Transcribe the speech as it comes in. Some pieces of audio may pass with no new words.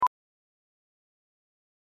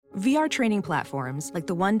VR training platforms, like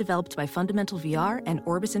the one developed by Fundamental VR and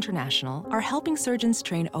Orbis International, are helping surgeons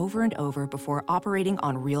train over and over before operating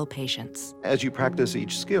on real patients. As you practice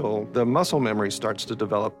each skill, the muscle memory starts to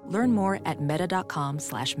develop. Learn more at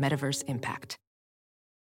meta.com/metaverseimpact.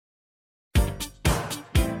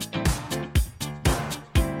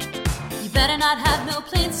 You better not have no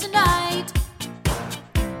plans tonight.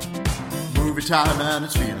 Movie time and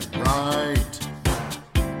it's feeling right.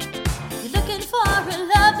 You're looking for a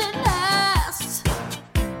love that lasts.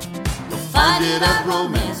 You'll find it at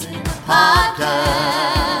Romancing the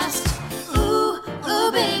Podcast. Ooh,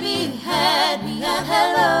 ooh, baby, you had me at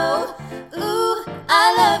hello. Ooh,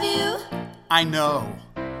 I love you. I know.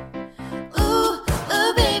 Ooh,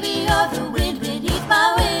 ooh, baby, you're the wind beneath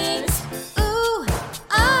my wings. Ooh,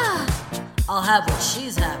 ah, I'll have what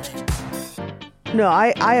she's having. No,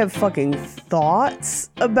 I have fucking thoughts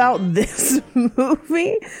about this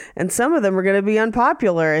movie, and some of them are going to be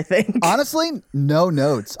unpopular, I think. Honestly, no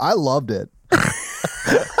notes. I loved it. No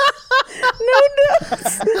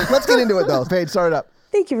notes. Let's get into it, though. Paige, start it up.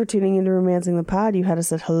 Thank you for tuning into Romancing the Pod. You had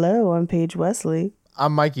us at hello. I'm Paige Wesley.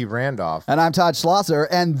 I'm Mikey Randolph. And I'm Todd Schlosser.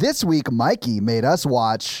 And this week, Mikey made us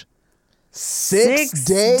watch 6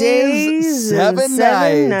 days, 7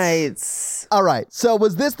 nights. All right. So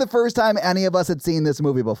was this the first time any of us had seen this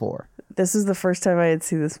movie before? This is the first time I had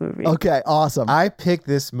seen this movie. Okay, awesome. I picked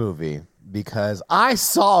this movie because I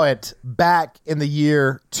saw it back in the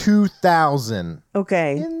year 2000.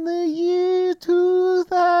 Okay. In the year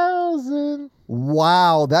 2000.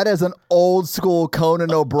 Wow, that is an old school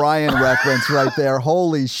Conan O'Brien reference right there.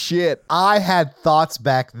 Holy shit. I had thoughts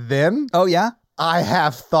back then. Oh, yeah? I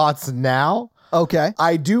have thoughts now. Okay.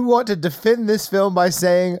 I do want to defend this film by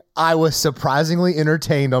saying I was surprisingly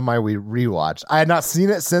entertained on my rewatch. I had not seen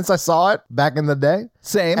it since I saw it back in the day.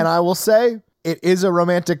 Same. And I will say it is a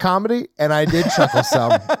romantic comedy, and I did chuckle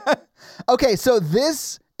some. Okay, so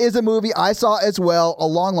this is a movie I saw as well a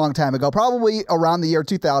long, long time ago, probably around the year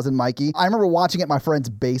 2000, Mikey. I remember watching it in my friend's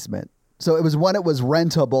basement. So it was when it was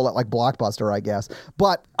rentable at like Blockbuster, I guess.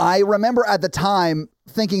 But I remember at the time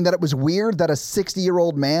thinking that it was weird that a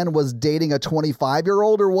 60-year-old man was dating a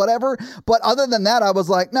 25-year-old or whatever. But other than that, I was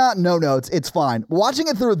like, no notes. It's fine. Watching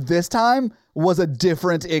it through this time was a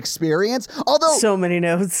different experience. Although so many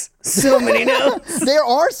notes. So many notes. There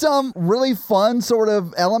are some really fun sort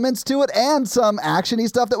of elements to it and some action-y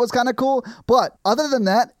stuff that was kind of cool. But other than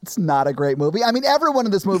that, it's not a great movie. I mean, everyone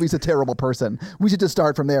in this movie is a terrible person. We should just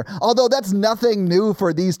start from there. Although that's nothing new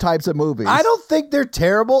for these types of movies. I don't think they're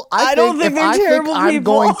terrible. I don't think they're terrible I'm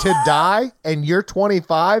people. going to die and you're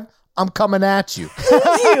 25, I'm coming at you.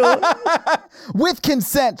 With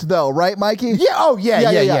consent, though, right, Mikey? Yeah. Oh,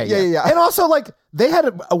 yeah. Yeah. And also, like, they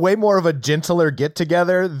had a way more of a gentler get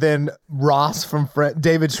together than Ross from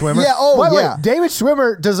David Schwimmer. Yeah. Oh, By the yeah. way, David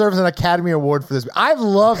Schwimmer deserves an Academy Award for this. I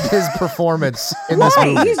loved his performance in this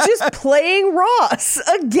Right, movie. he's just playing Ross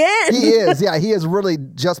again. He is. Yeah, he is really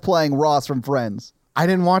just playing Ross from Friends. I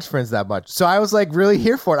didn't watch Friends that much, so I was like really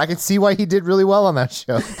here for it. I can see why he did really well on that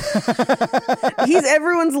show. He's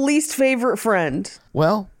everyone's least favorite friend.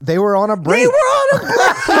 Well, they were on a break. They were on a break.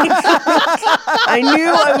 I knew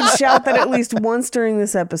I would shout that at least once during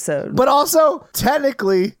this episode. But also,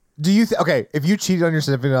 technically, do you okay, if you cheated on your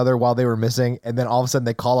significant other while they were missing and then all of a sudden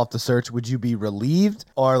they call off the search, would you be relieved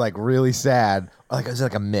or like really sad? Or like, is it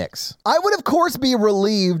like a mix? I would, of course, be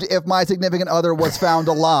relieved if my significant other was found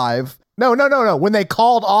alive. No. When they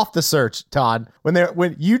called off the search, Todd,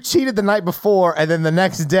 when you cheated the night before and then the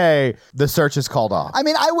next day the search is called off. I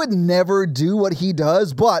mean, I would never do what he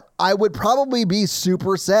does, but I would probably be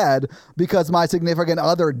super sad because my significant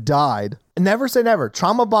other died. Never say never.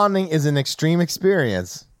 Trauma bonding is an extreme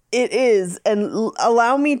experience. It is. And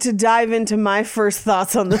allow me to dive into my first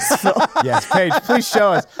thoughts on this film. Yes, Paige, please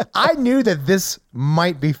show us. I knew that this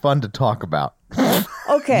might be fun to talk about.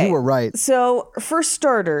 Okay. You were right. So, for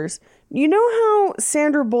starters, you know how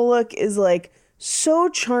Sandra Bullock is like so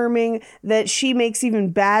charming that she makes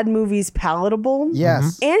even bad movies palatable?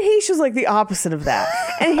 Yes. Anne Heche is like the opposite of that.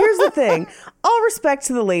 And here's the thing. All respect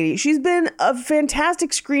to the lady. She's been a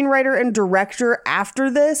fantastic screenwriter and director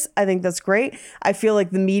after this. I think that's great. I feel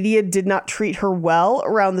like the media did not treat her well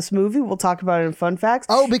around this movie. We'll talk about it in Fun Facts.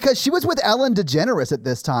 Oh, because she was with Ellen DeGeneres at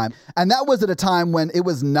this time. And that was at a time when it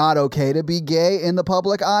was not okay to be gay in the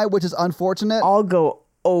public eye, which is unfortunate. I'll go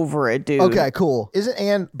over it, dude. Okay, cool. Isn't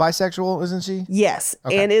Anne bisexual? Isn't she? Yes,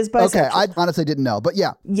 Anne is bisexual. Okay, I honestly didn't know, but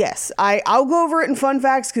yeah. Yes, I'll go over it in fun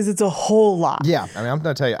facts because it's a whole lot. Yeah. I mean, I'm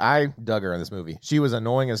gonna tell you, I dug her in this movie. She was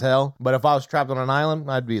annoying as hell, but if I was trapped on an island,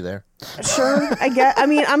 I'd be there. Sure, I get. I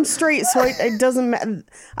mean, I'm straight, so it doesn't matter.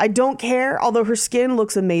 I don't care. Although her skin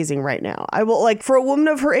looks amazing right now. I will like for a woman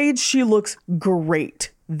of her age, she looks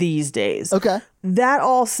great these days. Okay. That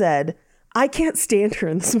all said, I can't stand her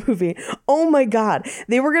in this movie. Oh my God.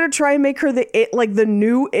 They were going to try and make her the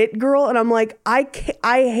new It girl. And I'm like, I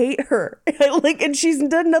hate her. And she's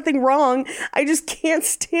done nothing wrong. I just can't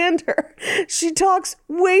stand her. She talks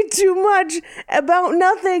way too much about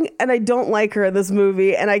nothing. And I don't like her in this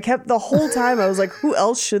movie. And I kept the whole time, I was like, who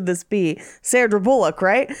else should this be? Sandra Bullock,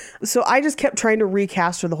 right? So I just kept trying to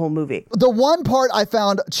recast her the whole movie. The one part I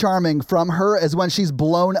found charming from her is when she's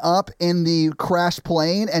blown up in the crashed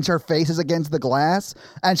plane and her face is against the glass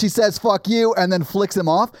and she says fuck you and then flicks him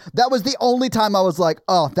off. That was the only time I was like,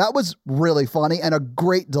 oh, that was really funny and a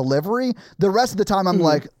great delivery. The rest of the time I'm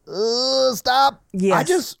like, stop. Yes. I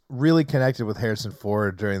just really connected with Harrison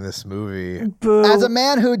Ford during this movie. Boo. As a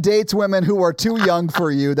man who dates women who are too young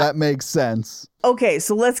for you, that makes sense. Okay,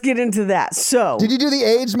 so let's get into that. So Did you do the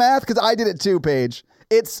age math? Because I did it too, Paige.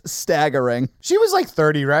 It's staggering. She was like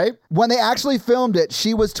 30, right? When they actually filmed it,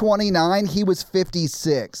 she was 29, he was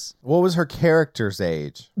 56. What was her character's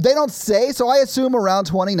age? They don't say, so I assume around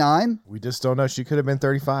 29. We just don't know. She could have been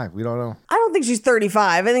 35. We don't know. I don't think she's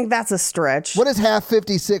 35. I think that's a stretch. What is half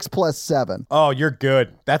 56 plus 7? Oh, you're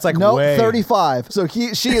good. That's like No, way. 35. So she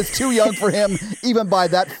is too young for him, even by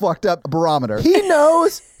that fucked up barometer. He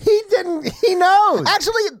knows. He knows.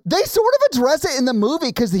 Actually, they sort of address it in the movie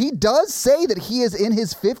because he does say that he is in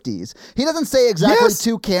his 50s. He doesn't say exactly Yes.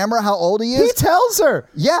 to camera how old he is. He tells her.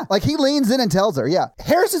 Yeah, like he leans in and tells her, yeah.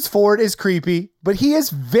 Harrison Ford is creepy, but he is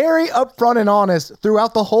very upfront and honest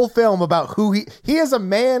throughout the whole film about who he is. A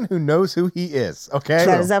man who knows who he is. Okay.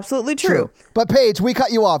 That is absolutely true. But Paige, we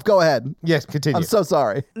cut you off. Go ahead. Yes, continue. I'm so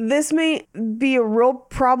sorry. This may be a real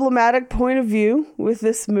problematic point of view with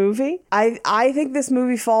this movie. I think this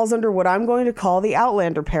movie falls under what I'm going to call the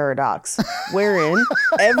Outlander paradox, wherein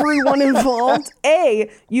everyone involved, A,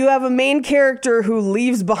 you have a main character who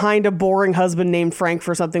leaves behind a boring husband named Frank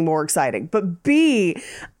for something more exciting. But B,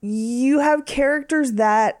 you have characters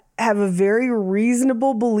that have a very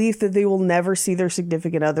reasonable belief that they will never see their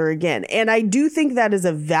significant other again. And I do think that is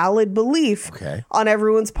a valid belief on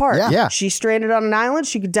everyone's part. Yeah. She's stranded on an island.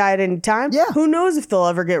 She could die at any time. Yeah. Who knows if they'll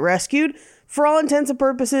ever get rescued? For all intents and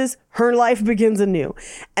purposes, her life begins anew.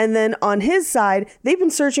 And then on his side, they've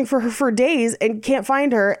been searching for her for days and can't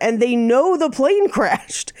find her. And they know the plane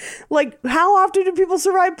crashed. Like, how often do people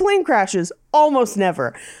survive plane crashes? Almost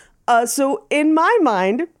never. So in my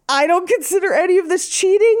mind, I don't consider any of this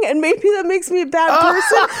cheating, and maybe that makes me a bad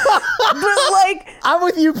person. But like, I'm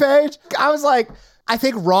with you, Paige. I was like, I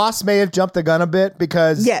think Ross may have jumped the gun a bit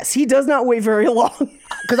because yes, he does not wait very long.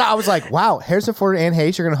 Because I was like, wow, Harrison Ford and Anne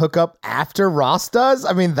Heche are going to hook up after Ross does?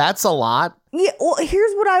 I mean, that's a lot. Yeah, well,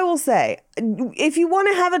 here's what I will say. If you want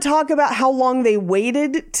to have a talk about how long they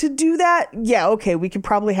waited to do that, yeah, okay, we could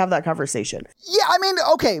probably have that conversation. Yeah, I mean,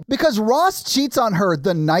 okay, because Ross cheats on her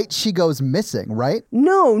the night she goes missing, right?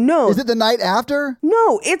 No. Is it the night after?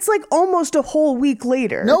 No, it's like almost a whole week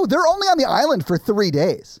later. No, they're only on the island for 3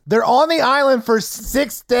 days. They're on the island for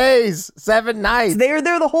 6 days, 7 nights. They were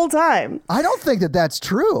there the whole time. I don't think that that's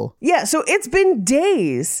true. Yeah, so it's been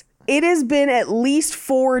days. It has been at least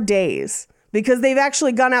 4 days. Because they've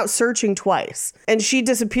actually gone out searching twice. And she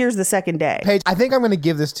disappears the second day. Paige, I think I'm going to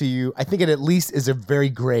give this to you. I think it at least is a very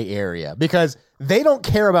gray area because they don't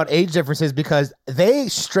care about age differences because they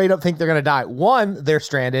straight up think they're going to die. 1, they're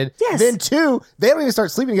stranded. Yes. Then 2, they don't even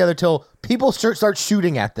start sleeping together till people start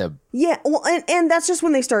shooting at them. Yeah, well, and that's just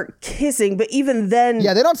when they start kissing. But even then...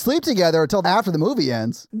 Yeah, they don't sleep together until after the movie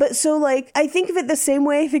ends. But so, like, I think of it the same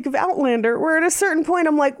way I think of Outlander, where at a certain point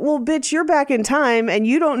I'm like, well, bitch, you're back in time, and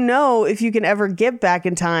you don't know if you can ever get back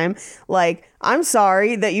in time. Like, I'm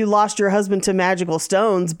sorry that you lost your husband to magical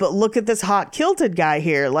stones, but look at this hot kilted guy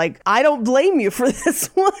here. Like, I don't blame you for this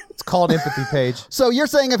one. It's called empathy, Paige. So you're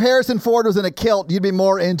saying if Harrison Ford was in a kilt, you'd be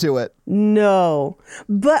more into it? No.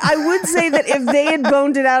 But I would say that if they had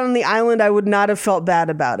boned it out on the island, I would not have felt bad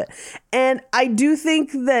about it. And I do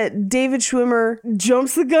think that David Schwimmer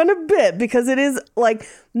jumps the gun a bit because it is like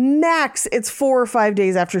max, it's 4 or 5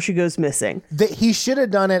 days after she goes missing. He should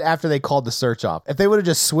have done it after they called the search off. If they would have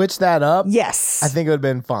just switched that up, yes, I think it would have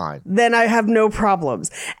been fine. Then I have no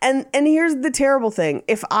problems. And here's the terrible thing.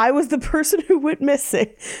 If I was the person who went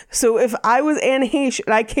missing, so if I was Anne Heche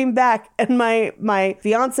and I came back and my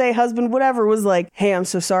fiance, husband, husband, whatever, was like, hey, I'm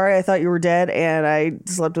so sorry, I thought you were dead and I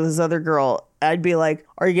slept with this other girl, I'd be like,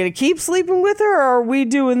 are you gonna keep sleeping with her or are we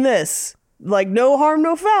doing this? Like, no harm,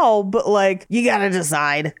 no foul, but like, you gotta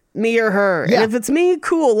decide, me or her. Yeah. And if it's me,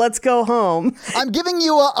 cool, let's go home. I'm giving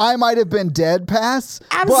you a I might have been dead pass.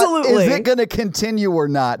 Absolutely. But is it going to continue or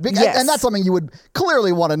not? Yes. And that's something you would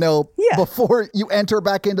clearly want to know Yeah. before you enter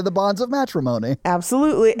back into the bonds of matrimony.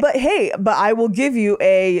 Absolutely. But hey, I will give you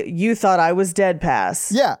a you thought I was dead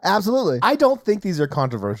pass. Yeah, absolutely. I don't think these are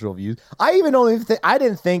controversial views. I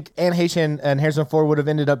didn't think Anne Heche and Harrison Ford would have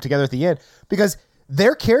ended up together at the end because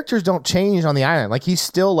their characters don't change on the island. Like, he's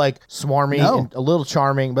still like smarmy and a little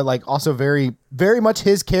charming, but like also very, very much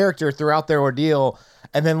his character throughout their ordeal.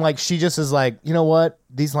 And then like she just is like, you know what?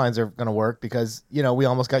 These lines are going to work because, you know, we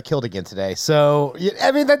almost got killed again today. So,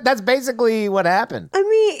 I mean, that's basically what happened. I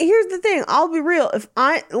mean, here's the thing. I'll be real. If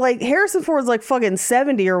I, like, Harrison Ford's like fucking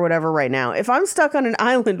 70 or whatever right now. If I'm stuck on an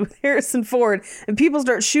island with Harrison Ford and people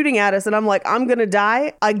start shooting at us and I'm like, I'm going to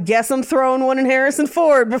die, I guess I'm throwing one in Harrison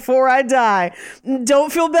Ford before I die.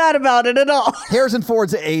 Don't feel bad about it at all. Harrison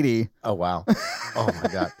Ford's 80. Oh, wow. Oh, my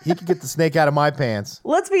God. He could get the snake out of my pants.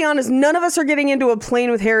 Let's be honest. None of us are getting into a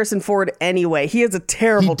plane with Harrison Ford anyway. He has a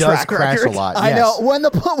terrible He does track crash record. a lot. I yes. know. When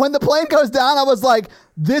the plane goes down, I was like,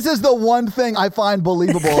 this is the one thing I find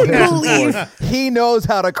believable. Harrison Ford. He knows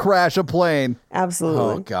how to crash a plane. Absolutely.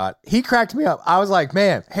 Oh God, he cracked me up. I was like,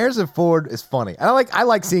 man, Harrison Ford is funny. And I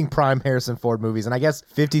like seeing prime Harrison Ford movies, and I guess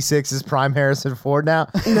 56 is prime Harrison Ford now.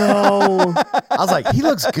 No. I was like, he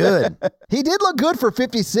looks good. He did look good for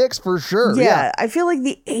 56 for sure. Yeah, I feel like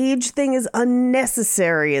the age thing is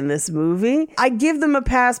unnecessary in this movie. I give them a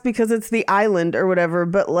pass because it's the island or whatever,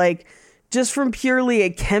 but like just from purely a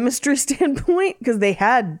chemistry standpoint, because they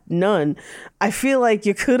had none, I feel like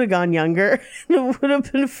you could have gone younger and it would have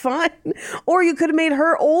been fine. Or you could have made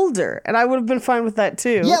her older and I would have been fine with that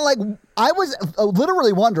too. Yeah, like I was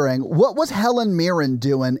literally wondering, what was Helen Mirren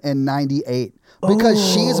doing in 98? Because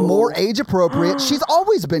she's more age appropriate. She's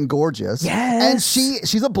always been gorgeous. Yes. And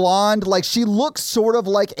she's a blonde. Like, she looks sort of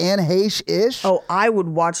like Anne Heche-ish. Oh, I would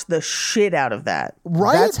watch the shit out of that.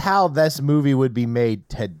 Right? That's how this movie would be made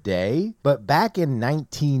today. But back in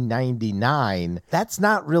 1999, that's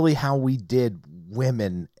not really how we did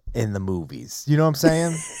women in the movies. You know what I'm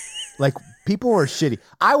saying? Like, people were shitty.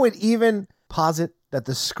 I would even posit that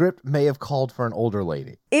the script may have called for an older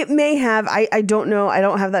lady. It may have. I don't know. I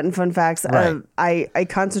don't have that in fun facts. Right. I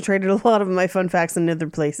concentrated a lot of my fun facts in other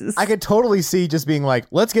places. I could totally see just being like,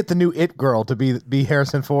 let's get the new It girl to be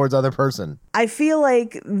Harrison Ford's other person. I feel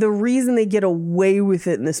like the reason they get away with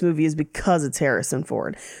it in this movie is because it's Harrison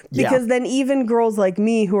Ford. Because then even girls like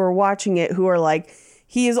me who are watching it who are like,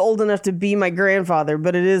 he is old enough to be my grandfather,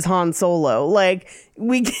 but it is Han Solo. Like,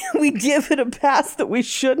 we give it a pass that we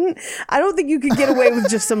shouldn't. I don't think you could get away with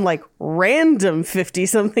just some like random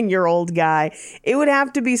 50-something-year-old guy. It would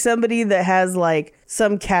have to be somebody that has like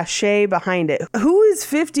some cachet behind it. Who is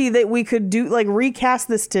 50 that we could do like recast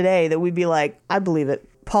this today that we'd be like, I believe it.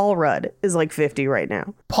 Paul Rudd is like 50 right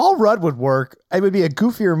now. Paul Rudd would work. It would be a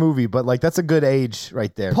goofier movie, but like that's a good age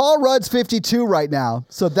right there. Paul Rudd's 52 right now,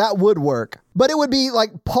 so that would work. But it would be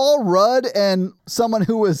like Paul Rudd and someone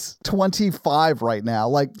who is 25 right now.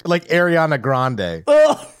 Like Ariana Grande.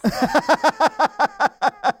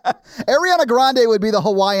 Ariana Grande would be the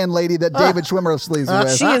Hawaiian lady that David Schwimmer sleeps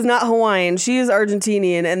with. She is not Hawaiian. She is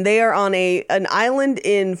Argentinian, and they are on an island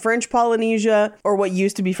in French Polynesia, or what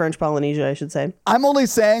used to be French Polynesia, I should say. I'm only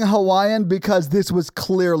saying Hawaiian because this was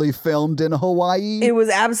clearly filmed in Hawaii. It was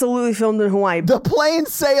absolutely filmed in Hawaii. The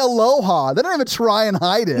planes say aloha. They don't even try and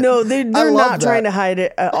hide it. No, they're love not that. trying to hide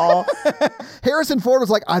it at all. Harrison Ford was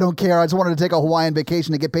like, I don't care. I just wanted to take a Hawaiian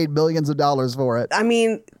vacation and get paid millions of dollars for it. I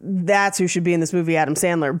mean, that's who should be in this movie, Adam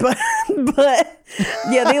Sandler. But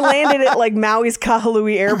yeah, they landed at like Maui's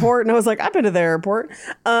Kahului Airport, and I was like, I've been to the airport.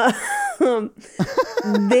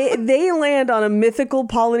 They land on a mythical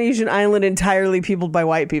Polynesian island entirely peopled by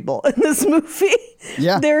white people in this movie.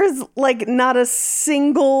 Yeah. There's like not a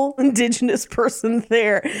single indigenous person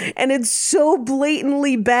there, and it's so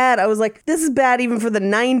blatantly bad. I was like, this is bad even for the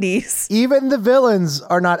 90s. Even the villains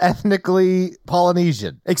are not ethnically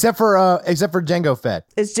Polynesian, except for Jango Fett.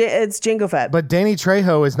 It's Jango Fett. But Danny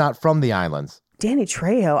Trejo is not from the islands. Danny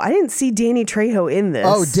Trejo? I didn't see Danny Trejo in this.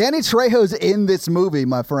 Oh, Danny Trejo's in this movie,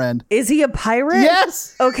 my friend. Is he a pirate?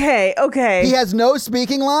 Yes. Okay. He has no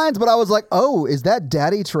speaking lines, but I was like, oh, is that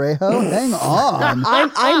Daddy Trejo? Hang on.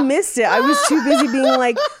 I missed it. I was too busy being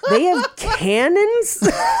like, they have cannons?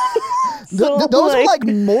 So, Those were like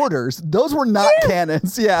mortars. Those were not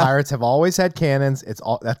cannons. Yeah. Pirates have always had cannons. It's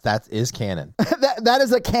all that is canon. that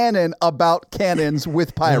is a canon about cannons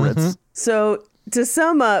with pirates. So To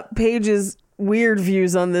sum up Paige's weird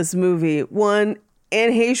views on this movie, one,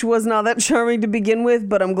 Anne Heche was not that charming to begin with,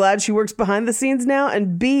 but I'm glad she works behind the scenes now.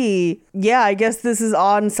 And B, yeah, I guess this is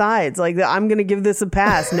on sides. Like, I'm going to give this a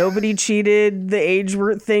pass. Nobody cheated. The age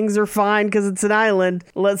things are fine because it's an island.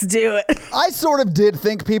 Let's do it. I sort of did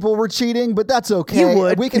think people were cheating, but that's okay. You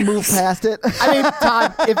would. We can move past it. I mean,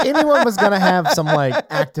 Todd, if anyone was going to have some like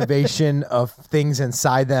activation of things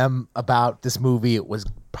inside them about this movie, it was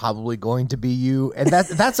probably going to be you, and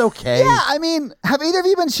that's okay. Yeah, I mean, have either of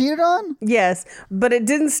you been cheated on? Yes, but it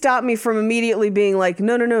didn't stop me from immediately being like,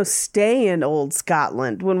 no, stay in old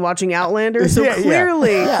Scotland when watching Outlander. So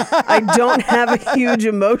clearly, I don't have a huge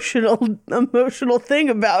emotional thing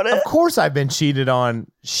about it. Of course I've been cheated on.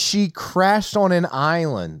 She crashed on an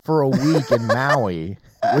island for a week in Maui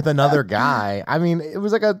with another guy. I mean, it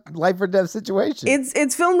was like a life or death situation.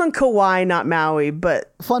 It's filmed on Kauai, not Maui,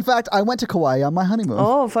 but... Fun fact, I went to Kauai on my honeymoon.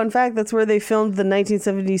 Oh, fun fact, that's where they filmed the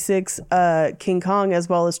 1976 King Kong as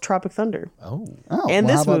well as Tropic Thunder. Oh, and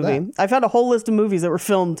well, this how about movie. that? I found a whole list of movies that were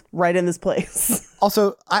filmed right in this place.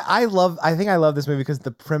 Also, I think I love this movie because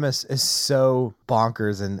the premise is so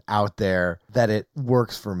bonkers and out there that it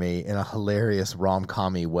works for me in a hilarious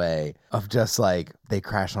rom-com-y way of just like they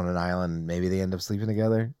crash on an island and maybe they end up sleeping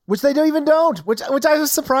together, which they don't, which I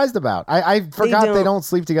was surprised about. I forgot they don't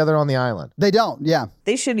sleep together on the island. They don't, yeah.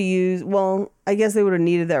 They should have used, well, I guess they would have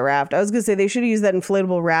needed that raft. I was going to say they should have used that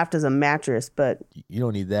inflatable raft as a mattress, but... You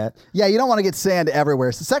don't need that. Yeah, you don't want to get sand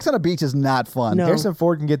everywhere. So Sex on a Beach is not fun. No. Harrison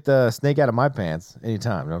Ford can get the snake out of my pants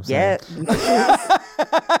anytime. You know what I'm saying? Yeah.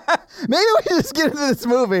 Maybe we should just get into this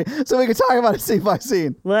movie so we can talk about it scene by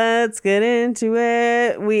scene. Let's get into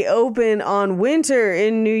it. We open on winter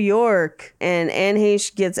in New York, and Anne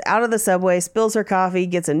Heche gets out of the subway, spills her coffee,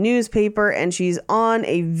 gets a newspaper, and she's on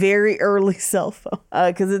a very early cell phone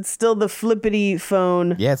because it's still the flippity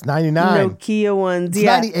phone. Yeah, it's 99. Nokia ones. It's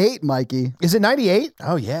Yeah. 98, Mikey. Is it 98?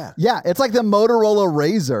 Oh, yeah. Yeah, it's like the Motorola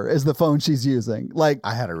Razor is the phone she's using. Like,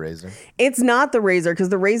 I had a Razor. It's not the Razor because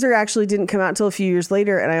the Razor actually didn't come out until a few years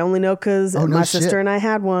later, and I only know because no my shit. sister and I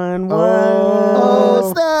had one.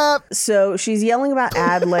 oh, snap. So she's yelling about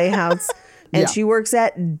ad layouts, and Yeah. she works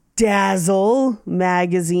at Dazzle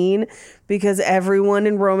magazine because everyone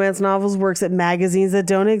in romance novels works at magazines that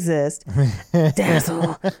don't exist.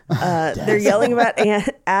 Dazzle. They're yelling about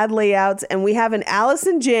ad layouts, and we have an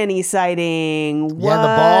Allison Janney sighting. Yeah, the What?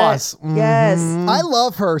 boss. Yes. I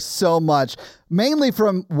love her so much. Mainly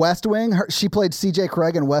from West Wing. She played CJ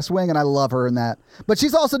Craig in West Wing, and I love her in that. But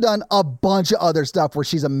she's also done a bunch of other stuff where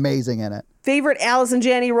she's amazing in it. Favorite Allison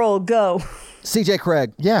Janney role? Go. CJ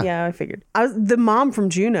Craig. Yeah. Yeah, I figured. I was the mom from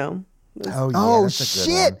Juno. Oh, yeah. Oh, that's a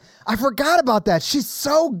good shit. one. I forgot about that. She's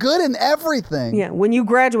so good in everything. Yeah, when you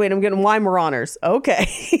graduate, I'm getting Weimar honors. Okay.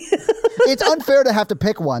 It's unfair to have to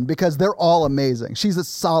pick one because they're all amazing. She's a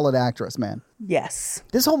solid actress, man. Yes.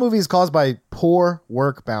 This whole movie is caused by poor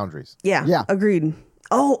work boundaries. Yeah. Yeah. Agreed.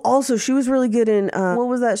 Oh, also, she was really good in, what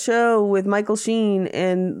was that show with Michael Sheen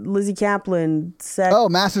and Lizzie Kaplan? Oh,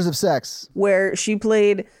 Masters of Sex. Where she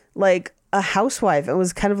played like a housewife and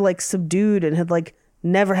was kind of like subdued and had like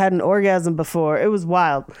never had an orgasm before. It was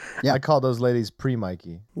wild. Yeah. I call those ladies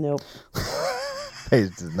pre-Mikey. Nope.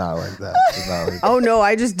 It's not like that. It's not like that. Oh, no,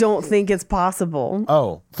 I just don't think it's possible.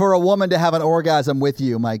 Oh, For a woman to have an orgasm with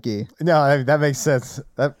you, Mikey. no, that makes sense.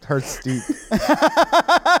 That hurts deep.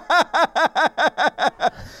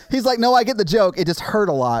 He's like, no, I get the joke. It just hurt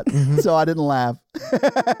a lot. So I didn't laugh.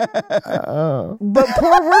 But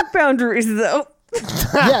poor work boundaries, though.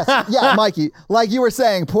 Yes. Yeah, Mikey. Like you were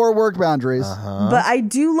saying, poor work boundaries. But I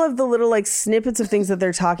do love the little like snippets of things that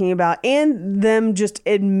they're talking about and them just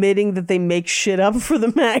admitting that they make shit up for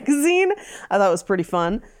the magazine. I thought it was pretty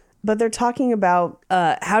fun. But they're talking about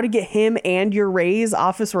how to get him and your raise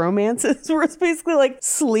office romances, where it's basically like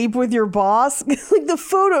sleep with your boss. Like the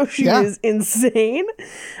photo shoot is insane.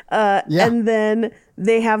 And then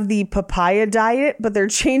they have the papaya diet, but they're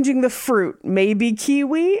changing the fruit, maybe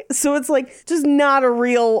kiwi. So it's like just not a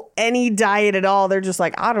real any diet at all. They're just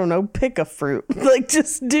like, I don't know, pick a fruit. Like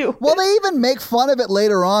just do. Well, they even make fun of it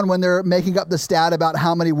later on when they're making up the stat about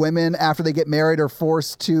how many women after they get married are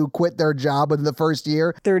forced to quit their job within the first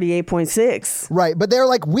year. 38.6. Right. But they're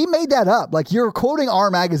like, we made that up. Like you're quoting our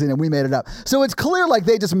magazine and we made it up. So it's clear like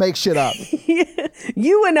they just make shit up.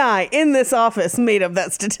 You and I in this office made up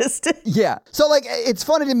that statistic. Yeah. So like it's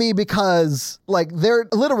funny to me because like they're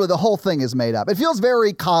literally the whole thing is made up. It feels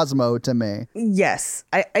very Cosmo to me. Yes.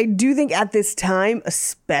 I do think at this time,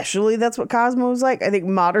 especially that's what Cosmo was like. I think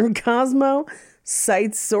modern Cosmo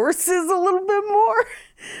cite sources a little bit more.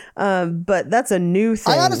 But that's a new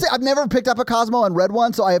thing. I've never picked up a Cosmo and read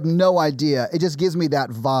one, so I have no idea. It just gives me that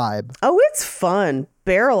vibe. Oh, it's fun.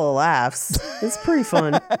 Barrel of laughs. It's pretty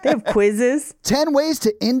fun. They have quizzes. 10 ways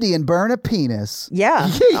to Indian burn a penis.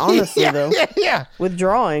 Yeah, honestly, though. Yeah. With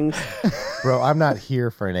drawings. Bro, I'm not here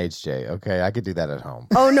for an HJ, okay? I could do that at home.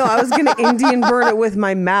 Oh, no, I was going to Indian burn it with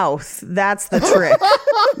my mouth. That's the trick.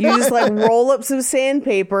 You just like roll up some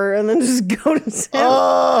sandpaper and then just go to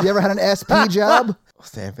town. You ever had an SP job?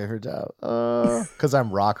 Sandpaper job. Because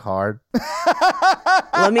I'm rock hard.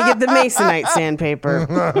 Let me get the Masonite sandpaper.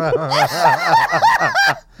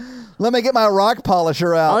 Let me get my rock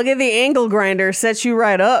polisher out. I'll get the angle grinder, set you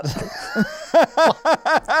right up.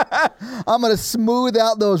 I'm going to smooth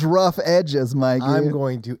out those rough edges, Mikey. I'm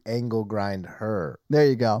going to angle grind her. There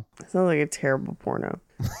you go. Sounds like a terrible porno.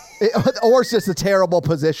 Or it's just a terrible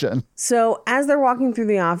position. So as they're walking through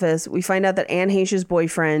the office, we find out that Anne Heche's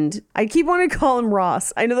boyfriend, I keep wanting to call him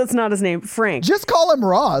Ross. I know that's not his name. Frank. Just call him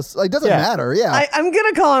Ross. Like, doesn't matter. Yeah. I'm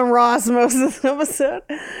going to call him Ross most of the episode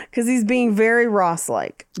because he's being very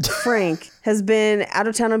Ross-like. Frank has been out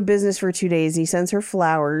of town on business for 2 days. He sends her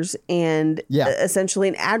flowers and essentially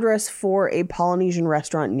an address for a Polynesian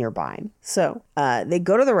restaurant nearby. So they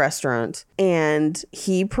go to the restaurant and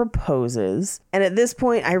he proposes. And at this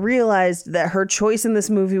point, I realized that her choice in this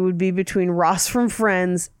movie would be between Ross from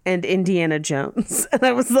Friends and Indiana Jones. And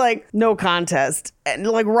I was like, no contest. And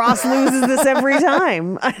like Ross loses this every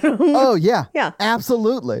time. Oh, yeah. Yeah.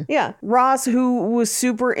 Absolutely. Yeah. Ross, who was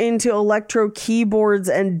super into electro keyboards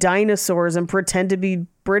and dinosaurs and pretend to be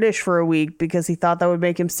British for a week because he thought that would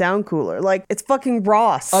make him sound cooler. Like, it's fucking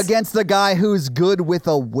Ross. Against the guy who's good with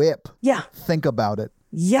a whip. Yeah. Think about it.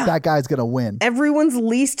 Yeah. That guy's going to win. Everyone's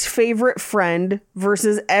least favorite friend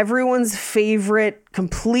versus everyone's favorite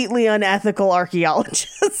completely unethical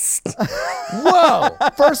archaeologist. Whoa!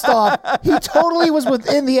 First off, he totally was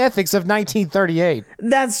within the ethics of 1938.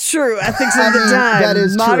 That's true. Ethics of the time. That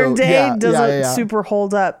is Modern true. day doesn't super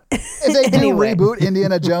hold up. If they do reboot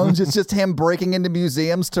Indiana Jones, it's just him breaking into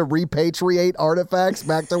museums to repatriate artifacts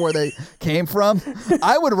back to where they came from.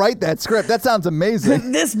 I would write that script. That sounds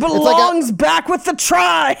amazing. This belongs back with the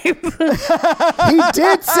tribe. He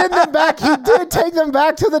did send them back. He did take them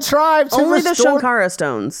back to the tribe to Only restore. the Shankara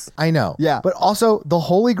stones. I know. Yeah. But also the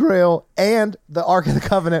Holy Grail and the Ark of the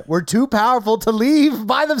Covenant were too powerful to leave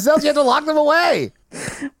by themselves. You had to lock them away.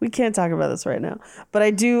 We can't talk about this right now. But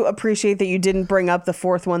I do appreciate that you didn't bring up the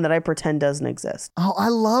fourth one that I pretend doesn't exist. Oh, I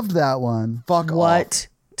loved that one. Fuck What?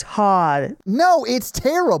 Todd. No, it's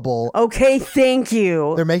terrible. Okay, thank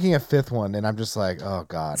you. They're making a fifth one, and I'm just like, oh,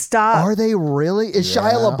 God. Stop. Are they really? Is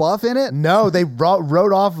Shia LaBeouf in it? No, they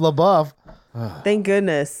wrote off LaBeouf. Thank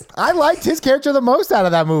goodness. I liked his character the most out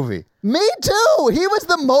of that movie. Me too. He was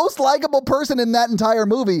the most likable person in that entire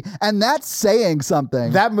movie, and that's saying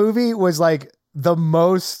something. That movie was like the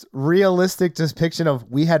most realistic depiction of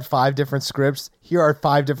we had 5 different scripts. Here are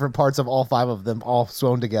 5 different parts of all 5 of them all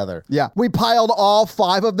sewn together. Yeah. We piled all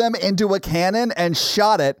 5 of them into a cannon and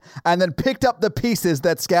shot it and then picked up the pieces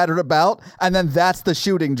that scattered about. And then that's the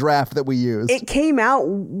shooting draft that we used. It came out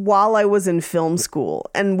while I was in film school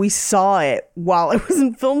and we saw it while I was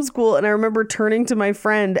in film school. And I remember turning to my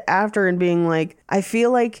friend after and being like, I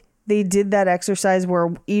feel like they did that exercise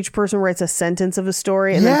where each person writes a sentence of a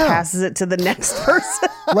story and then passes it to the next person.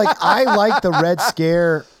 Like, I like the Red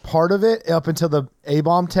Scare part of it up until the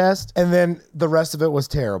A-bomb test, and then the rest of it was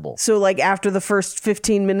terrible. So, like, after the first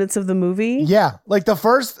 15 minutes of the movie? Yeah. Like, the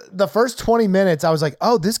first 20 minutes, I was like,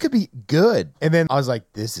 oh, this could be good. And then I was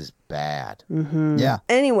like, this is bad. Mm-hmm. Yeah.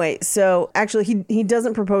 Anyway, so actually he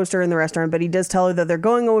doesn't propose to her in the restaurant, but he does tell her that they're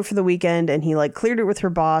going away for the weekend and he like cleared it with her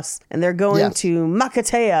boss and they're going to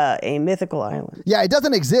Makatea, a mythical island. Yeah, it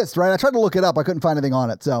doesn't exist, right? I tried to look it up. I couldn't find anything on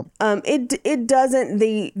it. So it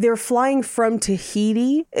doesn't. They're flying from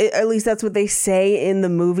Tahiti. At least that's what they say in the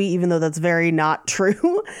movie, even though that's very not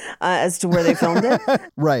true as to where they filmed it.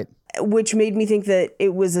 Right. Which made me think that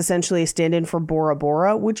it was essentially a stand-in for Bora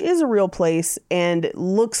Bora, which is a real place and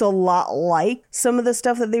looks a lot like some of the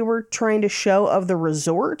stuff that they were trying to show of the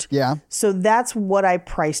resort. Yeah. So that's what I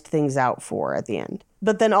priced things out for at the end.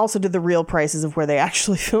 But then also did the real prices of where they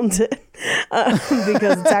actually filmed it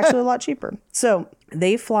because it's actually a lot cheaper. So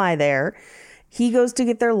they fly there. He goes to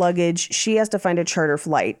get their luggage. She has to find a charter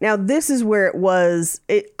flight. Now, this is where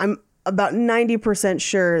about 90%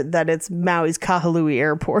 sure that it's Maui's Kahului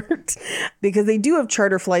Airport because they do have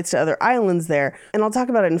charter flights to other islands there. And I'll talk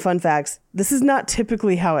about it in fun facts. This is not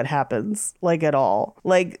typically how it happens, like at all.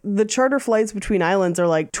 Like the charter flights between islands are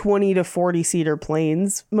like 20 to 40 seater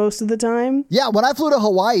planes most of the time. Yeah, when I flew to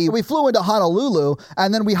Hawaii, we flew into Honolulu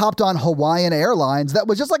and then we hopped on Hawaiian Airlines. That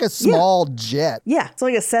was just like a small jet. Yeah, it's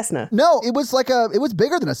like a Cessna. No, it was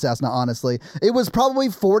bigger than a Cessna, honestly. It was probably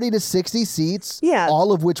 40 to 60 seats,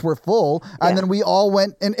 all of which were full. And then we all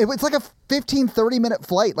went, and it was like a 15, 30-minute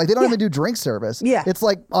flight. Like, they don't even do drink service. Yeah. It's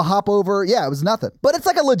like a hop over. Yeah, it was nothing. But it's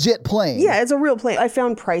like a legit plane. Yeah, it's a real plane. I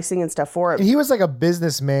found pricing and stuff for it. He was like a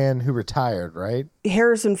businessman who retired, right?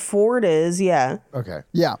 Harrison Ford is, yeah. Okay.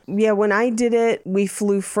 Yeah. Yeah, when I did it, we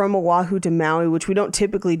flew from Oahu to Maui, which we don't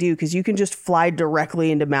typically do because you can just fly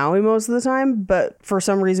directly into Maui most of the time. But for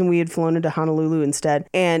some reason, we had flown into Honolulu instead.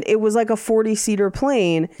 And it was like a 40-seater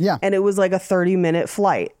plane. Yeah. And it was like a 30-minute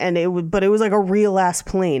flight. And it was like a real-ass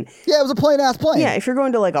plane. Yeah, it was a plain-ass plane. Yeah, if you're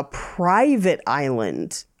going to like a private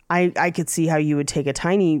island, I could see how you would take a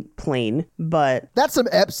tiny plane, but... That's some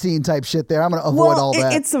Epstein type shit there. I'm going to avoid all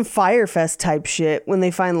that. It's some Firefest type shit. When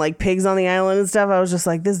they find like pigs on the island and stuff, I was just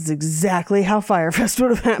like, this is exactly how Firefest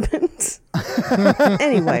would have happened.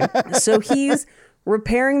 Anyway, so he's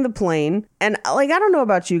repairing the plane. And like, I don't know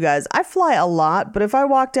about you guys. I fly a lot, but if I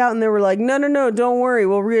walked out and they were like, no, don't worry,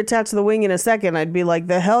 we'll reattach the wing in a second, I'd be like,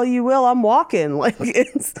 the hell you will, I'm walking. Like,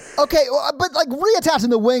 it's... Okay, but like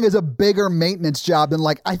reattaching the wing is a bigger maintenance job than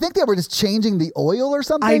like, I think they were just changing the oil or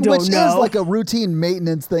something, which is like a routine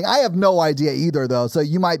maintenance thing. I have no idea either though, so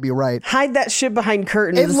you might be right. Hide that shit behind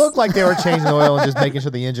curtains. It looked like they were changing the oil and just making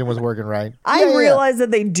sure the engine was working right. I realize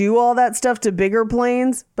that they do all that stuff to bigger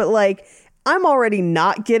planes, but like, I'm already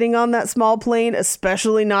not getting on that small plane,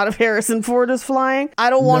 especially not if Harrison Ford is flying. I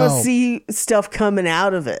don't want to see stuff coming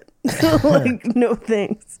out of it. Like, no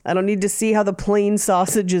thanks. I don't need to see how the plane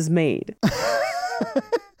sausage is made.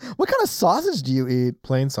 What kind of sausage do you eat?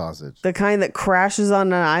 Plain sausage. The kind that crashes on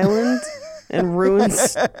an island and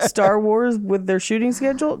ruins Star Wars with their shooting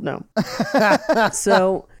schedule? No.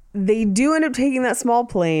 So... they do end up taking that small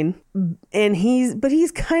plane, and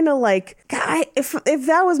he's kind of like, God, if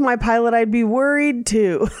that was my pilot, I'd be worried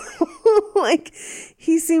too. Like,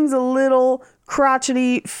 he seems a little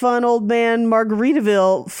crotchety, fun old man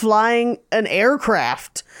Margaritaville flying an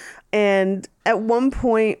aircraft. And at one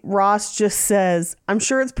point, Ross just says, I'm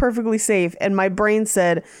sure it's perfectly safe. And my brain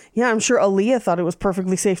said, yeah, I'm sure Aaliyah thought it was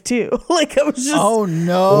perfectly safe too. Like, I was just... Oh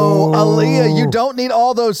no, Aaliyah, you don't need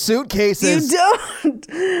all those suitcases. You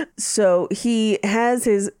don't. So he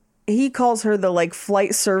calls her the like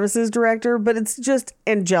flight services director, but it's just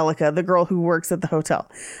Angelica, the girl who works at the hotel.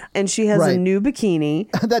 And she has a new bikini.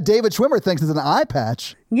 That David Schwimmer thinks is an eye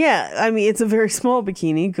patch. Yeah, I mean, it's a very small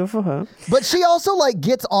bikini. Good for her. But she also like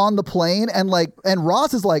gets on the plane and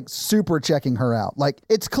Ross is like super checking her out. Like,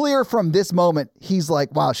 it's clear from this moment, he's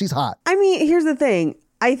like, wow, she's hot. I mean, here's the thing.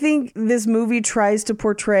 I think this movie tries to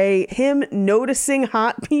portray him noticing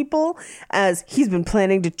hot people as he's been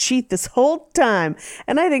planning to cheat this whole time.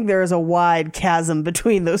 And I think there is a wide chasm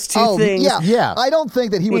between those two things. Yeah. I don't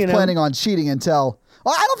think that he was planning on cheating until...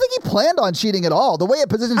 Well, I don't think he planned on cheating at all. The way it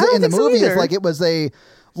positions it in the movie is like it was a...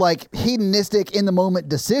 like hedonistic in the moment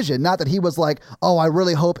decision. Not that he was like, oh, I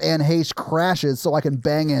really hope Anne Heche crashes so I can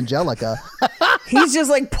bang Angelica. He's just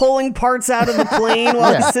like pulling parts out of the plane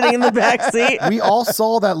while he's sitting in the back seat. We all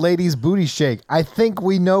saw that lady's booty shake. I think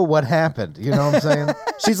we know what happened. You know what I'm saying?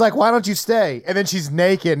 She's like, why don't you stay? And then she's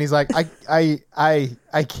naked and he's like, I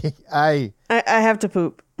can't, I have to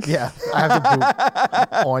poop. Yeah, I have to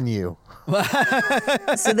poop on you.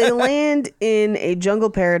 So they land in a jungle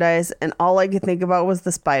paradise, and all I could think about was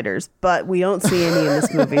the spiders, but we don't see any in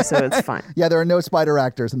this movie, so it's fine. Yeah, there are no spider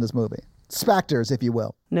actors in this movie. Spactors, if you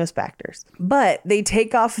will. No spactors. But they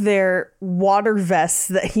take off their water vests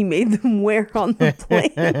that he made them wear on the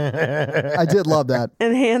plane. I did love that.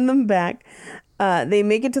 And hand them back. They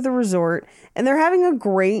make it to the resort, and they're having a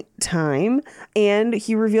great time. And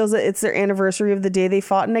he reveals that it's their anniversary of the day they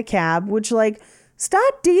fought in a cab, which, like...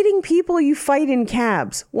 Stop dating people you fight in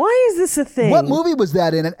cabs. Why is this a thing? What movie was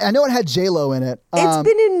that in? I know it had J-Lo in it. It's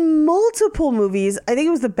been in multiple movies. I think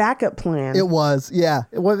it was The Backup Plan. It was, yeah.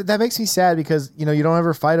 Well, that makes me sad because, you don't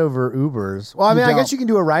ever fight over Ubers. Well, I mean, I guess you can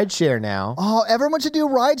do a ride share now. Oh, everyone should do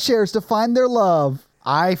ride shares to find their love.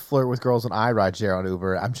 I flirt with girls when I ride share on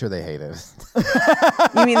Uber. I'm sure they hate it.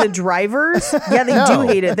 You mean the drivers? Yeah, they do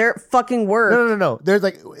hate it. They're fucking work. No. There's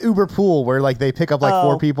like Uber Pool where like they pick up like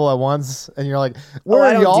 4 people at once and you're like, where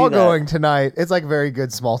are y'all going tonight? It's like very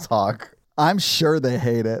good small talk. I'm sure they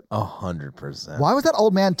hate it. 100%. Why was that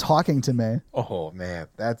old man talking to me? Oh, man.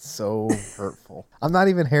 That's so hurtful. I'm not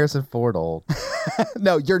even Harrison Ford old.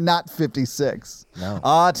 No, you're not 56.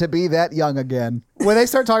 No. To be that young again. When they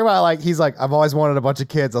start talking about, like, he's like, I've always wanted a bunch of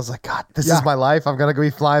kids. I was like, God, this is my life. I'm going to be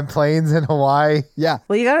flying planes in Hawaii. Yeah.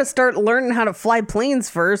 Well, you got to start learning how to fly planes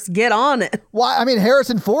first. Get on it. Why? I mean,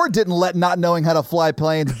 Harrison Ford didn't let not knowing how to fly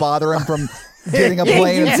planes bother him from getting a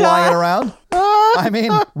plane and flying around. I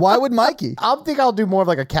mean, why would Mikey? I think I'll do more of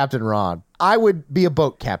like a Captain Ron. I would be a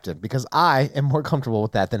boat captain because I am more comfortable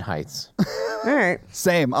with that than heights. All right.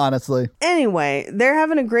 Same, honestly. Anyway, they're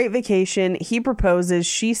having a great vacation. He proposes.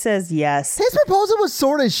 She says yes. His proposal was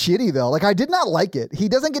sort of shitty, though. Like, I did not like it. He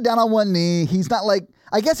doesn't get down on one knee. He's not like,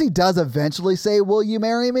 I guess he does eventually say, will you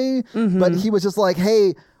marry me? Mm-hmm. But he was just like,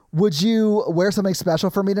 hey, would you wear something special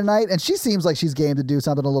for me tonight? And she seems like she's game to do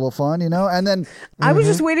something a little fun, you know? And then I was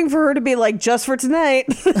just waiting for her to be like, just for tonight.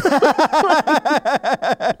 But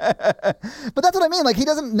that's what I mean. Like, he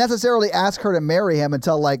doesn't necessarily ask her to marry him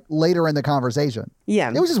until like later in the conversation.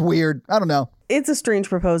 Yeah. It was just weird. I don't know. It's a strange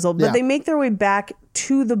proposal, but they make their way back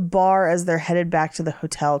to the bar as they're headed back to the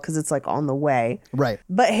hotel because it's like on the way. Right.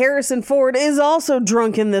 But Harrison Ford is also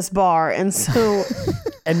drunk in this bar. And so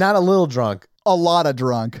And not a little drunk. A lot of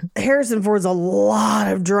drunk. Harrison Ford's a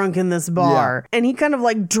lot of drunk in this bar. And he kind of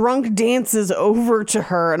like drunk dances over to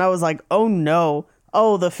her. And I was like, oh no.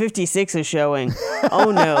 Oh, the 56 is showing.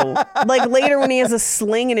 Oh no. Like later when he has a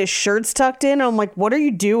sling and his shirt's tucked in, I'm like, what are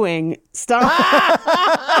you doing? Stop.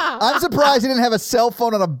 I'm surprised he didn't have a cell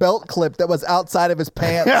phone on a belt clip that was outside of his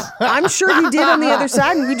pants. I'm sure he did on the other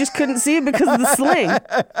side and we just couldn't see it because of the sling.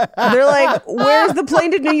 They're like, where's the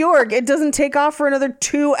plane to New York? It doesn't take off for another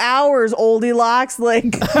 2 hours, oldie locks.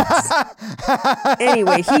 Like,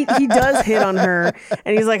 anyway, he does hit on her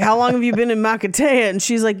and he's like, how long have you been in Makatea? And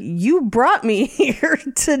she's like, you brought me here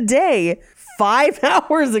today. 5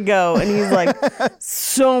 hours ago. And he's like,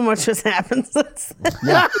 so much has happened since then.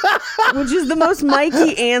 Yeah. Which is the most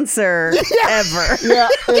Mikey answer ever. Yeah,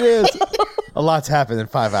 it is. A lot's happened in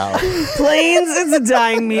 5 hours. Planes is a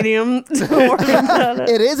dying medium. Don't worry about it.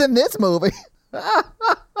 It is in this movie. I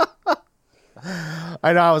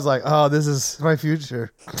know. I was like, oh, this is my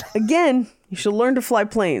future. Again, you should learn to fly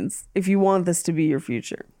planes if you want this to be your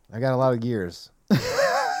future. I got a lot of gears.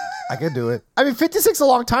 I could do it. I mean, 56 is a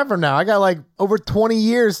long time from now. I got like over 20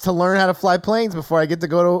 years to learn how to fly planes before I get to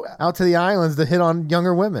go out to the islands to hit on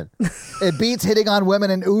younger women. It beats hitting on women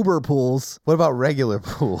in Uber pools. What about regular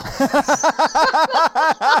pool?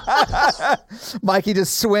 Mikey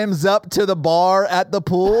just swims up to the bar at the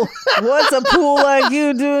pool. What's a pool like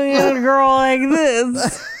you doing in a girl like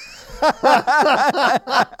this?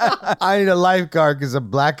 I need a lifeguard because I'm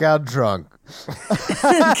blackout drunk.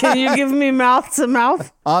 Can you give me mouth to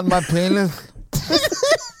mouth? On my penis.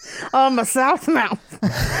 On my south mouth.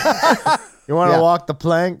 You want to walk the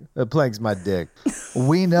plank? The plank's my dick.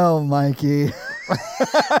 We know, Mikey.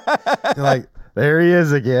 You're like, there he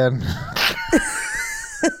is again.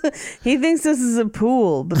 He thinks this is a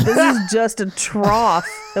pool, but this is just a trough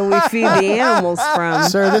that we feed the animals from.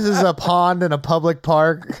 Sir, this is a pond in a public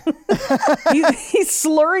park. He's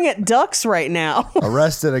slurring at ducks right now.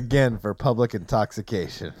 Arrested again for public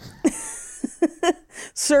intoxication.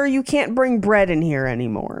 Sir, you can't bring bread in here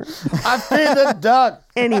anymore. I feed the duck.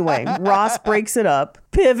 Anyway, Ross breaks it up,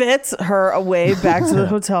 pivots her away back to the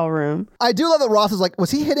hotel room. I do love that Ross is like, was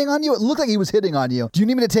he hitting on you? It looked like he was hitting on you. Do you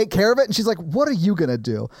need me to take care of it? And she's like, what are you going to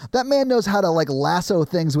do? That man knows how to like lasso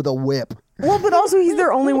things with a whip. Well, but also he's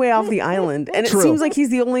their only way off the island. And it True. seems like he's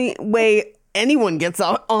the only way anyone gets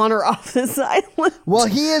on or off this island. Well,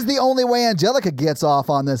 he is the only way Angelica gets off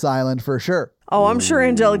on this island for sure. Oh, I'm sure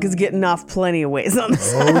Angelica's getting off plenty of ways on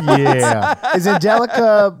this. Oh, yeah. Is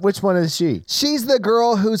Angelica, which one is she? She's the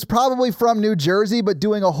girl who's probably from New Jersey, but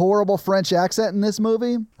doing a horrible French accent in this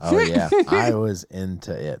movie. Oh, yeah. I was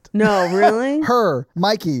into it. No, really? Her,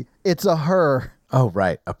 Mikey, it's a her. Oh,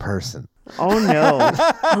 right. A person. Oh, no.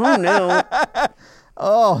 Oh, no.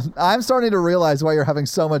 Oh, I'm starting to realize why you're having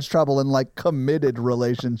so much trouble in like committed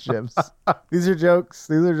relationships. These are jokes.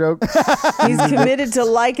 These are jokes. He's committed to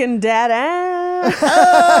liking dad.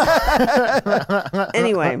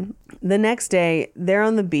 Anyway, the next day, they're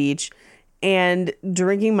on the beach and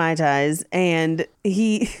drinking Mai Tais. And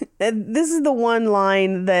this is the one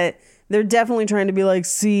line that they're definitely trying to be like,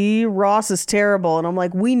 see, Ross is terrible. And I'm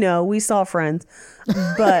like, we know, we saw Friends.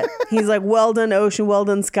 But he's like, well done, ocean, well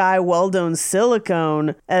done, sky, well done,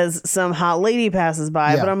 silicone, as some hot lady passes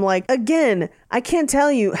by. Yeah. But I'm like, again, I can't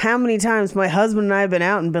tell you how many times my husband and I have been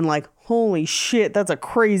out and been like, holy shit, that's a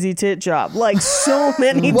crazy tit job. Like, so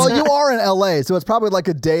many Well, times. you are in LA, so it's probably like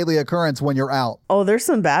a daily occurrence when you're out. Oh, there's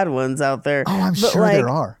some bad ones out there. Oh, I'm But, sure there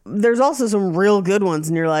are. There's also some real good ones,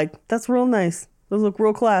 and you're like, that's real nice. Those look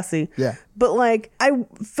real classy. Yeah. But like, I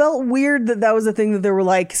felt weird that was a thing that they were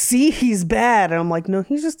like, see, he's bad. And I'm like, no,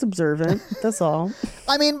 he's just observant. That's all.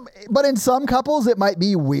 I mean, but in some couples, it might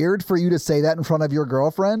be weird for you to say that in front of your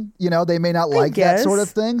girlfriend. You know, they may not like that guess. sort of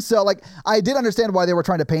thing. So like, I did understand why they were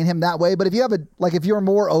trying to paint him that way. But if you have if you're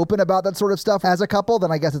more open about that sort of stuff as a couple,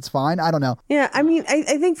 then I guess it's fine. I don't know. Yeah. I mean,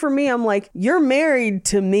 I think for me, I'm like, you're married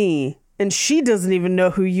to me. And she doesn't even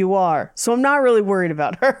know who you are. So I'm not really worried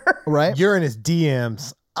about her. Right? You're in his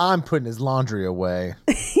DMs. I'm putting his laundry away.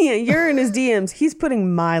 Yeah, you're in his DMs. He's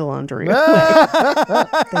putting my laundry away.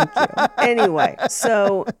 Thank you. Anyway,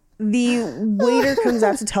 so the waiter comes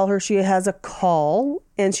out to tell her she has a call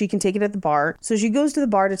and she can take it at the bar. So she goes to the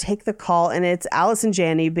bar to take the call, and it's Alice and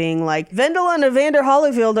Janney being like, Vendela and Evander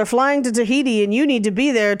Holyfield are flying to Tahiti and you need to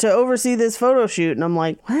be there to oversee this photo shoot. And I'm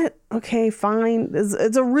like, what? Okay, fine.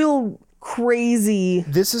 It's a real crazy.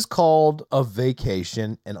 This is called a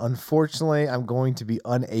vacation, and unfortunately, I'm going to be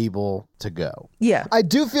unable to go. Yeah. I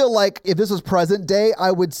do feel like if this was present day,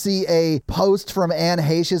 I would see a post from Anne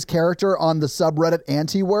Heche's character on the subreddit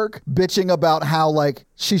Anti-Work bitching about how like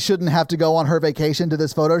she shouldn't have to go on her vacation to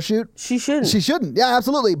this photo shoot. She shouldn't. She shouldn't. Yeah,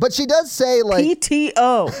 absolutely. But she does say like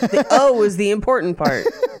PTO. The O is the important part.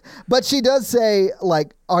 But she does say,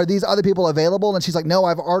 like, are these other people available? And she's like, no,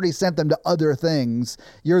 I've already sent them to other things.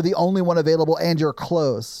 You're the only one available and you're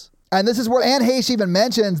close. And this is where Anne Heche even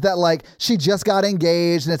mentions that, like, she just got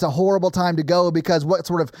engaged and it's a horrible time to go because what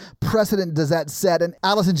sort of precedent does that set? And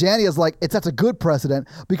Allison Janney is like, that's a good precedent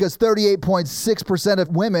because 38.6% of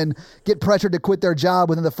women get pressured to quit their job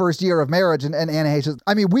within the first year of marriage. And Anne Heche is,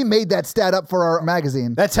 I mean, we made that stat up for our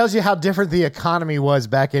magazine. That tells you how different the economy was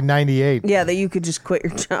back in 98. Yeah, that you could just quit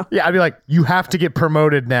your job. Yeah, I'd be like, you have to get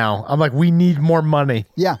promoted now. I'm like, we need more money.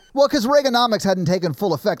 Yeah. Well, because Reaganomics hadn't taken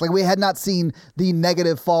full effect. Like, we had not seen the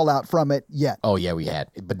negative fallout from it yet. Oh, yeah, we had.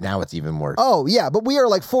 But now it's even worse. Oh, yeah. But we are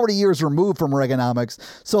like 40 years removed from Reaganomics.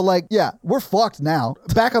 So, like, yeah, we're fucked now.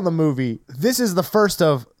 Back on the movie, this is the first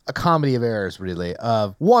of a comedy of errors, really.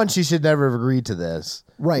 Of one, she should never have agreed to this.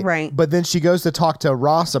 Right. Right. But then she goes to talk to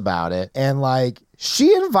Ross about it, and like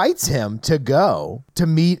she invites him to go to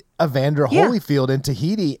meet Evander Holyfield in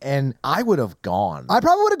Tahiti, and I would have gone. I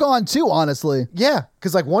probably would have gone too, honestly. Yeah,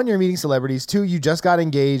 because like one, you're meeting celebrities. Two, you just got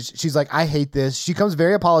engaged. She's like, I hate this. She comes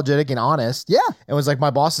very apologetic and honest. Yeah. And was like,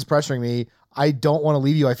 my boss is pressuring me. I don't want to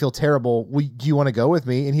leave you. I feel terrible. Do you want to go with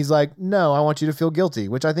me? And he's like, no, I want you to feel guilty,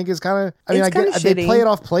 which I think is kind of, I mean, It's I get kinda they shitty. play it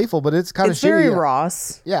off playful, but it's kind of It's shitty. very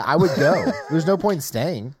Ross. Yeah, I would go. There's no point in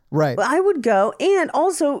staying. Right. But I would go. And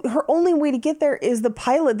also, her only way to get there is the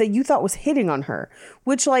pilot that you thought was hitting on her.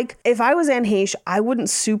 Which, like, if I was Anne Heche, I wouldn't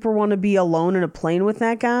super want to be alone in a plane with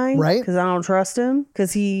that guy. Right. Because I don't trust him.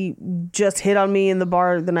 Because he just hit on me in the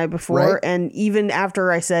bar the night before. Right. And even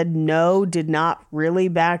after I said no, did not really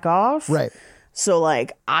back off. Right. So,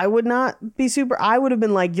 like, I would not be I would have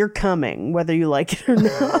been like, you're coming, whether you like it or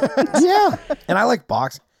not. Yeah. And I like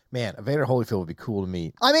boxing. Man, Evander Holyfield would be cool to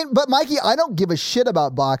meet. I mean, but Mikey, I don't give a shit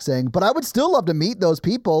about boxing, but I would still love to meet those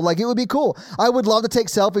people. Like, it would be cool. I would love to take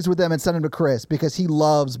selfies with them and send them to Chris because he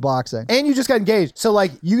loves boxing. And you just got engaged. So,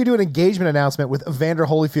 like, you could do an engagement announcement with Evander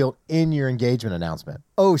Holyfield in your engagement announcement.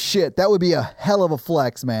 Oh, shit. That would be a hell of a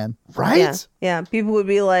flex, man. Right? Yeah. Yeah. People would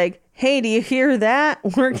be like, hey, do you hear that?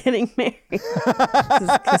 We're getting married.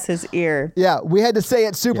 Because his ear. Yeah, we had to say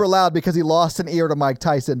it super loud because he lost an ear to Mike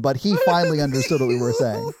Tyson, but he finally understood what we were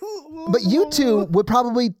saying. But you two would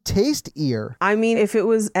probably taste ear. I mean, if it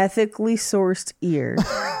was ethically sourced ear.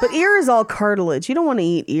 But ear is all cartilage. You don't want to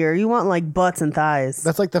eat ear. You want like butts and thighs.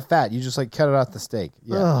 That's like the fat. You just like cut it off the steak.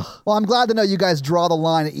 Yeah. Ugh. Well, I'm glad to know you guys draw the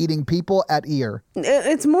line at eating people at ear.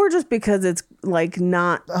 It's more just because it's like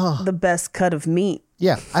not the best cut of meat.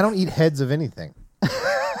 Yeah. I don't eat heads of anything.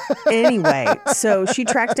 Anyway, so she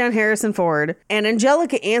tracks down Harrison Ford and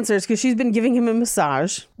Angelica answers because she's been giving him a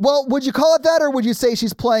massage. Well, would you call it that, or would you say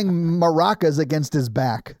she's playing maracas against his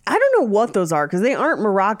back? I don't know what those are because they aren't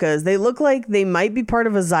maracas. They look like they might be part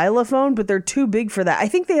of a xylophone, but they're too big for that. I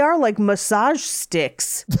think they are like massage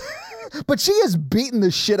sticks. But she is beating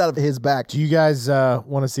the shit out of his back. Do you guys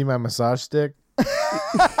want to see my massage stick?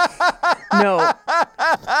 No.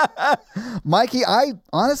 Mikey, I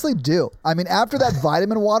honestly do. I mean, after that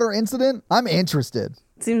vitamin water incident, I'm interested.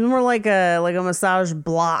 Seems more like a massage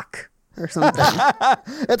block or something.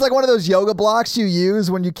 It's like one of those yoga blocks you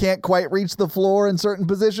use when you can't quite reach the floor in certain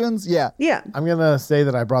positions. Yeah. Yeah. I'm going to say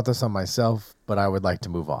that I brought this on myself, but I would like to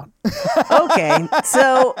move on. Okay.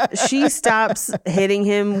 So she stops hitting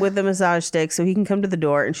him with the massage stick so he can come to the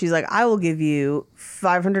door. And she's like, I will give you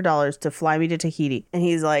 $500 to fly me to Tahiti. And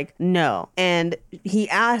he's like, no. And he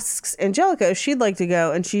asks Angelica if she'd like to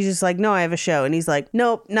go. And she's just like, no, I have a show. And he's like,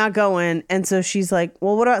 nope, not going. And so she's like,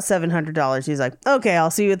 well, what about $700? He's like, okay,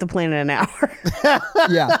 I'll see you at the plane in an hour.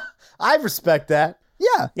 Yeah. I respect that.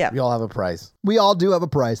 Yeah. Yeah. We all have a price. We all do have a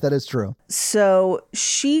price. That is true. So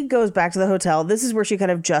she goes back to the hotel. This is where she kind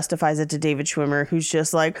of justifies it to David Schwimmer, who's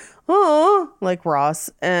just like, oh, like Ross.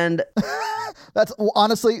 And That's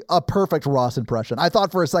honestly a perfect Ross impression. I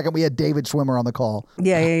thought for a second we had David Schwimmer on the call.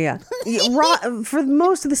 yeah. For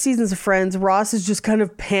most of the seasons of Friends, Ross is just kind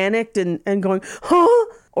of panicked and going, huh?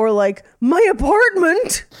 Or like, my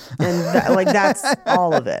apartment. And that's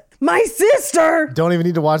all of it. My sister. Don't even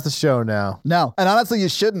need to watch the show now. No. And honestly, you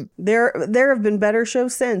shouldn't. There have been better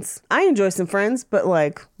shows since. I enjoy some Friends, but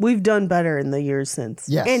like we've done better in the years since.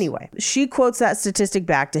 Yes. Anyway, she quotes that statistic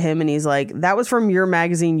back to him and he's like, that was from your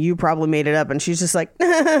magazine. You probably made it up. And she's just like,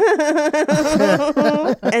 and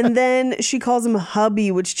then she calls him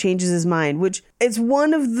hubby, which changes his mind, which it's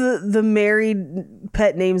one of the married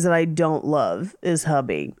pet names that I don't love is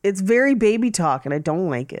hubby. It's very baby talk and I don't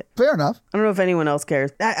like it. Fair enough. I don't know if anyone else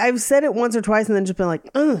cares. I've said it once or twice and then just been like,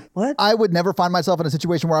 what? I would never find myself in a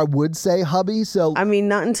situation where I would say hubby. So I mean,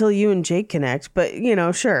 not until you and Jake connect, but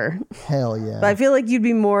sure. hell yeah. But I feel like you'd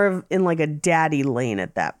be more of in like a daddy lane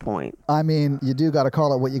at that point. I mean, you do got to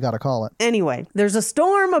call it what you got to call it. Anyway, there's a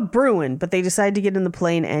storm of brewing, but they decide to get in the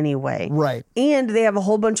plane anyway. Right. And they have a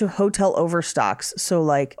whole bunch of hotel overstocks. So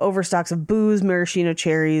like overstocks of booze, maraschino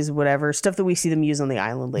cherries, whatever, stuff that we see them use on the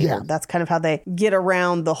island later. Yeah. That's kind of how they get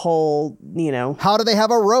around the whole, How do they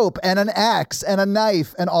have a rope and an axe and a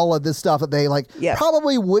knife and all of this stuff that they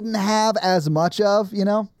probably wouldn't have as much of,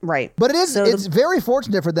 Right. But it's very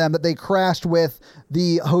fortunate for them that they crashed with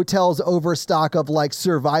the hotel's overstock of like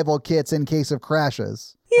survival kits in case of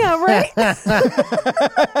crashes. Yeah, right.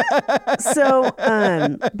 So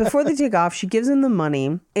before they take off, she gives him the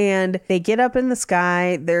money and they get up in the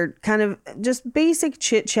sky. They're kind of just basic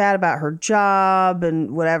chit chat about her job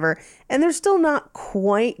and whatever. And they're still not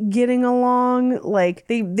quite getting along. Like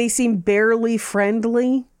they seem barely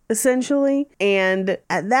friendly, essentially. And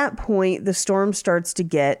at that point, the storm starts to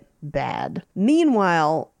get bad.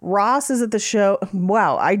 Meanwhile, Ross is at the show.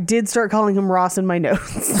 Wow, I did start calling him Ross in my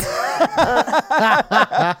notes.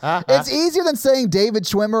 It's easier than saying David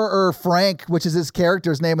Schwimmer or Frank, which is his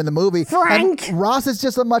character's name in the movie. Frank! And Ross is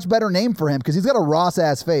just a much better name for him because he's got a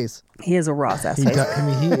Ross-ass face. He is a Ross-ass He face.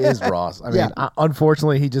 is Ross. I mean,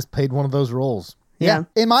 unfortunately, he just played one of those roles. Yeah.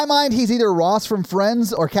 In my mind, he's either Ross from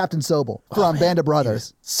Friends or Captain Sobel from Band of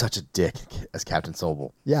Brothers. Such a dick as Captain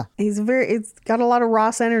Sobel. Yeah. It's got a lot of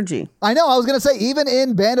Ross energy. I know. I was going to say, even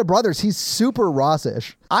in Band of Brothers, he's super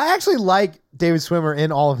Ross-ish. I actually like David Schwimmer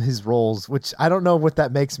in all of his roles, which I don't know what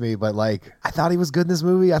that makes me, but like, I thought he was good in this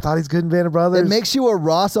movie. I thought he's good in Band of Brothers. It makes you a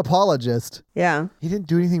Ross apologist. Yeah. He didn't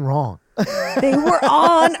do anything wrong. They were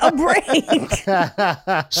on a break.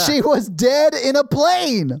 She was dead in a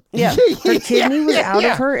plane. Yeah. Her kidney was out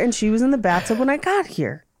of her and she was in the bathtub when I got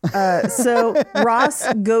here. So Ross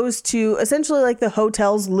goes to essentially like the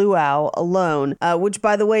hotel's luau alone, which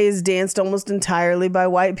by the way is danced almost entirely by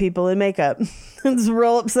white people in makeup. It's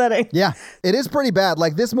real upsetting. Yeah, it is pretty bad.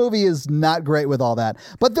 Like this movie is not great with all that,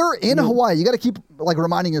 but they're in Hawaii. You got to keep like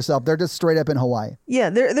reminding yourself they're just straight up in Hawaii. Yeah,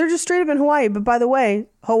 they're just straight up in Hawaii. But by the way,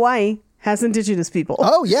 Hawaii has indigenous people.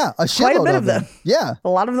 Oh yeah, a shitload Quite a bit of them. Yeah, a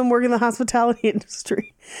lot of them work in the hospitality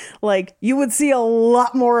industry. Like you would see a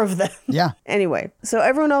lot more of them. Yeah. Anyway, so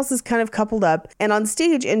everyone else is kind of coupled up, and on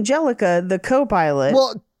stage, Angelica, the co-pilot,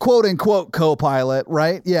 well, quote unquote co-pilot,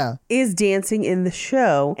 right? Yeah, is dancing in the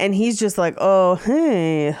show, and he's just like, "Oh,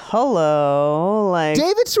 hey, hello!" Like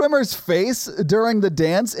David Schwimmer's face during the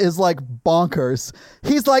dance is like bonkers.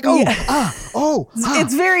 He's like,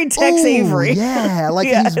 it's very Tex Avery. Yeah, like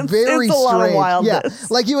Yeah, he's very it's a lot of strange. wildness. Yeah,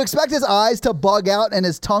 like you expect his eyes to bug out and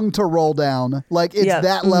his tongue to roll down. Like it's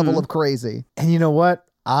that level of crazy. And you know what?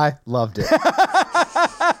 I loved it.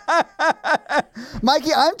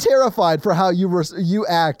 Mikey, I'm terrified for how you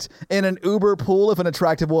act in an Uber pool if an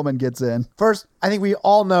attractive woman gets in. First, I think we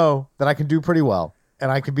all know that I can do pretty well.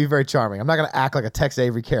 and I can be very charming. I'm not going to act like a Tex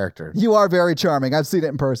Avery character. You are very charming. I've seen it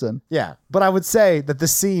in person. Yeah. But I would say that the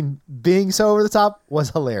scene being so over the top was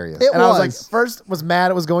hilarious. It and I was was. like, first was mad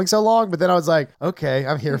it was going so long, but then I was like, okay,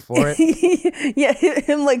 I'm here for it. Yeah,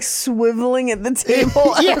 him like swiveling at the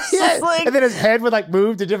table. Yeah, It's just like- and then his head would like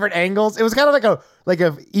move to different angles. It was kind of like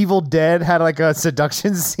a Evil Dead had like a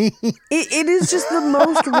seduction scene. It is just the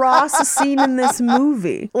most Ross scene in this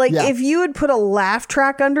movie. Like, Yeah. if you had put a laugh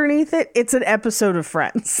track underneath it, it's an episode of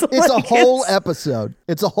Friends. It's Like, a whole episode.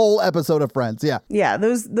 It's a whole episode of Friends. Yeah. Yeah,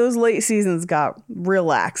 those late seasons got real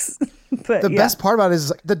lax. But The yeah. best part about it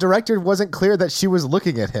is the director wasn't clear that she was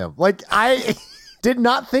looking at him. Like, I did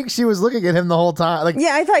not think she was looking at him the whole time. Like,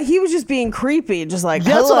 Yeah, I thought he was just being creepy, just like,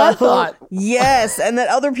 That's what I hello. thought. Yes, and that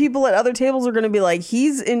other people at other tables are going to be like,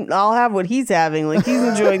 I'll have what he's having. Like, he's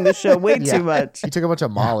enjoying the show way too much. he took a bunch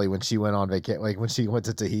of Molly when she went on vacation, like when she went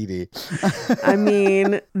to Tahiti. I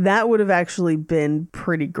mean, that would have actually been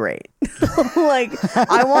pretty great. Like,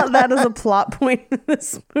 I want that as a plot point in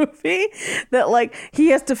this movie, that like he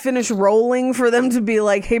has to finish rolling for them to be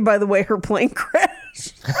like, hey, by the way, her plane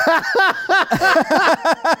crashed.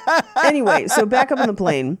 Anyway, so back up on the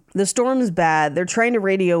plane. The storm is bad. They're trying to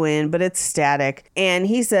radio in, but it's static. And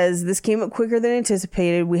he says, this came up quicker than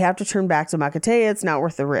anticipated. We have to turn back to Makatea. It's not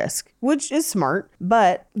worth the risk, which is smart.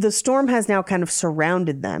 But the storm has now kind of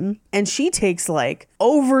surrounded them. And she takes like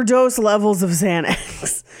overdose levels of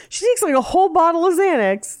Xanax. She takes like a whole bottle of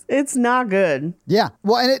Xanax. It's not good. Yeah.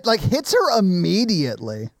 Well, and it like hits her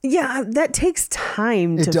immediately. Yeah, that takes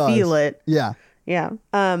time It to does. feel it. Yeah. Yeah.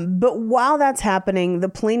 But while that's happening, the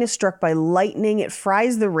plane is struck by lightning. It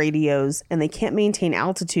fries the radios and they can't maintain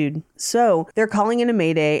altitude. So they're calling in a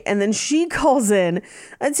mayday. And then she calls in,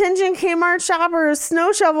 attention Kmart shoppers,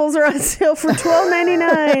 snow shovels are on sale for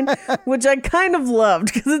 $12.99, which I kind of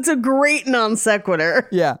loved because it's a great non sequitur.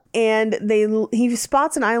 Yeah. And he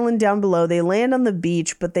spots an island down below. They land on the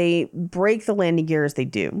beach, but they break the landing gear as they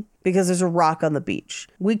do because there's a rock on the beach.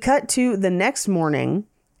 We cut to the next morning.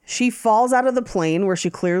 She falls out of the plane where she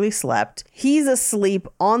clearly slept. He's asleep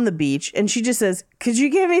on the beach and she just says, could you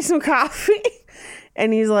give me some coffee?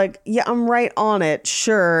 And he's like, yeah, I'm right on it.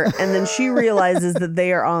 Sure. And then she realizes that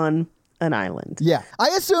they are on an island. Yeah. I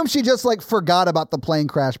assume she just like forgot about the plane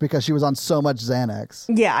crash because she was on so much Xanax.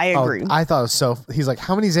 Yeah, I agree. I thought it was so. He's like,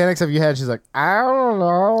 how many Xanax have you had? She's like, I don't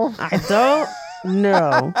know. I don't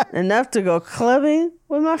know. Enough to go clubbing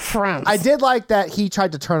with my friends. I did like that he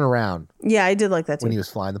tried to turn around Yeah, I did like that too. when he was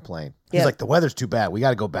flying the plane. Yeah. He's like, the weather's too bad. We got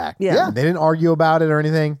to go back. Yeah. And they didn't argue about it or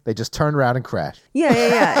anything. They just turned around and crashed.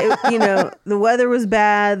 Yeah. The weather was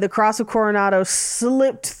bad. The Cross of Coronado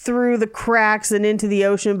slipped through the cracks and into the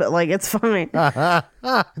ocean, but like, it's fine.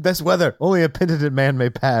 Best weather. Only a penitent man may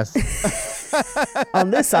pass.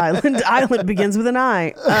 On this island, island begins with an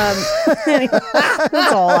I. Anyway,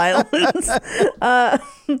 that's all islands.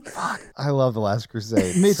 I love The Last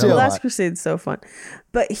Crusade. Me so too. The much. Last Crusade's so fun.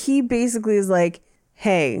 But he basically is like,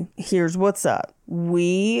 hey, here's what's up.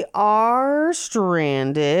 We are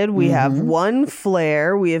stranded. We have one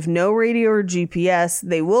flare. We have no radio or GPS.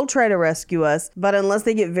 They will try to rescue us, but unless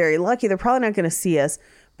they get very lucky, they're probably not going to see us.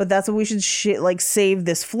 But that's what we should save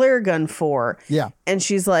this flare gun for. Yeah. And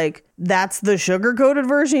she's like, that's the sugar-coated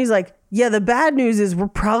version? He's like, yeah, the bad news is we're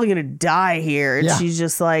probably going to die here. And Yeah. she's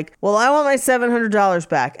just like, well, I want my $700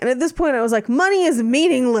 back. And at this point, I was like, money is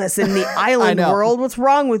meaningless in the island know. world. What's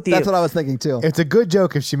wrong with you? That's what I was thinking too. It's a good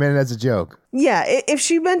joke if she meant it as a joke. Yeah, if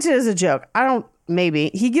she meant it as a joke,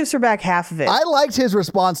 maybe. He gives her back half of it. I liked his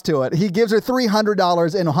response to it. He gives her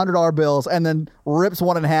 $300 in $100 bills and then rips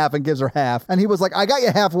one in half and gives her half. And he was like, I got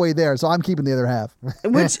you halfway there, so I'm keeping the other half.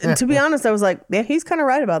 Which, to be honest, I was like, yeah, he's kind of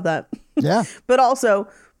right about that. Yeah. But also,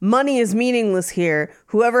 money is meaningless here.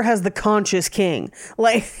 Whoever has the conscious king.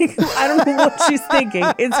 Like, I don't know what she's thinking.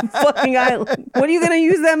 It's a fucking island. What are you going to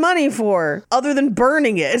use that money for other than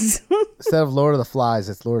burning it? Instead of Lord of the Flies,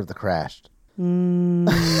 it's Lord of the Crashed.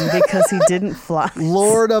 Because he didn't fly.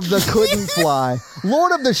 Lord of the couldn't fly.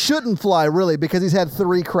 Lord of the shouldn't fly, really, because he's had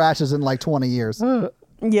 3 crashes in like 20 years.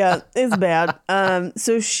 Yeah, it's bad.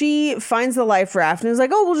 So she finds the life raft and is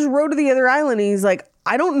like, oh, we'll just row to the other island. And he's like,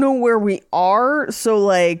 I don't know where we are. So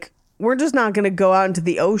like, we're just not going to go out into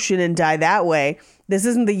the ocean and die that way. This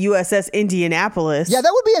isn't the USS Indianapolis. Yeah, that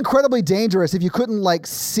would be incredibly dangerous if you couldn't like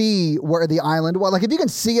see where the island was. Like if you can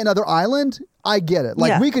see another island, I get it. Like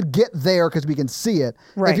Yeah. we could get there because we can see it.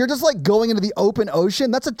 Right. If you're just like going into the open ocean,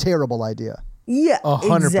 that's a terrible idea. Yeah,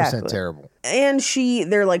 100% exactly. terrible. And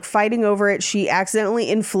they're like fighting over it. She accidentally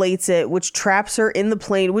inflates it, which traps her in the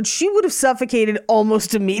plane, which she would have suffocated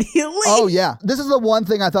almost immediately. Oh, yeah. This is the one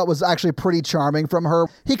thing I thought was actually pretty charming from her.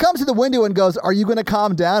 He comes to the window and goes, "Are you going to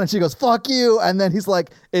calm down?" And she goes, "Fuck you." And then he's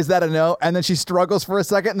like, "Is that a no?" And then she struggles for a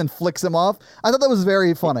second and then flicks him off. I thought that was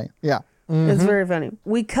very funny. Yeah. It's very funny.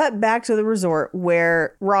 We cut back to the resort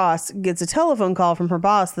where Ross gets a telephone call from her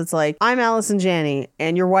boss that's like, "I'm Allison Janney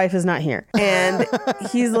and your wife is not here." And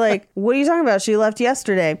he's like, "What are you talking about? She left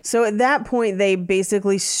yesterday." So at that point, they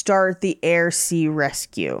basically start the air-sea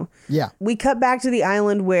rescue. Yeah. We cut back to the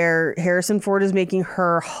island where Harrison Ford is making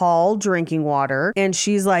her haul drinking water. And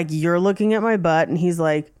she's like, "You're looking at my butt." And he's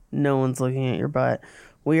like, "No one's looking at your butt.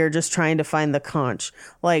 We are just trying to find the conch.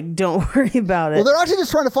 Like, don't worry about it." Well, they're actually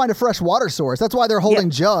just trying to find a fresh water source. That's why they're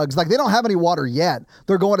holding jugs. Like, they don't have any water yet.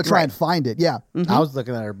 They're going to try and find it. Yeah. I was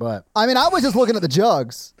looking at her butt. I mean, I was just looking at the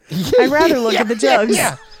jugs. I'd rather look at the jugs.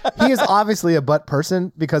 Yeah. He is obviously a butt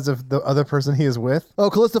person because of the other person he is with. Oh,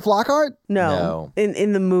 Callista Flockhart? No.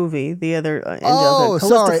 In the movie, the other Oh, Callista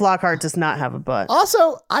sorry. Flockhart does not have a butt.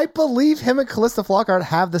 Also, I believe him and Callista Flockhart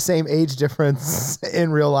have the same age difference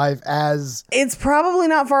in real life as... It's probably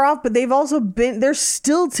not far off, but they're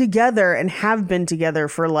still together and have been together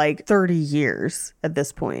for like 30 years at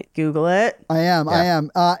this point. Google it. I am. Anne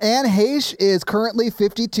Heche is currently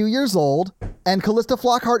 52 years old, and Callista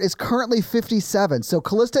Flockhart is currently 57. So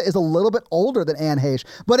Callista is a little bit older than Anne Heche,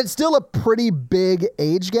 but it's still a pretty big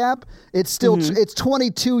age gap. It's still it's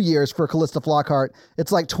 22 years for Callista Flockhart.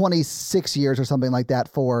 It's like 26 years or something like that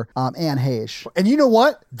for Anne Heche. And you know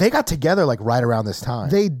what? They got together like right around this time.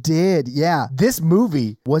 They did, yeah. This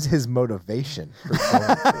movie was his motivation for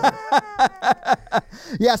going for it.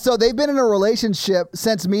 Yeah, so they've been in a relationship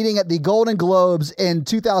since meeting at the Golden Globes in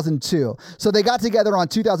 2002. So they got together on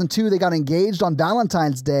 2002. They got engaged on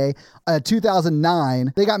Valentine's Day,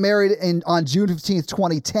 2009. They got married on June 15th,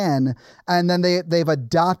 2010. And then they've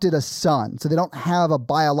adopted a son. So they don't have a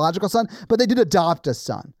biological son, but they did adopt a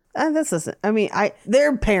son.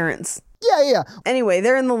 They're parents. Yeah. Anyway,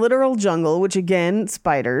 they're in the literal jungle, which again,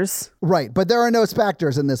 spiders. Right, but there are no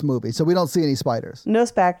specters in this movie, so we don't see any spiders. No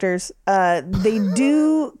specters. They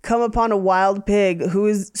do come upon a wild pig who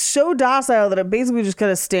is so docile that it basically just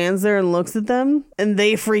kind of stands there and looks at them, and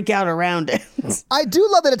they freak out around it. I do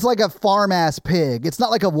love that it's like a farm-ass pig. It's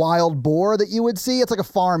not like a wild boar that you would see. It's like a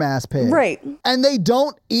farm-ass pig. Right. And they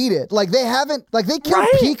don't eat it. Like, they kill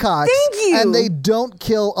peacocks. Thank you. And they don't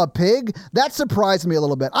kill a pig. That surprised me a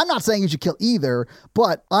little bit. I'm not saying you should kill either,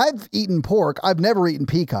 but I've eaten pork. I've never eaten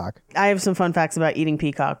peacock. I have some fun facts about eating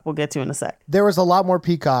peacock we'll get to in a sec. There was a lot more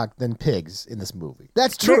peacock than pigs in this movie.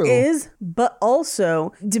 That's true. There is, but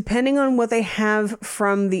also, depending on what they have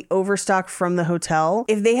from the overstock from the hotel,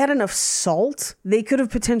 if they had enough salt, they could have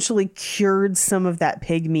potentially cured some of that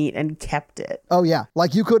pig meat and kept it. Oh, yeah.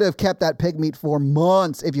 Like, you could have kept that pig meat for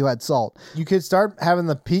months if you had salt. You could start having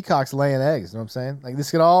the peacocks laying eggs. You know what I'm saying? Like, this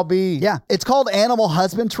could all be... Yeah. It's called Animal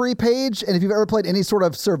Husbandry Page, and if you've ever played any sort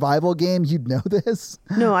of survival game, you'd know this.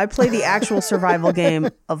 No, I play the actual survival game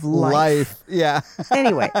of life. Yeah.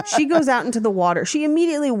 Anyway, she goes out into the water. She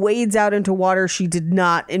immediately wades out into water she did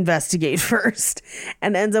not investigate first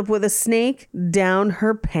and ends up with a snake down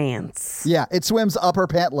her pants. Yeah, it swims up her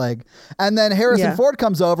pant leg. And then Harrison Ford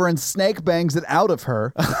comes over and snake bangs it out of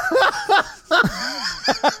her.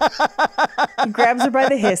 He grabs her by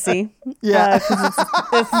the hissy. Yeah.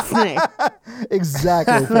 It's a snake.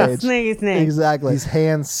 Exactly, Paige. Snake. Exactly. He's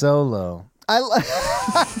Han Solo. You know what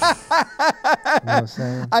I'm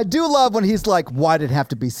saying? I do love when he's like, "Why did it have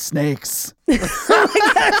to be snakes?" I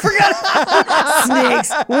forgot.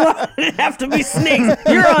 Snakes. Why did it have to be snakes?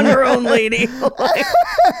 You're on your own, lady.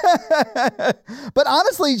 But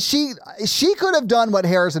honestly, she could have done what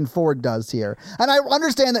Harrison Ford does here. And I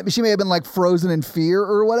understand that she may have been like frozen in fear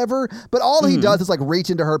or whatever, but all he does is like reach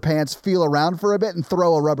into her pants, feel around for a bit, and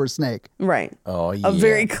throw a rubber snake. Right. Oh, yeah. A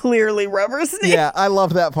very clearly rubber snake. Yeah, I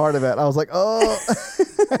love that part of it. I was like, oh.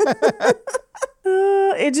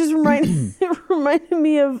 It just reminded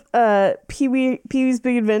me of Pee-wee's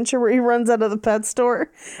Big Adventure, where he runs out of the pet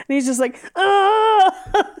store and he's just like,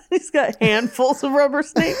 ah! He's got handfuls of rubber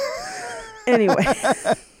snakes. Anyway,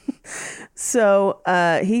 so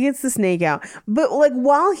he gets the snake out, but like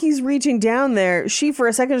while he's reaching down there, she for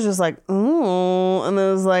a second is just like, oh, and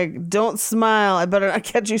then was like, "Don't smile. I better not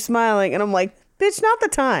catch you smiling." And I'm like, bitch, not the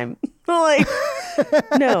time. Like,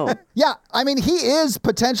 no. Yeah, I mean, he is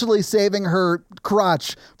potentially saving her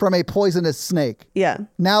crotch from a poisonous snake. Yeah.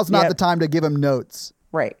 Now's not the time to give him notes.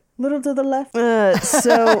 Right. Little to the left.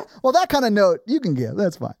 So. Well, that kind of note you can give.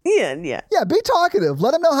 That's fine. Yeah. Yeah, be talkative.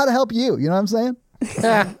 Let him know how to help you. You know what I'm saying?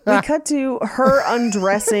 We cut to her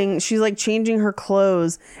undressing. She's like changing her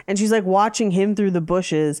clothes and she's like watching him through the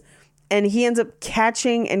bushes. And he ends up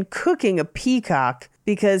catching and cooking a peacock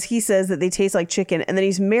because he says that they taste like chicken. And then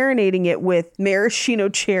he's marinating it with maraschino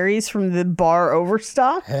cherries from the bar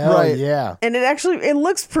Overstock. Hell yeah. And it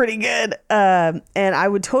looks pretty good. And I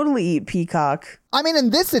would totally eat peacock. I mean, in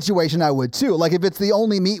this situation, I would too. Like, if it's the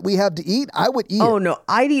only meat we have to eat, I would eat Oh, it. no.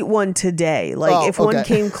 I'd eat one today. Like, if one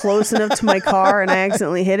came close enough to my car and I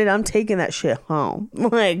accidentally hit it, I'm taking that shit home.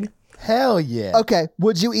 Like, hell yeah. Okay.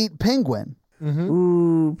 Would you eat penguin?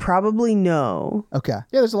 Ooh, probably no. Okay.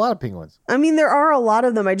 Yeah, there's a lot of penguins. I mean, there are a lot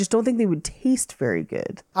of them. I just don't think they would taste very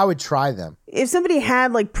good. I would try them. If somebody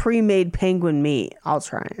had like pre-made penguin meat, I'll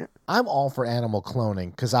try it. I'm all for animal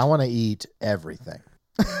cloning because I want to eat everything.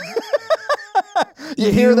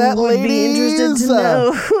 You hear that, would ladies? be interested to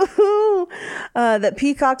know that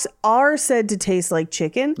peacocks are said to taste like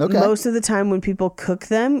chicken. Okay. Most of the time when people cook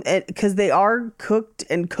them, because they are cooked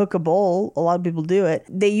and cookable, a lot of people do it,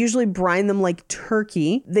 they usually brine them like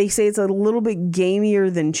turkey. They say it's a little bit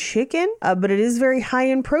gamier than chicken, but it is very high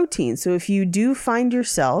in protein. So if you do find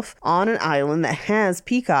yourself on an island that has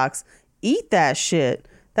peacocks, eat that shit.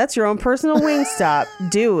 That's your own personal Wingstop.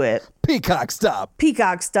 Do it. Peacock stop.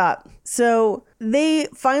 Peacock stop. So they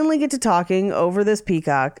finally get to talking over this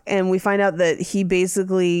peacock, and we find out that he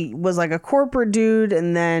basically was like a corporate dude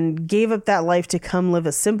and then gave up that life to come live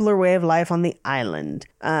a simpler way of life on the island.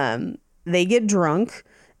 They get drunk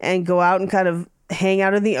and go out and kind of hang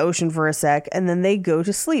out in the ocean for a sec, and then they go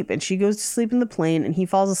to sleep, and she goes to sleep in the plane and he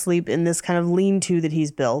falls asleep in this kind of lean-to that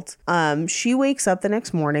he's built. She wakes up the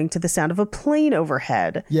next morning to the sound of a plane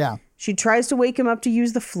overhead. Yeah. She tries to wake him up to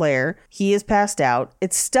use the flare. He is passed out.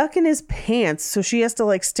 It's stuck in his pants, so she has to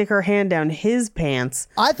like stick her hand down his pants.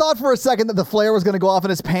 I thought for a second that the flare was going to go off in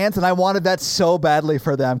his pants, and I wanted that so badly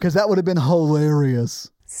for them because that would have been hilarious.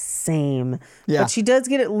 Same. Yeah. But she does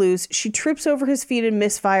get it loose. She trips over his feet and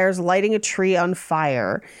misfires, lighting a tree on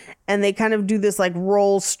fire. And they kind of do this like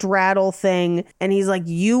roll straddle thing. And he's like,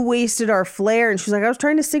 you wasted our flare. And she's like, I was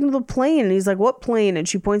trying to signal the plane. And he's like, what plane? And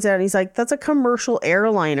she points out and he's like, that's a commercial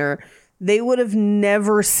airliner. They would have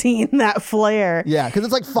never seen that flare. Yeah, because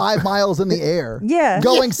it's like 5 miles in the air. Yeah.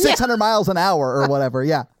 Going 600 miles an hour or whatever.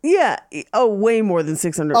 Yeah. Yeah. Oh, way more than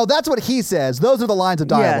 600. Oh, that's what he says. Those are the lines of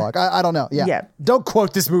dialogue. I don't know. Yeah. Yeah. Don't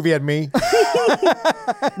quote this movie at me.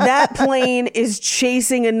 That plane is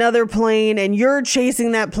chasing another plane and you're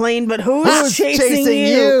chasing that plane, but who's chasing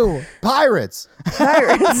you? Pirates.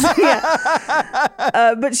 Pirates.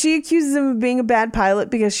 Yeah. But she accuses him of being a bad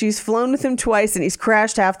pilot because she's flown with him twice and he's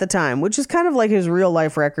crashed half the time, which is kind of like his real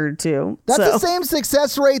life record too. That's the same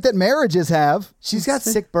success rate that marriages have. She's got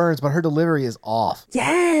sick burns, but her delivery is off.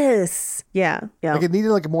 Yes. Yeah. Yeah. Like it needed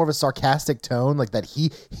like more of a sarcastic tone, like that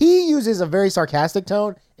he uses a very sarcastic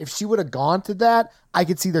tone. If she would have gone to that, I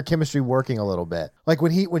could see their chemistry working a little bit. Like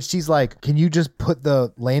when she's like, "Can you just put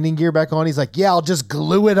the landing gear back on?" He's like, "Yeah, I'll just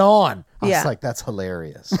glue it on." I was like, "That's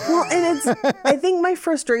hilarious." Well, and I think my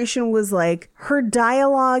frustration was like her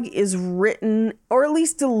dialogue is written or at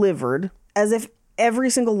least delivered as if every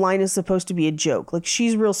single line is supposed to be a joke. Like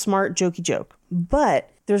she's real smart, jokey joke. But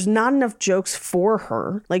there's not enough jokes for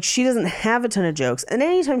her. Like she doesn't have a ton of jokes. And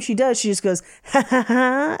anytime she does, she just goes, ha ha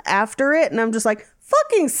ha, after it. And I'm just like,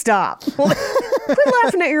 fucking stop. Quit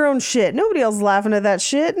laughing at your own shit. Nobody else is laughing at that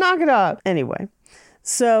shit. Knock it off. Anyway,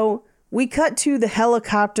 so we cut to the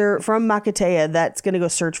helicopter from Makatea that's going to go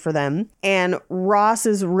search for them. And Ross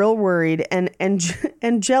is real worried. And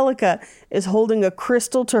Angelica is holding a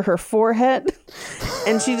crystal to her forehead.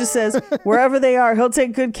 And she just says, wherever they are, he'll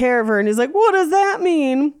take good care of her. And he's like, what does that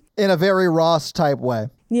mean? In a very Ross type way.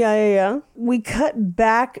 Yeah. We cut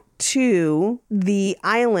back to the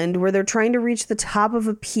island where they're trying to reach the top of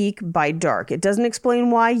a peak by dark. It doesn't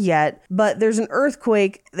explain why yet, but there's an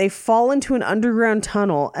earthquake. They fall into an underground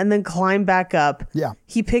tunnel and then climb back up. Yeah.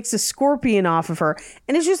 He picks a scorpion off of her,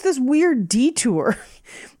 and it's just this weird detour.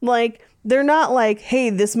 Like, they're not like,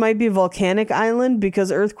 hey, this might be a volcanic island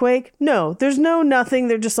because earthquake. No, there's no nothing.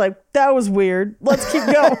 They're just like, that was weird. Let's keep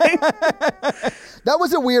going. That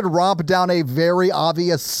was a weird romp down a very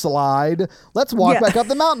obvious slide. Let's walk back up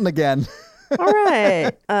the mountain again. All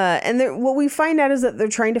right. And what we find out is that they're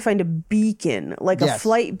trying to find a beacon, like a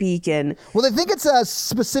flight beacon. Well, they think it's a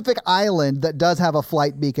specific island that does have a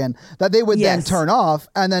flight beacon that they would then turn off,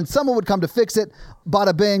 and then someone would come to fix it.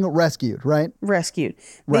 Bada bing, rescued, right? Rescued.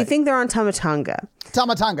 They think they're on Tamatanga.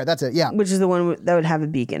 Tamatanga, that's it, yeah. Which is the one that would have a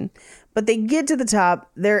beacon. But they get to the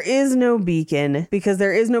top. There is no beacon because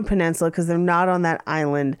there is no peninsula because they're not on that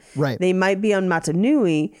island. Right. They might be on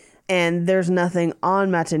Matanui. and there's nothing on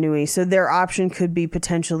Matanui. So their option could be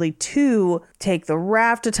potentially to take the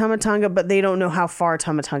raft to Tamatanga, but they don't know how far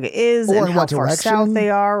Tamatanga is Or and in how what far direction. south they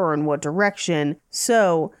are or in what direction.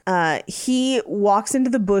 So he walks into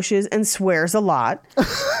the bushes and swears a lot.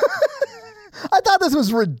 I thought this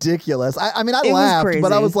was ridiculous. I mean, I It was laughed,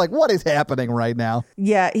 but I crazy. was like, what is happening right now?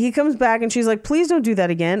 Yeah, he comes back and she's like, please don't do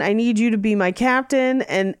that again. I need you to be my captain.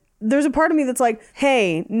 And there's a part of me that's like,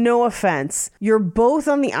 hey, no offense. You're both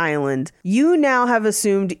on the island. You now have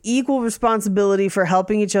assumed equal responsibility for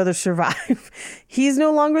helping each other survive. He's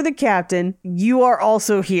no longer the captain. You are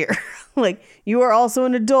also here. Like, you are also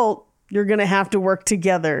an adult. You're going to have to work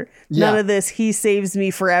together. Yeah. None of this, he saves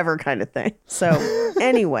me forever kind of thing. So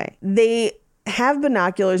anyway, they have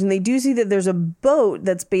binoculars and they do see that there's a boat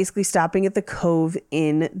that's basically stopping at the cove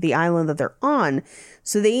in the island that they're on.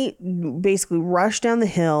 So they basically rush down the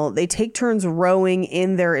hill. They take turns rowing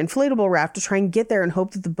in their inflatable raft to try and get there and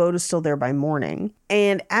hope that the boat is still there by morning.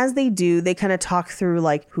 And as they do, they kind of talk through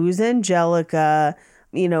like, who's Angelica?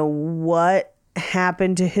 You know, what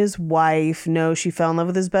happened to his wife? No, she fell in love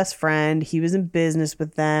with his best friend. He was in business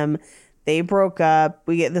with them. They broke up.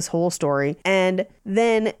 We get this whole story. And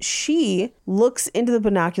then she looks into the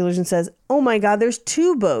binoculars and says, oh my God, there's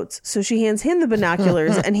two boats. So she hands him the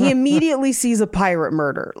binoculars and he immediately sees a pirate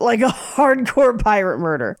murder, like a hardcore pirate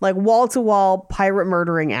murder, like wall to wall pirate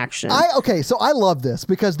murdering action. Okay, so I love this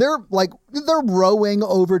because they're rowing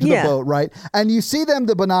over to the boat, right? And you see them,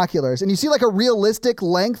 the binoculars, and you see like a realistic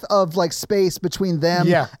length of like space between them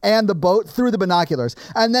and the boat through the binoculars.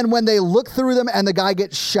 And then when they look through them and the guy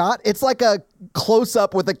gets shot, it's like a close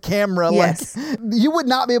up with a camera. Yes. Like you would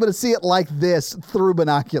not be able to see it like this through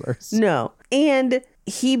binoculars. No. And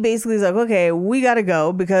he basically is like, okay, we got to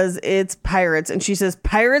go because it's pirates. And she says,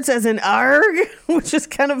 pirates as in arg, which is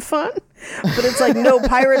kind of fun. But it's like, no,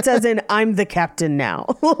 pirates as in I'm the captain now.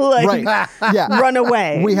 Like, Right. Yeah. run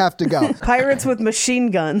away. We have to go. Pirates with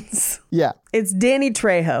machine guns. Yeah. It's Danny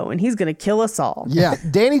Trejo, and he's going to kill us all. Yeah.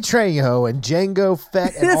 Danny Trejo and Django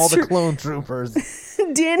Fett and That's all the true. clone troopers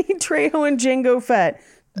Danny Trejo and Django Fett.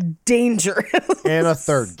 Dangerous. and a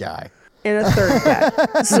third guy. And a third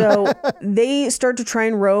guy. So they start to try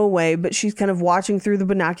and row away, but she's kind of watching through the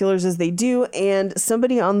binoculars as they do. And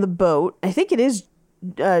somebody on the boat, I think it is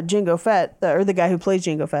Django Fett, or the guy who plays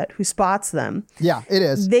Django Fett, who spots them. Yeah, it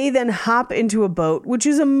is. They then hop into a boat, which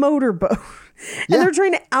is a motorboat. And they're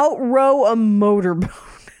trying to outrow a motorboat.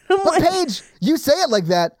 I'm But like, Paige, you say it like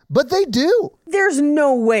that, but they do. there's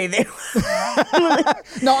no way they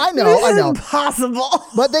No, I know, This I is know. impossible.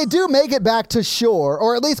 But they do make it back to shore,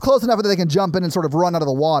 or at least close enough that they can jump in and sort of run out of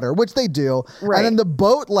the water, which they do. Right. And then the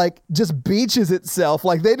boat like just beaches itself.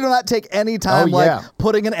 Like they do not take any time like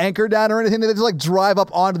putting an anchor down or anything. They just like drive up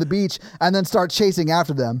onto the beach and then start chasing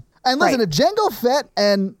after them. And listen, Right. if Django Fett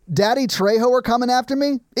and Daddy Trejo are coming after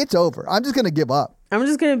me, it's over. I'm just going to give up. I'm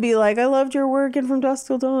just going to be like, I loved your work in From Dusk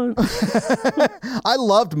Till Dawn. I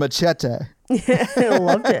loved Machete. I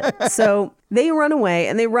loved it. So they run away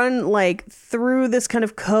and they run like through this kind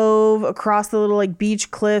of cove across the little like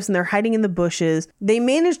beach cliffs and they're hiding in the bushes. They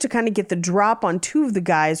manage to kind of get the drop on two of the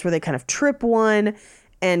guys where they kind of trip one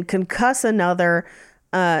and concuss another.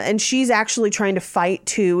 And she's actually trying to fight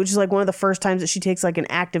too, which is like one of the first times that she takes like an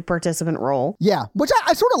active participant role. Yeah, which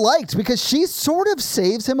I sort of liked because she sort of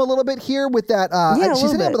saves him a little bit here with that. Yeah, a she's little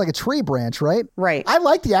hitting him bit. with like a tree branch, right? Right. I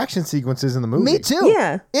like the action sequences in the movie. Me too.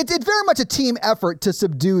 Yeah. It's very much a team effort to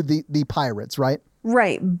subdue the pirates, right?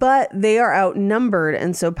 Right, but they are outnumbered,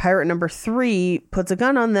 and so pirate number 3 puts a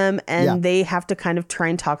gun on them, and they have to kind of try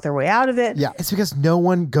and talk their way out of it. Yeah. It's because no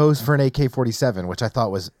one goes for an AK-47, which I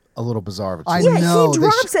thought was a little bizarre. Of a choice. I know. He they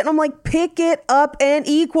drops it, and I'm like, pick it up and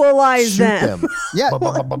equalize Shoot them. them. Yeah.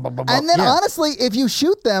 And then Yeah. honestly, if you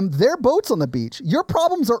shoot them, their boat's on the beach. Your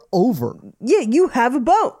problems are over. Yeah, you have a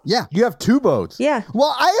boat. Yeah. You have two boats. Yeah.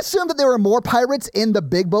 Well, I assumed that there were more pirates in the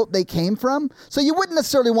big boat they came from, so you wouldn't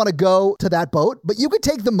necessarily want to go to that boat, but you could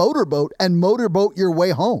take the motorboat and motorboat your way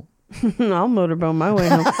home. I'll motorboat my way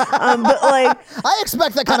home. But like, I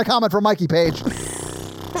expect that kind of comment from Mikey Page.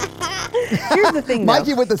 here's the thing, though.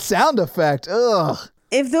 Mikey with the sound effect. Ugh.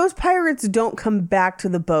 If those pirates don't come back to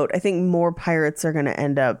the boat, I think more pirates are going to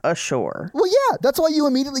end up ashore. Well, yeah, that's why you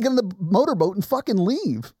immediately get in the motorboat and fucking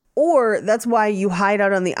leave. Or that's why you hide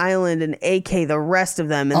out on the island and AK the rest of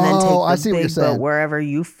them and then I take see the what you're big boat saying. wherever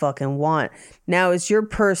you fucking want. Now it's your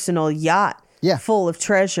personal yacht full of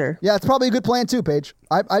treasure. Yeah, it's probably a good plan too, Paige.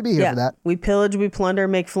 I'd be here for that. We pillage, we plunder,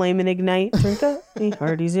 make flame and ignite. Drink up, me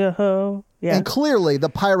hearties, yo ho. Yeah. And clearly, the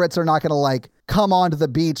pirates are not going to like come onto the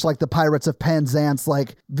beach like the Pirates of Penzance,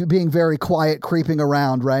 like being very quiet, creeping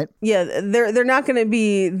around, right? Yeah, they're not going to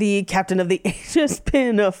be the captain of the Aegis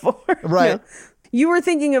Pinafore. Right. No. You were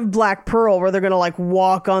thinking of Black Pearl, where they're going to like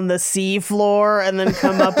walk on the sea floor and then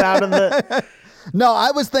come up out of the... No,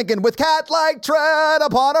 I was thinking, with cat-like tread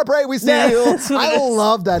upon our prey we steal. I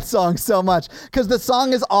love that song so much because the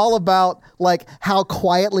song is all about like how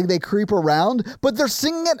quietly they creep around, but they're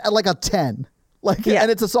singing it at like a 10. And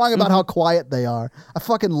it's a song about how quiet they are. I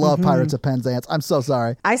fucking love Pirates of Penzance. I'm so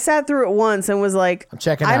sorry. I sat through it once and was like, I'm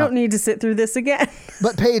checking I out. don't need to sit through this again.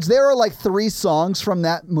 But Paige, there are like 3 songs from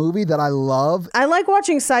that movie that I love. I like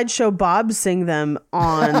watching Sideshow Bob sing them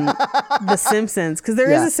on The Simpsons, because there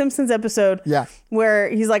is a Simpsons episode where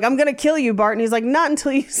he's like, I'm going to kill you, Bart. And he's like, not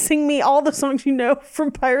until you sing me all the songs you know from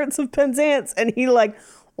Pirates of Penzance. And he like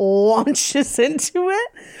launches into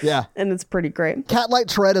it. Yeah. And it's pretty great. Cat-Like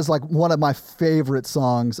Tread is like one of my favorite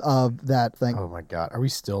songs of that thing. Oh my God. Are we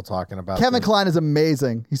still talking about Kevin this? Kline is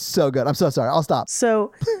amazing. He's so good. I'm so sorry. I'll stop.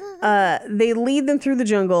 So they lead them through the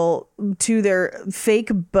jungle to their fake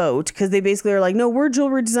boat, because they basically are like, no, we're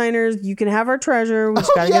jewelry designers. You can have our treasure. We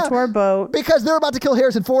just got to get to our boat. Because they're about to kill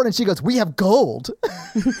Harrison Ford, and she goes, we have gold.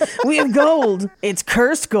 We have gold. It's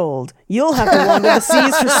cursed gold. You'll have to wander the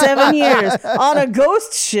seas for 7 years on a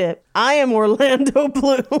ghost ship. I am Orlando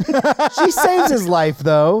Bloom. She saves his life,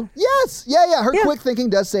 though. Yes. Yeah. Her quick thinking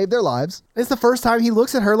does save their lives. It's the first time he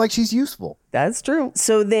looks at her like she's useful. That's true.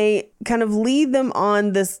 So they kind of lead them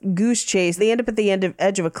on this goose chase. They end up at the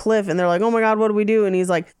edge of a cliff, and they're like, oh my God, what do we do? And he's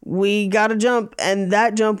like, we got to jump. And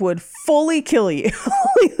that jump would fully kill you.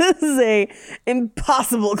 This is a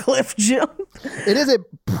impossible cliff jump. It is a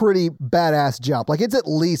pretty badass jump. Like, it's at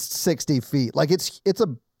least 60 feet. Like, it's a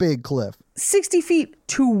big cliff. 60 feet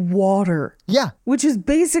to water. Yeah. Which is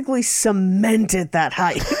basically cement at that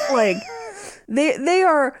height. Like, they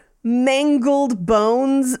are mangled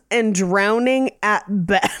bones and drowning at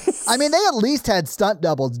best. I mean, they at least had stunt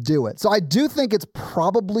doubles do it. So I do think it's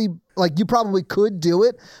probably, like, you probably could do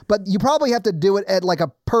it, but you probably have to do it at like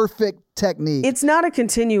a perfect technique. It's not a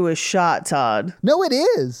continuous shot, Todd. No, it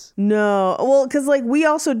is. No. Well, because like we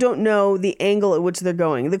also don't know the angle at which they're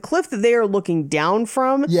going. The cliff that they are looking down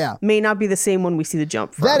from may not be the same one we see the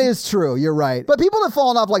jump from. That is true. You're right. But people have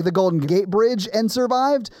fallen off like the Golden Gate Bridge and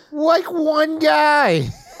survived. Like one guy.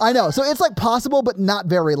 I know. So it's like possible, but not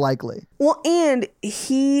very likely. Well, and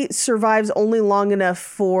he survives only long enough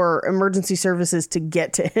for emergency services to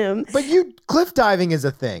get to him. But cliff diving is a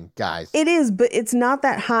thing, guys. It is, but it's not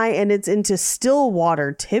that high, and it's into still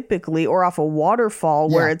water typically, or off a waterfall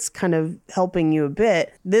where it's kind of helping you a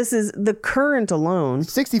bit. This is the current alone.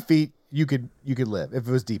 60 feet. You could live if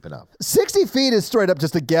it was deep enough. 60 feet is straight up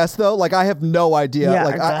just a guess, though. Like, I have no idea. Yeah,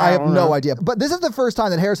 like, I have no idea. But this is the first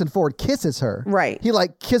time that Harrison Ford kisses her. Right. He,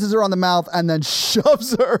 like, kisses her on the mouth and then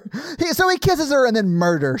shoves her. So he kisses her and then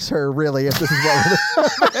murders her, really, if this is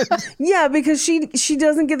what Yeah, because she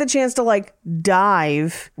doesn't get the chance to, like,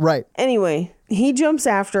 dive. Right. Anyway, he jumps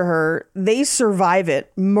after her. They survive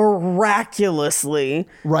it miraculously.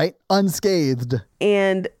 Right. Unscathed.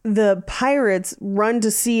 And the pirates run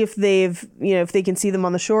to see if if they can see them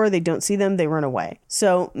on the shore. They don't see them. They run away.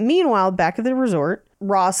 So meanwhile, back at the resort,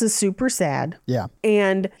 Ross is super sad. Yeah.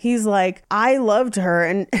 And he's like, I loved her.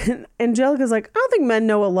 And Angelica's like, I don't think men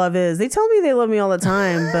know what love is. They tell me they love me all the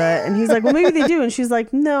time. And he's like, well, maybe they do. And she's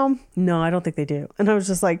like, no, I don't think they do. And I was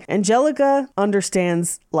just like, Angelica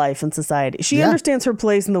understands life and society. She understands her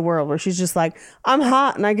place in the world, where she's just like, I'm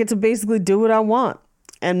hot and I get to basically do what I want.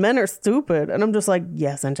 And men are stupid. And I'm just like,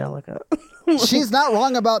 yes, Angelica. She's not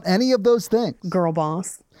wrong about any of those things. Girl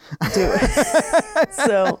boss. Do it.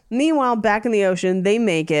 So meanwhile, back in the ocean, they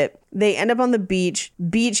make it. They end up on the beach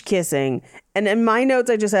kissing. And in my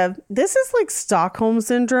notes, I just have, this is like Stockholm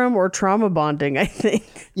syndrome or trauma bonding, I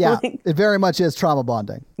think. Yeah, it very much is trauma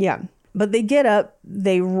bonding. Yeah. But they get up,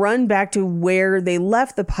 they run back to where they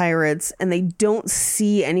left the pirates, and they don't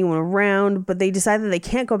see anyone around, but they decide that they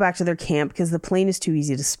can't go back to their camp because the plane is too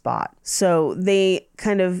easy to spot. So they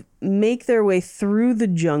kind of make their way through the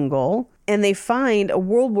jungle, and they find a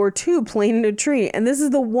World War II plane in a tree. And this is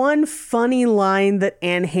the one funny line that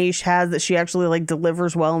Anne Heche has that she actually like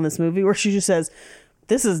delivers well in this movie, where she just says,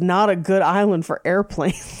 this is not a good island for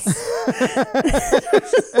airplanes.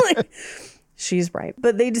 Just like... She's right.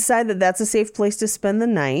 But they decide that that's a safe place to spend the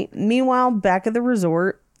night. Meanwhile, back at the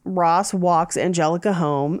resort, Ross walks Angelica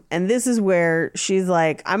home. And this is where she's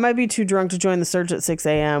like, I might be too drunk to join the search at 6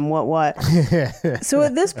 a.m. What? So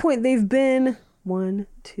at this point, they've been 1,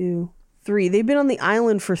 2, 3. They've been on the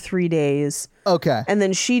island for 3 days. Okay. And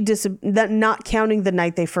then that not counting the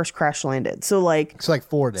night they first crash landed. So like It's like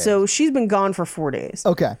 4 days. So she's been gone for 4 days.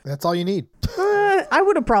 Okay. That's all you need. I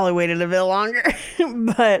would have probably waited a bit longer.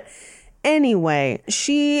 But anyway,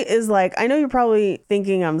 she is like, I know you're probably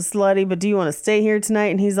thinking I'm slutty, but do you want to stay here tonight?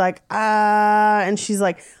 And he's like, and she's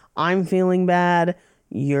like, I'm feeling bad.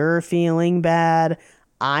 You're feeling bad.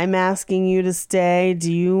 I'm asking you to stay.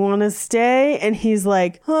 Do you want to stay? And he's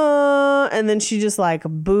like, and then she just like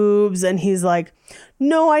boobs. And he's like,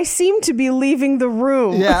 no, I seem to be leaving the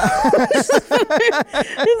room. Yeah.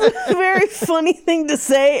 It's a very funny thing to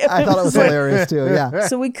say. I thought it was hilarious too. Yeah.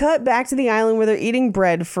 So we cut back to the island where they're eating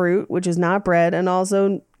breadfruit, which is not bread and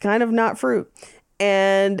also kind of not fruit.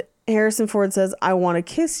 And Harrison Ford says, I want to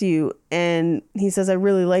kiss you. And he says, I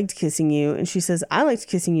really liked kissing you. And she says, I liked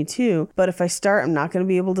kissing you too. But if I start, I'm not going to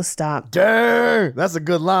be able to stop. Dang, that's a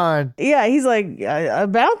good line. Yeah, he's like,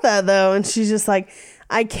 about that though. And she's just like,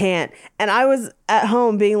 I can't. And I was at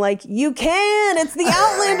home being like, you can. It's the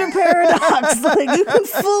Outlander paradox. Like, you can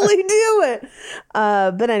fully do it.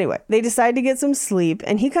 But anyway, they decide to get some sleep.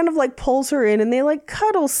 And he kind of like pulls her in and they like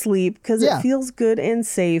cuddle sleep because it feels good and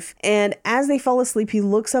safe. And as they fall asleep, he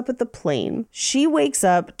looks up at the plane. She wakes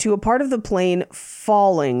up to a part of the plane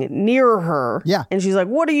falling near her. Yeah. And she's like,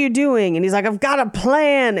 what are you doing? And he's like, I've got a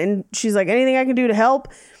plan. And she's like, anything I can do to help?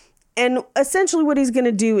 And essentially what he's going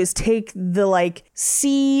to do is take the like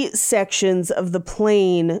C sections of the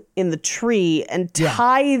plane in the tree and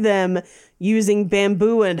tie them using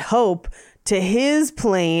bamboo and hope to his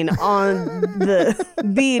plane on the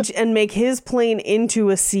beach and make his plane into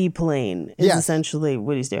a seaplane is essentially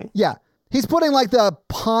what he's doing. Yeah. He's putting like the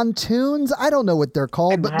pontoons. I don't know what they're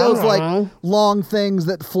called, but those like long things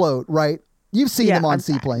that float, right? You've seen them on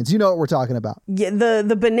seaplanes. You know what we're talking about. Yeah,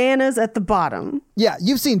 the bananas at the bottom. Yeah,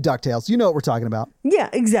 you've seen DuckTales. You know what we're talking about. Yeah,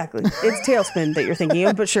 exactly. It's Tailspin that you're thinking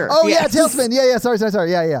of, but sure. Oh, yeah, Tailspin. Yeah, sorry.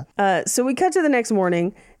 Yeah. So we cut to the next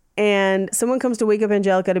morning, and someone comes to wake up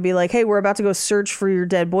Angelica to be like, hey, we're about to go search for your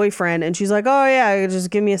dead boyfriend. And she's like, oh, yeah, just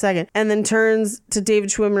give me a second. And then turns to David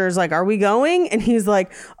Schwimmer is like, are we going? And he's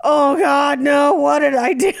like, oh, God, no, what did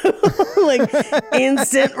I do? Like,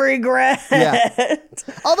 instant regret. Yeah.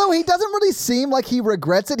 Although he doesn't really seem like he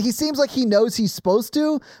regrets it. He seems like he knows he's supposed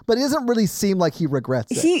to, but it doesn't really seem like he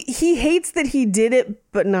regrets it. He hates that he did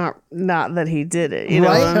it, but not that he did it. You know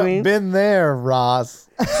what I mean? Been there, Ross.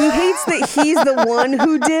 He hates that he's the one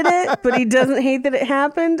who did it, but he doesn't hate that it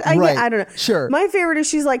happened. I don't know. Sure. My favorite is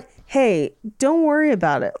she's like, hey, don't worry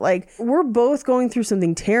about it. Like, we're both going through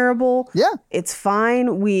something terrible. Yeah. It's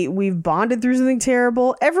fine. We've bonded through something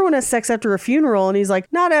terrible. Everyone has sex after a funeral. And he's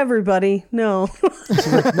like, not everybody. No.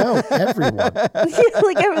 She's like, no, everyone.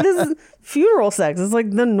 This is funeral sex. It's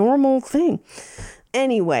like the normal thing.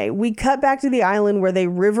 Anyway, we cut back to the island where they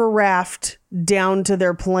river raft down to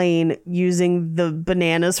their plane using the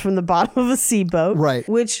bananas from the bottom of a seaboat. Right.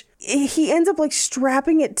 Which he ends up like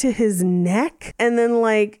strapping it to his neck. And then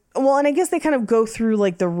like, well, and I guess they kind of go through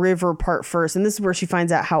like the river part first. And this is where she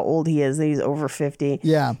finds out how old he is. That he's over 50.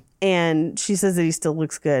 Yeah. And she says that he still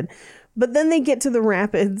looks good. But then they get to the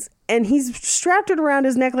rapids and he's strapped it around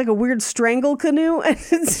his neck like a weird strangle canoe. And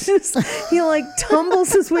it's just, he like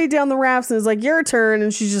tumbles his way down the rafts and is like, your turn.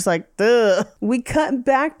 And she's just like, ugh. We cut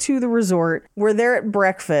back to the resort where they're at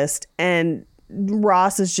breakfast and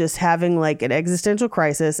Ross is just having like an existential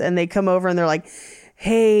crisis. And they come over and they're like,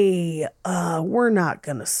 hey, we're not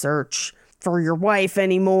going to search for your wife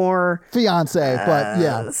anymore. Fiance, but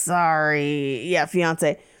yeah. Sorry. Yeah,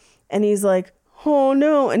 fiance. And he's like, oh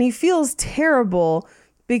no. And he feels terrible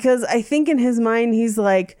because I think in his mind, he's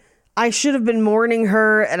like, I should have been mourning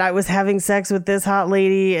her and I was having sex with this hot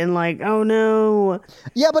lady and like, oh no.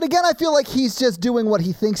 Yeah, but again, I feel like he's just doing what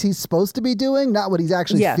he thinks he's supposed to be doing, not what he's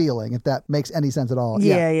actually feeling, if that makes any sense at all.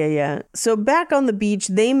 Yeah. So back on the beach,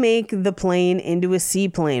 they make the plane into a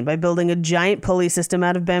seaplane by building a giant pulley system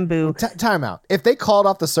out of bamboo. Time out. If they called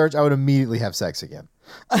off the search, I would immediately have sex again.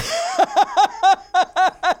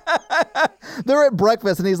 They're at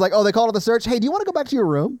breakfast and he's like, oh, they called it the search. Hey, do you want to go back to your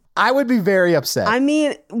room? I would be very upset. I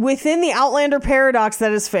mean, within the Outlander paradox,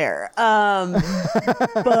 that is fair.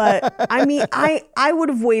 But I mean, I would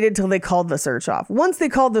have waited till they called the search off. Once they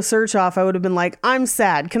called the search off, I would have been like, I'm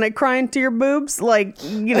sad. Can I cry into your boobs? Like,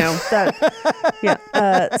 you know, that.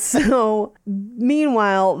 Yeah. So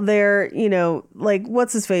meanwhile, they're, you know, like,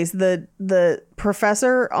 what's his face? The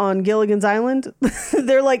professor on Gilligan's Island.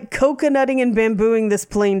 They're like coconutting and bambooing this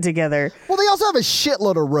plane together. Well, they also have a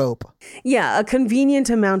shitload of rope. Yeah, a convenient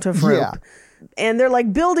amount of rope. Yeah. And they're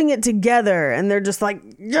like building it together and they're just like,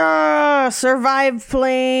 yeah, survive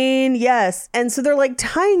plane. Yes. And so they're like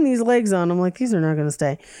tying these legs on. I'm like, these are not going to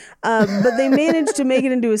stay. But they managed to make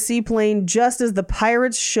it into a seaplane just as the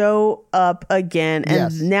pirates show up again.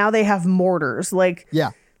 And now they have mortars. Like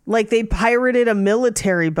they pirated a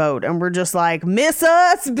military boat and we're just like, miss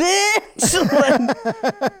us, bitch.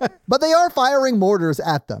 But they are firing mortars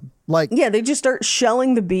at them. They just start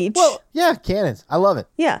shelling the beach. Well, yeah, cannons. I love it.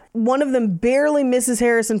 Yeah. One of them barely misses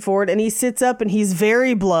Harrison Ford and he sits up and he's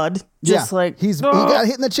very blood. Just like he got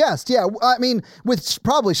hit in the chest. Yeah. I mean, with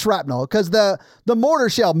probably shrapnel because the mortar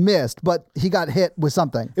shell missed, but he got hit with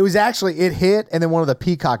something. It was actually, it hit and then one of the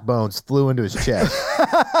peacock bones flew into his chest.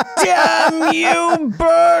 Damn you,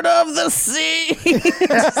 bird of the sea.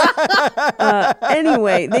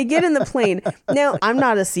 Anyway, they get in the plane. Now, I'm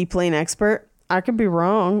not a seaplane expert. I could be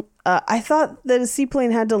wrong. I thought that a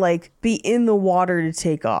seaplane had to be in the water to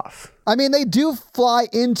take off. I mean, they do fly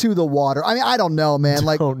into the water. I mean, I don't know, man.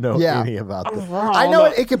 Don't know any about this. I know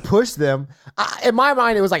it could push them. In my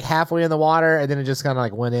mind, it was halfway in the water, and then it just kind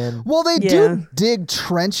of went in. Well, they do dig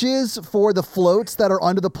trenches for the floats that are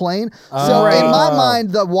under the plane. So in my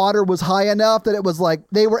mind, the water was high enough that it was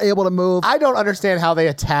they were able to move. I don't understand how they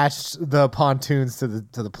attached the pontoons to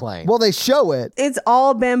the plane. Well, they show it. It's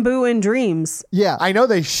all bamboo and dreams. Yeah. I know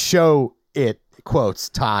they show it, quotes,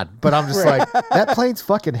 Todd, but I'm just that plane's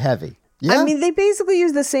fucking heavy. Yeah. I mean, they basically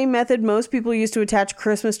use the same method most people use to attach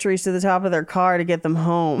Christmas trees to the top of their car to get them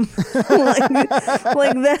home. That's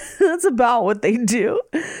about what they do.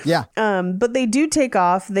 Yeah. But they do take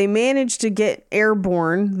off. They manage to get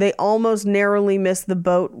airborne. They almost narrowly miss the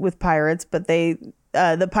boat with pirates, but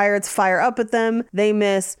the pirates fire up at them. They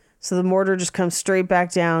miss. So the mortar just comes straight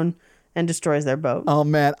back down and destroys their boat. Oh,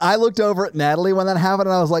 man. I looked over at Natalie when that happened,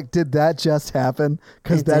 and I was like, did that just happen?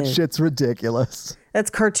 Because that shit's ridiculous. That's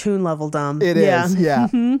cartoon level dumb. It is, yeah.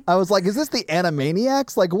 I was like, is this the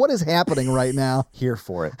Animaniacs? What is happening right now? Here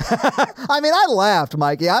for it. I mean, I laughed,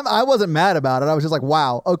 Mikey. I wasn't mad about it. I was just like,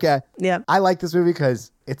 wow, okay. Yeah. I like this movie because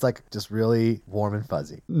it's just really warm and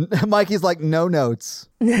fuzzy. Mikey's like, no notes.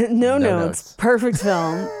 No notes. Perfect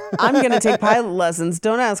film. I'm going to take pilot lessons.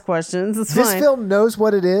 Don't ask questions. It's this fine. film knows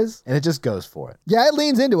what it is, and it just goes for it. Yeah, it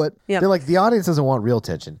leans into it. Yep. They're like, the audience doesn't want real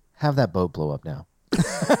tension. Have that boat blow up now.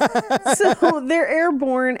 So they're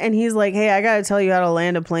airborne and he's like, hey, I gotta tell you how to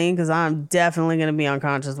land a plane because I'm definitely gonna be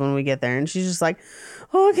unconscious when we get there. And she's just like,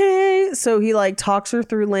 okay. So he talks her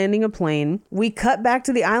through landing a plane. We cut back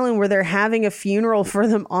to the island where they're having a funeral for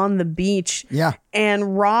them on the beach. Yeah.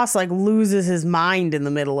 And Ross loses his mind in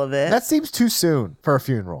the middle of it. That seems too soon for a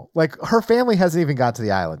funeral. Her family hasn't even got to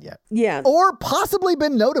the island yet. Yeah. Or possibly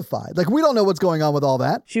been notified. We don't know what's going on with all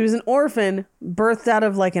that. She was an orphan, birthed out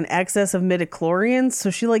of an excess of midichlorians, so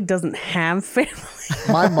she doesn't have family.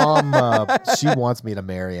 My mom, she wants me to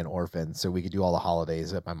marry an orphan so we could do all the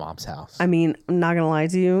holidays at my mom's house. I mean, I'm not gonna lie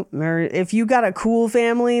to you. If you got a cool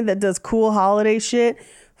family that does cool holiday shit,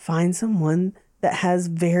 find someone that has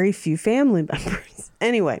very few family members.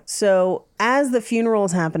 Anyway, so as the funeral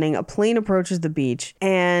is happening, a plane approaches the beach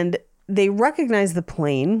and they recognize the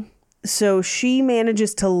plane. So she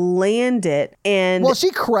manages to land it and... Well, she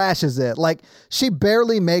crashes it. She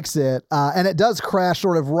barely makes it. And it does crash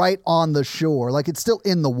sort of right on the shore. It's still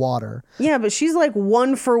in the water. Yeah, but she's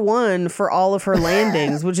 1 for 1 for all of her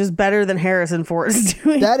landings, which is better than Harrison Ford is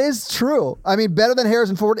doing. That is true. I mean, better than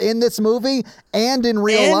Harrison Ford in this movie and in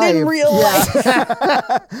real life. In real life.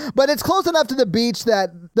 But it's close enough to the beach that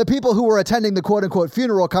the people who were attending the quote-unquote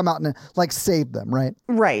funeral come out and save them, right?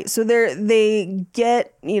 Right. So they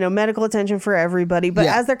get, medical attention for everybody. But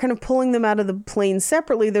as they're kind of pulling them out of the plane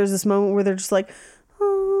separately, there's this moment where they're just like,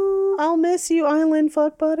 oh, I'll miss you, island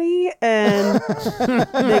fuck buddy. And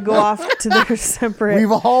they go off to their separate...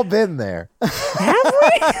 We've all been there. Have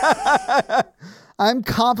we? I'm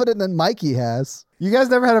confident that Mikey has. You guys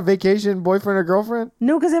never had a vacation boyfriend or girlfriend?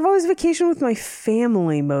 No, because I've always vacationed with my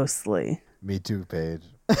family mostly. Me too, Paige.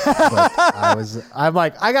 But I'm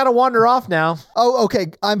like, I gotta wander off now. Oh,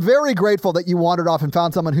 okay. I'm very grateful that you wandered off and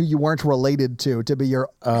found someone who you weren't related to be your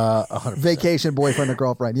 100%. vacation boyfriend or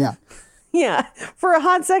girlfriend. Yeah. Yeah. For a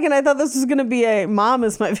hot second, I thought this was going to be a mom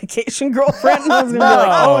is my vacation girlfriend. And I was going to be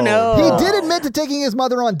like, oh no. He did admit to taking his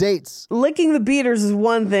mother on dates. Licking the beaters is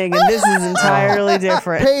one thing, and this is entirely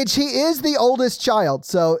different. Paige, he is the oldest child.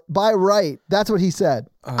 So by right, that's what he said.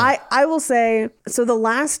 I will say, so the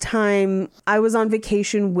last time I was on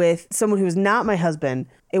vacation with someone who was not my husband,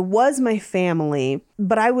 it was my family,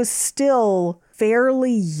 but I was still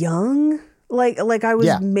fairly young. Like I was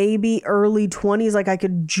Yeah. maybe early 20s, like I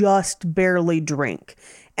could just barely drink.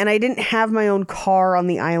 And I didn't have my own car on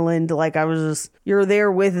the island. Like I was just, you're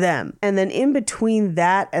there with them. And then in between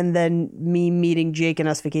that and then me meeting Jake and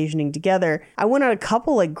us vacationing together, I went on a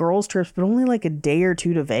couple like girls trips, but only like a day or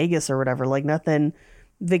two to Vegas or whatever. Like nothing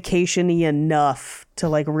vacation-y enough to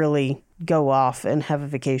like really go off and have a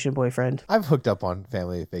vacation boyfriend. I've hooked up on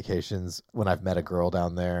family vacations when I've met a girl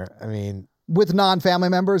down there. I mean, With non-family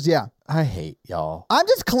members, yeah. I hate y'all. I'm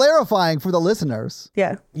just clarifying for the listeners.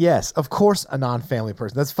 Yeah. Yes, of course, a non-family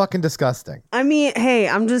person. That's fucking disgusting. I mean, hey,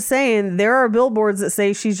 I'm just saying there are billboards that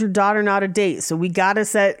say she's your daughter, not a date. So we got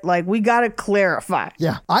to clarify.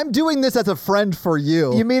 Yeah. I'm doing this as a friend for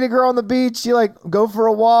you. You meet a girl on the beach, you like go for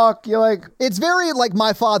a walk, you like... It's very like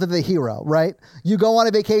My Father the Hero, right? You go on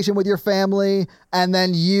a vacation with your family and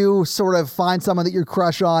then you sort of find someone that you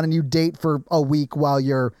crush on and you date for a week while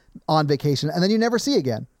you're on vacation and then you never see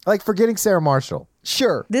again. Like Forgetting Sarah Marshall.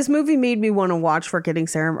 Sure. This movie made me want to watch Forgetting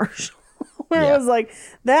Sarah Marshall. Where Yeah. I was like,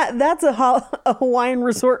 that's a Hawaiian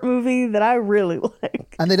resort movie that I really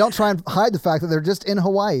like. And they don't try and hide the fact that they're just in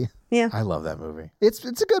Hawaii. Yeah. I love that movie. It's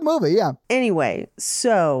a good movie, yeah. Anyway,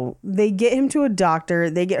 so they get him to a doctor.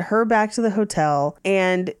 They get her back to the hotel.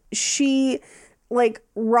 And she, like,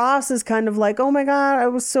 Ross is kind of like, oh my God, I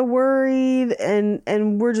was so worried. And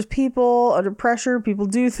we're just people under pressure. People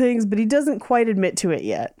do things. But he doesn't quite admit to it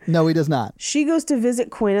yet. No, he does not. She goes to visit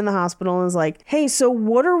Quinn in the hospital and is like, hey, so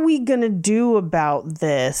what are we going to do about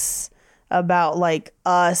this? About like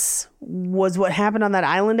us, was what happened on that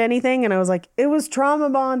island anything? And I was like, it was trauma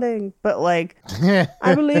bonding, but like,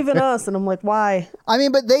 I believe in us. And I'm like, why? I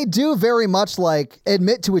mean, but they do very much like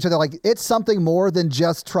admit to each other, like it's something more than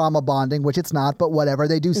just trauma bonding, which it's not, but whatever.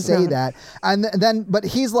 They do say that. And then, but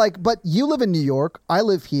he's like, but you live in New York. I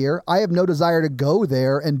live here. I have no desire to go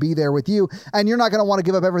there and be there with you. And you're not going to want to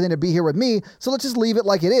give up everything to be here with me. So let's just leave it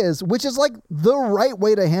like it is, which is like the right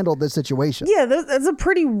way to handle this situation. Yeah, that's a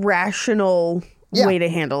pretty rational Yeah. way to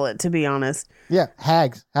handle it, to be honest. Yeah,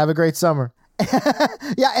 hags. Have a great summer.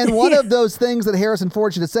 Yeah, and one of those things that Harrison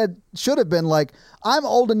Ford should have said should have been like, I'm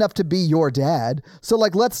old enough to be your dad, so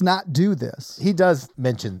like, let's not do this. He does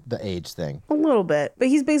mention the age thing. A little bit. But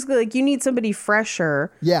he's basically like, you need somebody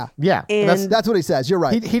fresher. Yeah. Yeah, And That's what he says. You're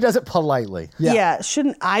right. he does it politely. Yeah.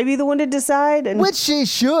 Shouldn't I be the one to decide? And Which she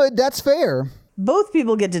should. That's fair. both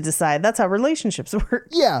people get to decide. That's how relationships work.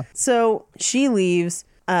 Yeah. So she leaves.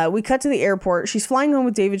 We cut to the airport. She's flying home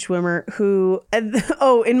with David Schwimmer, who,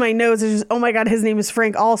 in my notes, is just, oh my God, his name is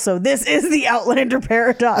Frank also. This is the Outlander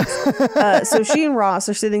paradox. So she and Ross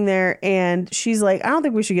are sitting there and she's like, I don't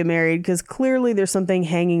think we should get married because clearly there's something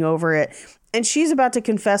hanging over it. And she's about to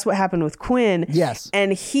confess what happened with Quinn. Yes.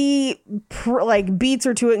 And he beats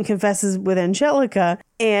her to it and confesses with Angelica.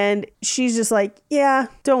 And she's just like, yeah,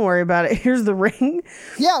 don't worry about it. Here's the ring.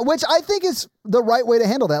 Yeah, which I think is the right way to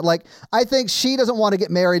handle that. Like, I think she doesn't want to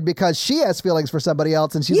get married because she has feelings for somebody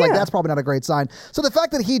else. And she's like, Yeah. that's probably not a great sign. So the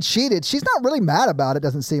fact that he cheated, she's not really mad about it,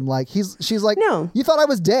 doesn't seem like. She's like, No. you thought I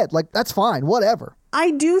was dead. Like, that's fine. Whatever.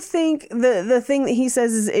 I do think the thing that he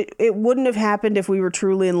says is it wouldn't have happened if we were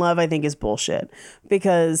truly in love, I think is bullshit.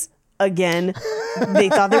 Because, again, they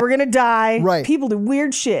thought they were going to die. Right. People do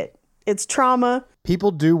weird shit. It's trauma.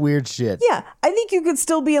 People do weird shit. Yeah. I think you could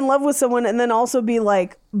still be in love with someone and then also be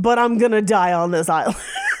like, but I'm going to die on this island.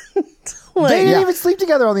 They didn't even sleep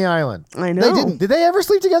together on the island. I know. They didn't. Did they ever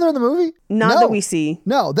sleep together in the movie? Not No. that we see.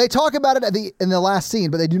 No, they talk about it in the last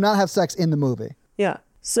scene, but they do not have sex in the movie. Yeah.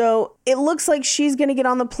 So it looks like she's going to get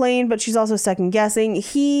on the plane, but she's also second guessing.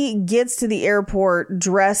 He gets to the airport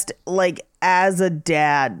dressed like as a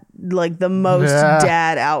dad, like the most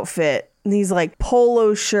dad outfit. And he's like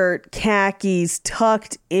polo shirt, khakis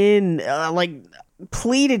tucked in, like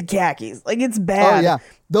pleated khakis. Like it's bad. Oh, yeah.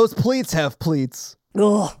 Those pleats have pleats.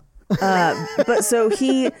 Ugh. But so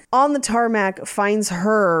he on the tarmac finds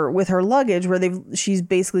her with her luggage where she's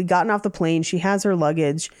basically gotten off the plane. She has her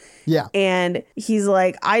luggage. Yeah. And he's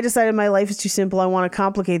like, I decided my life is too simple. I want to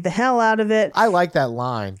complicate the hell out of it. I like that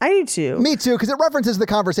line. I do too. Me too, because it references the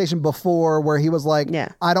conversation before where he was like, Yeah.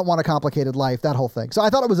 I don't want a complicated life, that whole thing. So I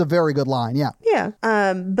thought it was a very good line. Yeah. Yeah.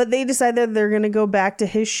 But they decide that they're going to go back to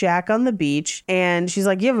his shack on the beach. And she's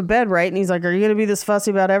like, you have a bed, right? And he's like, are you going to be this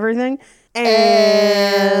fussy about everything?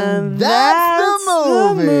 And that's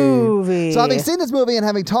the movie. movie. So So having seen this movie and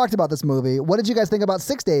having talked about this movie, what did you guys think about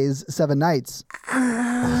 6 Days, 7 Nights?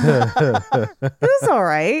 It was all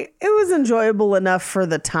right. It was enjoyable enough for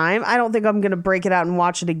the time. I don't think I'm going to break it out and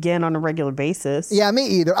watch it again on a regular basis. Yeah, me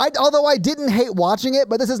either. Although I didn't hate watching it,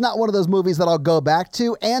 but this is not one of those movies that I'll go back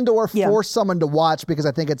to and or force someone to watch because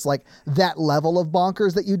I think it's like that level of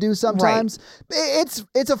bonkers that you do sometimes. Right.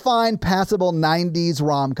 It's a fine, passable 90s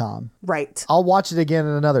rom-com. Right. I'll watch it again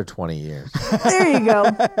in another 20 years. There you go.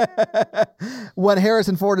 When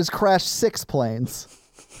Harrison Ford has crashed 6 planes.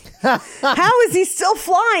 How is he still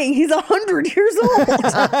flying? He's 100 years old.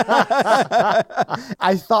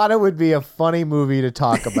 I thought it would be a funny movie to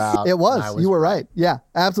talk about. It was. You were right. Yeah,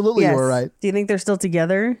 absolutely. Yes. You were right. Do you think they're still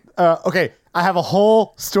together? Okay. I have a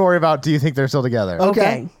whole story about do you think they're still together?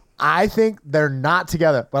 Okay. I think they're not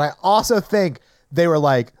together, but I also think they were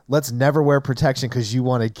like, let's never wear protection because you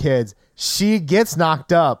wanted kids. She gets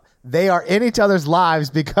knocked up. They are in each other's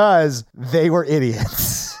lives because they were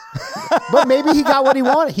idiots. But maybe he got what he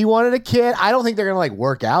wanted. He wanted a kid. I don't think they're going to like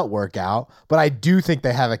work out, but I do think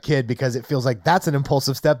they have a kid because it feels like that's an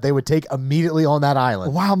impulsive step they would take immediately on that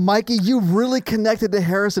island. Wow, Mikey, you really connected to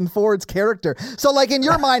Harrison Ford's character. So like in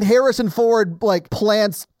your mind, Harrison Ford like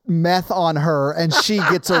plants meth on her and she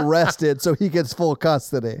gets arrested so he gets full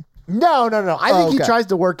custody. No. I think he tries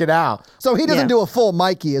to work it out. So he doesn't do a full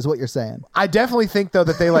Mikey is what you're saying. I definitely think though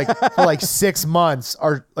that they like for like 6 months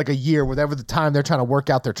or like a year, whatever the time they're trying to work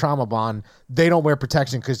out their trauma bond, they don't wear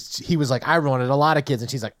protection because he was like, I wanted a lot of kids. And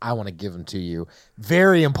she's like, I want to give them to you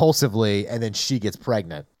very impulsively. And then she gets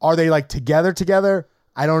pregnant. Are they like together?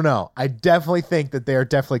 I don't know. I definitely think that they're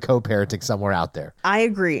definitely co-parenting somewhere out there. I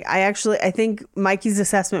agree. I think Mikey's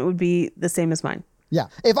assessment would be the same as mine. Yeah.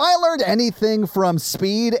 If I learned anything from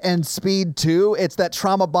Speed and Speed 2, it's that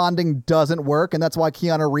trauma bonding doesn't work, and that's why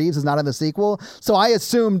Keanu Reeves is not in the sequel. So I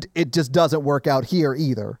assumed it just doesn't work out here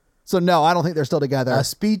either. So no, I don't think they're still together.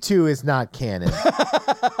 Speed 2 is not canon.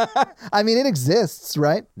 I mean, it exists,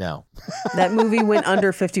 right? No. That movie went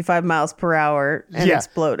under 55 miles per hour and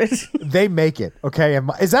exploded. They make it, okay?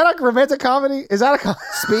 Is that a romantic comedy? Is that a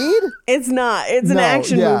Speed? It's not. It's an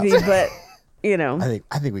action movie, but... You know,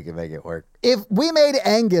 I think we can make it work. If we made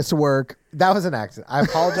Angus work, that was an accident. I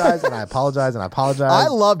apologize and I apologize and I apologize. I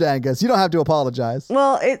loved Angus. You don't have to apologize.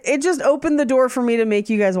 Well, it just opened the door for me to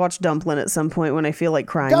make you guys watch Dumplin' at some point when I feel like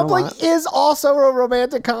crying. Dumpling is also a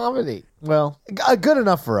romantic comedy. Well, good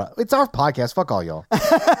enough for us. It's our podcast. Fuck all y'all.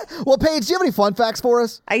 Well, Paige, do you have any fun facts for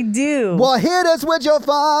us? I do. Well, hit us with your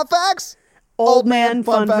fun facts. Old man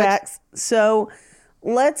fun facts. So...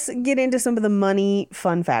 let's get into some of the money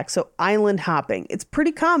fun facts. So island hopping. It's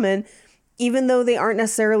pretty common, even though they aren't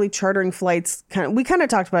necessarily chartering flights. We kind of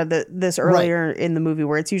talked about this earlier in the movie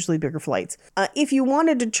where it's usually bigger flights. If you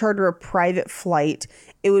wanted to charter a private flight,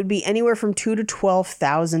 it would be anywhere from $2,000 to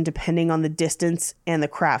 $12,000 depending on the distance and the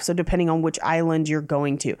craft. So depending on which island you're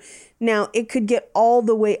going to. Now, it could get all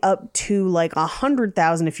the way up to like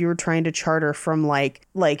 $100,000 if you were trying to charter from like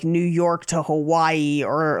New York to Hawaii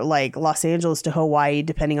or like Los Angeles to Hawaii,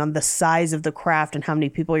 depending on the size of the craft and how many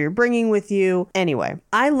people you're bringing with you. Anyway,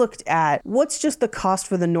 I looked at what's just the cost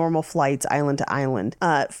for the normal flights island to island.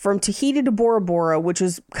 From Tahiti to Bora Bora, which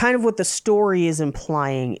is kind of what the story is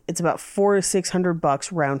implying, it's about $400 to $600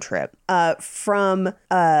 round trip. From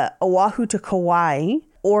Oahu to Kauai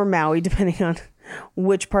or Maui, depending on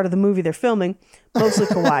which part of the movie they're filming, mostly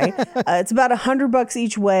Kauai. It's about $100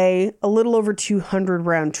 each way, a little over $200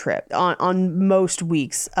 round trip on most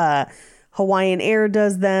weeks. Hawaiian Air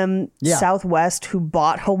does them. Yeah. Southwest, who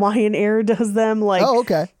bought Hawaiian Air, does them. Like,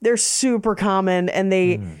 they're super common, and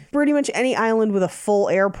they pretty much any island with a full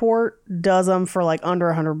airport does them for like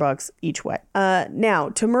under $100 each way. Now,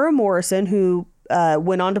 Tamura Morrison, who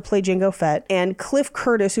went on to play Jango Fett, and Cliff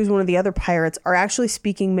Curtis, who's one of the other pirates, are actually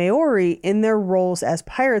speaking Maori in their roles as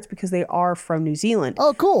pirates because they are from New Zealand.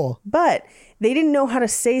 Oh, cool. But they didn't know how to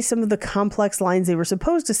say some of the complex lines they were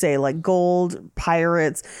supposed to say, like gold,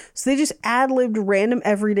 pirates. So they just ad-libbed random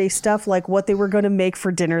everyday stuff like what they were going to make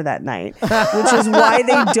for dinner that night, which is why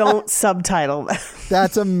they don't subtitle them.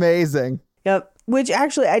 That's amazing. Yep. Which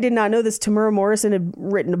actually, I did not know this. Tamura Morrison had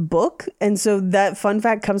written a book. And so that fun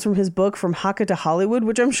fact comes from his book, From Haka to Hollywood,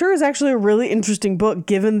 which I'm sure is actually a really interesting book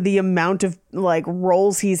given the amount of like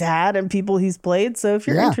roles he's had and people he's played. So if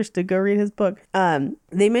you're interested, go read his book.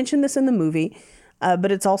 They mentioned this in the movie,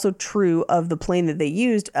 but it's also true of the plane that they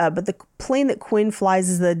used. But the plane that Quinn flies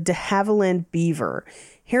is the de Havilland Beaver.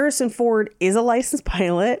 Harrison Ford is a licensed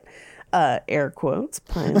pilot, air quotes,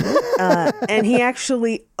 pilot, and he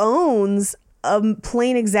actually owns a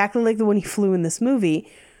plane exactly like the one he flew in this movie,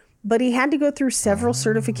 but he had to go through several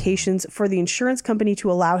certifications for the insurance company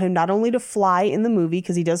to allow him not only to fly in the movie,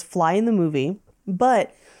 because he does fly in the movie,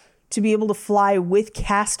 but to be able to fly with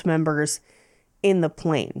cast members in the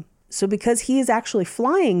plane. So because he is actually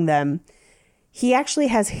flying them, he actually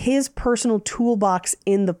has his personal toolbox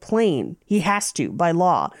in the plane. He has to, by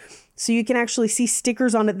law. So you can actually see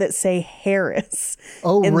stickers on it that say Harris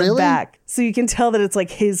in the back. So you can tell that it's like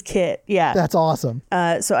his kit. Yeah. That's awesome.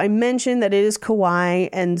 So I mentioned that it is Kauai.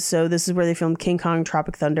 And so this is where they filmed King Kong,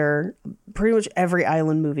 Tropic Thunder, pretty much every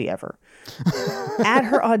island movie ever. At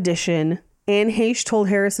her audition, Anne Heche told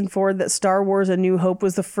Harrison Ford that Star Wars A New Hope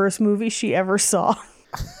was the first movie she ever saw.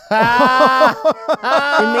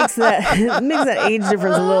 It makes that age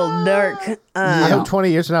difference a little dark. I hope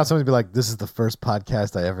 20 years from now somebody's be like, this is the first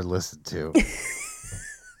podcast I ever listened to.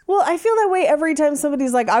 Well, I feel that way every time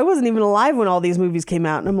somebody's like, I wasn't even alive when all these movies came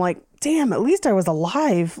out. And I'm like, damn, at least I was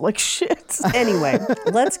alive. Like, shit. Anyway,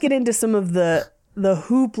 let's get into some of the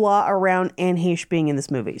hoopla around Anne Heche being in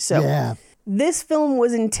this movie. So this film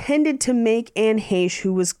was intended to make Anne Heche,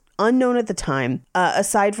 who was unknown at the time,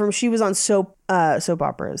 aside from she was on soap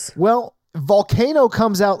operas. Well, Volcano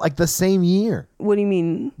comes out like the same year. What do you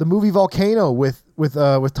mean? The movie Volcano with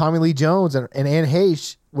Tommy Lee Jones and Anne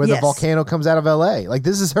Heche, where the volcano comes out of LA. Like,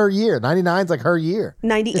 this is her year. 99's like her year.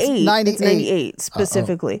 98. It's 98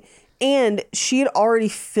 specifically. And she had already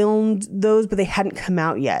filmed those, but they hadn't come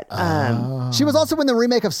out yet. She was also in the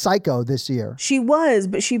remake of Psycho this year. She was,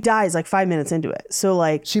 but she dies like 5 minutes into it. So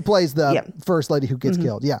like she plays the first lady who gets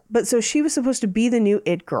killed. Yeah. But so she was supposed to be the new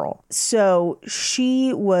It Girl. So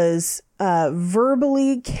she was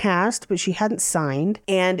verbally cast, but she hadn't signed.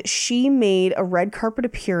 And she made a red carpet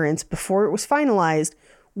appearance before it was finalized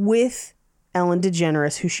with Ellen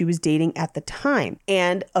DeGeneres, who she was dating at the time.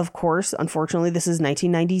 And of course, unfortunately, this is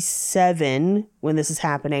 1997 when this is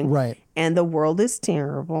happening. Right. And the world is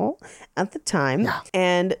terrible at the time. Yeah.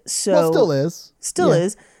 And so... Well, still is. Still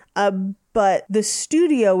is. But the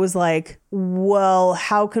studio was like, well,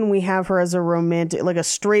 how can we have her as a romantic, like a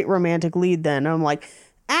straight romantic lead then? And I'm like,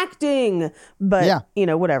 acting. But, you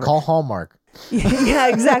know, whatever. Call Hallmark. Yeah,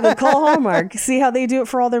 exactly. Call Hallmark. See how they do it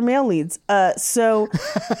for all their male leads. So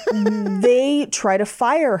they try to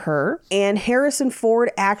fire her, and Harrison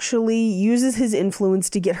Ford actually uses his influence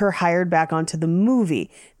to get her hired back onto the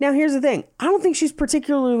movie. Now, here's the thing. I don't think she's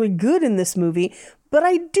particularly good in this movie, but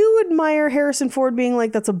I do admire Harrison Ford being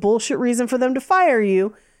like, that's a bullshit reason for them to fire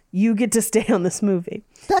you. You get to stay on this movie.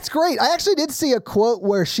 That's great. I actually did see a quote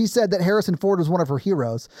where she said that Harrison Ford was one of her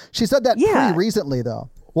heroes. She said that pretty recently, though.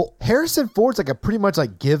 Well, Harrison Ford's like a pretty much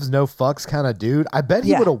like gives no fucks kind of dude. I bet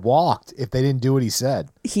he would have walked if they didn't do what he said.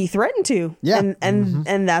 He threatened to. Yeah.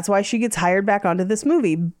 And that's why she gets hired back onto this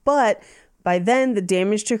movie. But by then, the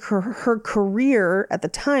damage to her career at the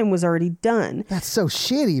time was already done. That's so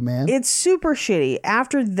shitty, man. It's super shitty.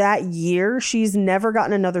 After that year, she's never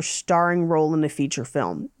gotten another starring role in a feature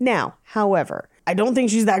film. Now, however, I don't think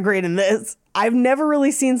she's that great in this. I've never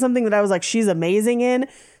really seen something that I was like, she's amazing in.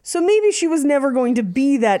 So maybe she was never going to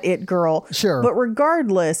be that It Girl. Sure. But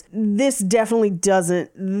regardless, this definitely doesn't,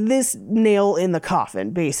 this nail in the coffin,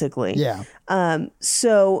 basically. Yeah.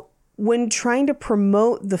 So when trying to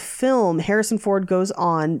promote the film, Harrison Ford goes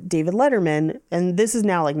on David Letterman, and this is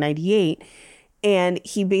now like 98, and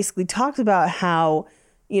he basically talks about how,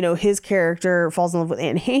 you know, his character falls in love with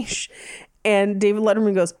Anne Heche, and David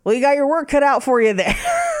Letterman goes, well, you got your work cut out for you there.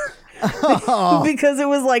 Because it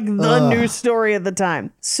was like the news story at the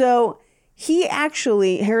time. So he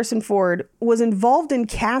actually, Harrison Ford, was involved in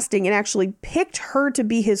casting and actually picked her to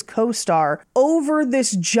be his co-star over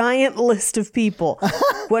this giant list of people.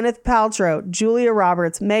 Gwyneth Paltrow, Julia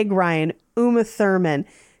Roberts, Meg Ryan, Uma Thurman,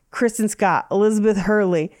 Kristen Scott, Elizabeth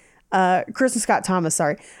Hurley, Kristen Scott Thomas,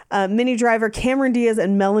 Minnie Driver, Cameron Diaz,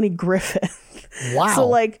 and Melanie Griffith. Wow. So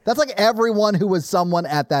like that's like everyone who was someone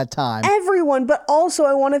at that time. Everyone, but also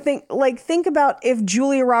I want to think about if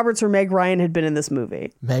Julia Roberts or Meg Ryan had been in this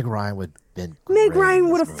movie. Meg Ryan would have been Meg Ryan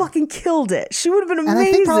would have fucking killed it. She would have been amazing. And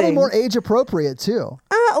I think probably more age appropriate too.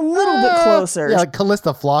 A little bit closer. Yeah, like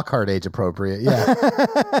Callista Flockhart age appropriate. Yeah.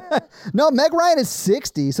 No, Meg Ryan is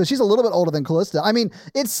 60, so she's a little bit older than Callista. I mean,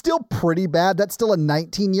 it's still pretty bad. That's still a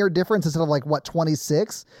 19-year difference instead of like, what,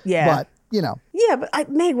 26? Yeah. But, you know. Yeah, but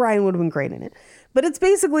Meg Ryan would have been great in it. But it's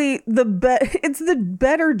basically it's the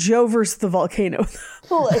better Joe versus the volcano.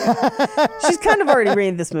 She's kind of already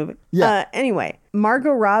made this movie. Yeah. Anyway,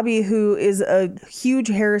 Margot Robbie, who is a huge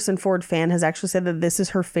Harrison Ford fan, has actually said that this is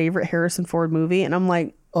her favorite Harrison Ford movie. And I'm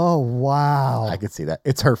like, oh, wow. I could see that.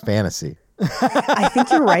 It's her fantasy. I think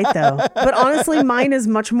you're right though. But honestly, mine is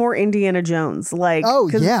much more Indiana Jones. Like, Oh,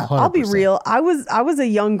 'cause yeah. I'll be 100%. real. I was a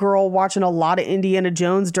young girl watching a lot of Indiana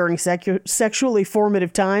Jones during sexually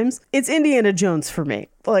formative times. It's Indiana Jones for me,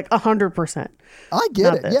 like 100%. I get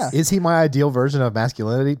Not it. this. Yeah. Is he my ideal version of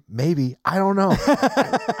masculinity? Maybe. I don't know.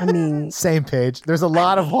 I mean, Same page. There's a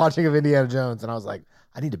lot of watching of Indiana Jones, and I was like,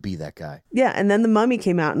 I need to be that guy. yeah. And then The Mummy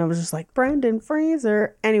came out, and I was just like, Brendan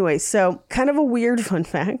Fraser. Anyway, so kind of a weird fun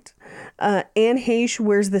fact. Anne Heche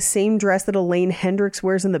wears the same dress that Elaine Hendricks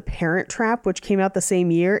wears in The Parent Trap, which came out the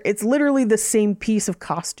same year. It's literally the same piece of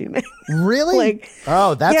costuming. Really? like,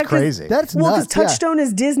 Oh, that's Yeah, 'cause crazy. That's well, because nuts. Yeah. Touchstone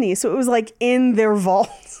is Disney, so it was like in their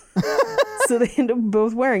vaults. So they end up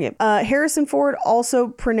both wearing it. Harrison Ford also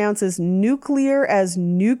pronounces nuclear as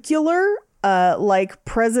nuclear, like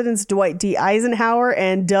Presidents Dwight D. Eisenhower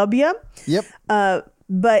and W. Yep.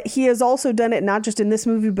 But he has also done it not just in this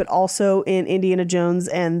movie, but also in Indiana Jones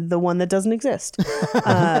and the one that doesn't exist.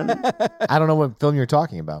 I don't know what film you're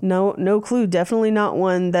talking about. No clue. Definitely not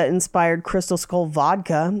one that inspired Crystal Skull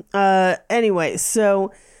vodka. Anyway,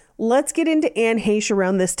 so let's get into Anne Heche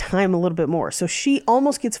around this time a little bit more. So she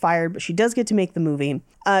almost gets fired, but she does get to make the movie.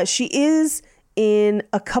 She is in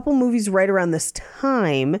a couple movies right around this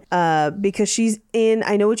time because she's in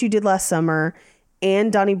I Know What You Did Last Summer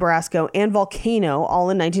and Donnie Brasco and Volcano,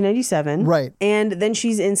 all in 1997. Right. And then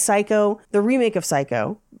she's in Psycho, the remake of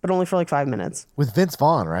Psycho, but only for like 5 minutes. With Vince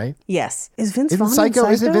Vaughn, right? Yes. Is Vince Isn't Vaughn in Psycho?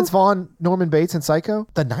 Psycho? Isn't Vince Vaughn Norman Bates in Psycho?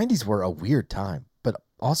 The 90s were a weird time, but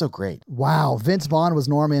also great. Wow. Vince Vaughn was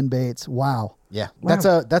Norman Bates. Wow. Yeah,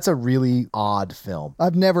 that's a really odd film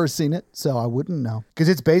I've never seen it, so I wouldn't know. because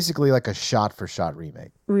it's basically like a shot-for-shot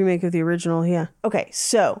remake. Remake of the original, yeah. Okay,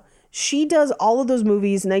 so she does all of those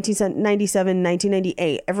movies, 1997,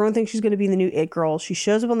 1998. Everyone thinks she's going to be the new It Girl. She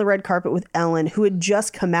shows up on the red carpet with Ellen, who had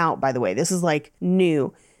just come out, by the way. This is like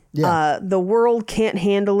new. Yeah. The world can't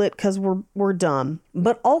handle it because we're dumb.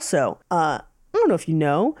 But also, I don't know if you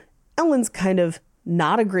know, Ellen's kind of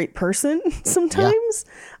not a great person sometimes.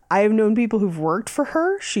 I have known people who've worked for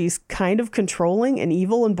her. She's kind of controlling and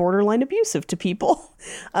evil and borderline abusive to people.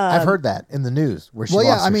 I've heard that in the news where she Well,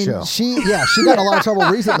 yeah, lost I her mean, show. she got in a lot of trouble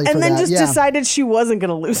recently for And then that. just yeah. decided she wasn't going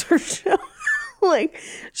to lose her show. Like,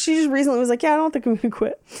 she just recently was like, yeah, I don't think I'm going to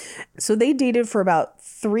quit. So they dated for about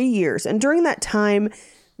 3 years. And during that time,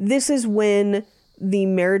 this is when the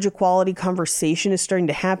marriage equality conversation is starting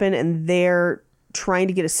to happen. And they're trying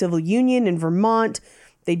to get a civil union in Vermont.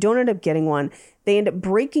 They don't end up getting one. They end up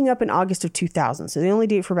breaking up in August of 2000. So they only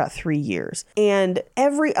date for about 3 years. And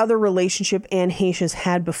every other relationship Anne Heche has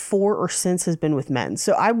had before or since has been with men.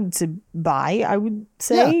 So I would say I would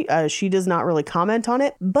say. She does not really comment on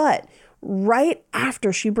it. But right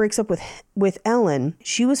after she breaks up with Ellen,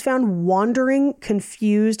 she was found wandering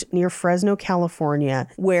confused near Fresno, California,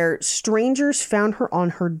 where strangers found her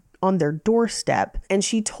on their doorstep, and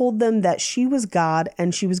she told them that she was God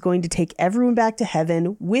and she was going to take everyone back to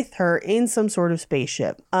heaven with her in some sort of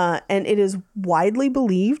spaceship. And it is widely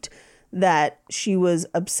believed that she was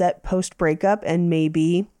upset post-breakup and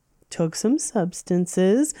maybe took some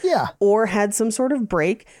substances or had some sort of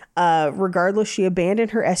break. Regardless, she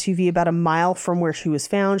abandoned her SUV about a mile from where she was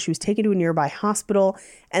found. She was taken to a nearby hospital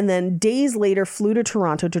and then days later flew to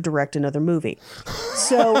Toronto to direct another movie.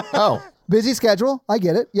 So... Oh, Busy schedule. I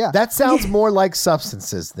get it. Yeah. that sounds more like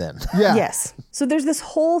Substances then. yeah. Yes. So there's this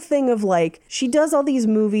whole thing of like, she does all these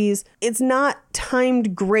movies. It's not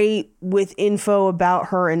timed great with info about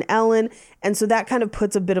her and Ellen. And so that kind of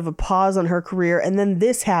puts a bit of a pause on her career. And then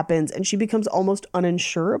this happens and she becomes almost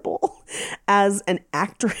uninsurable as an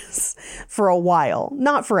actress for a while.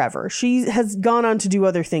 Not forever. She has gone on to do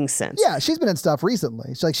other things since. Yeah, she's been in stuff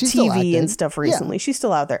recently. She's still TV acting. and stuff recently. She's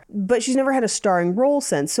still out there. But she's never had a starring role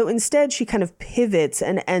since. So instead, she kind of pivots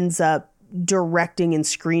and ends up directing and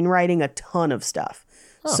screenwriting a ton of stuff.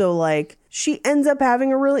 So like she ends up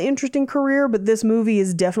having a really interesting career, but this movie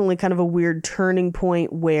is definitely kind of a weird turning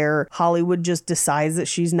point where Hollywood just decides that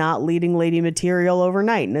she's not leading lady material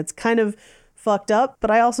overnight. And it's kind of fucked up,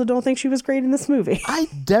 but I also don't think she was great in this movie. I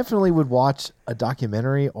definitely would watch a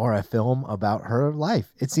documentary or a film about her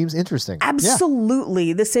life. It seems interesting.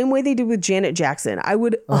 Absolutely. The same way they did with Janet Jackson. I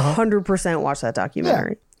would 100% watch that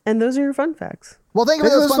documentary. And those are your fun facts. Well, thank you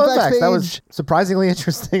for Maybe those those fun facts. That was surprisingly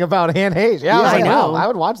interesting about Anne Heche. Yeah, I was I like, know. wow, I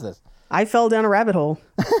would watch this. I fell down a rabbit hole.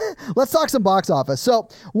 Let's talk some box office. So,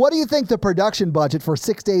 what do you think the production budget for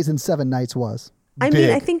 6 Days and 7 Nights was? I big. mean,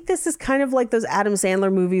 I think this is kind of like those Adam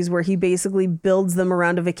Sandler movies where he basically builds them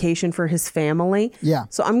around a vacation for his family. Yeah.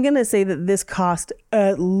 So I'm going to say that this cost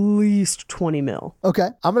at least 20 mil. Okay.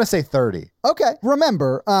 I'm going to say 30. Okay.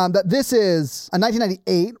 Remember that this is a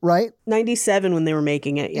 1998, right? 97 when they were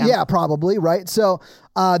making it. Yeah. Yeah, probably, right? So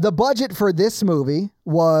the budget for this movie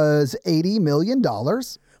was $80 million.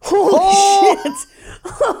 Holy shit.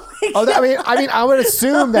 Oh my Oh, God. I mean, I would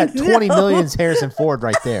assume that 20 million is Harrison Ford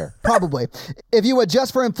right there. Probably. If you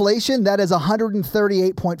adjust for inflation, that is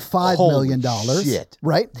 $138.5 million. Holy shit.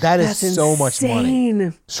 Right? That is so much money.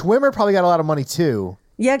 Insane. Schwimmer probably got a lot of money too.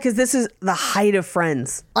 Yeah, because this is the height of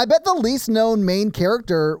Friends. I bet the least known main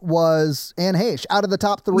character was Anne Heche. Out of the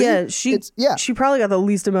top three, Yeah, yeah. she probably got the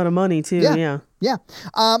least amount of money too. Yeah.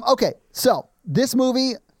 Okay, so this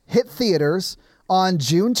movie hit theaters on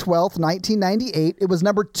June 12th, 1998. It was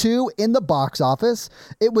number 2 in the box office.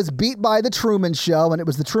 It was beat by The Truman Show, and it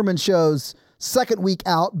was The Truman Show's second week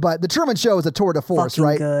out, but The Truman Show is a tour de force, Fucking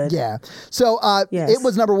right? good. Yeah. So Yes. it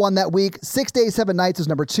was number 1 that week. 6 Days, 7 Nights was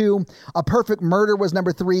number 2. A Perfect Murder was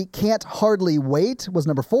number 3. Can't Hardly Wait was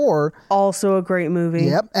number 4. Also a great movie.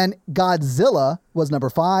 Yep. And Godzilla was number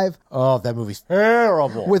 5 Oh, that movie's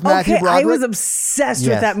terrible. with Matthew Okay, Broderick. I was obsessed with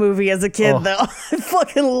Yes. that movie as a kid, though. I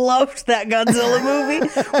fucking loved that Godzilla movie.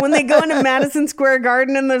 When they go into Madison Square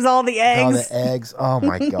Garden and there's all the Oh, eggs. the eggs. Oh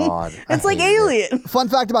my God. It's like hated it. Alien. Fun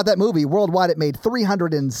fact about that movie, worldwide it made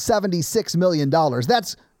 $376 million.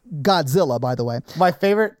 That's Godzilla, by the way. My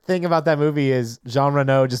favorite thing about that movie is Jean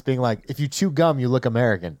Reno just being like, if you chew gum, you look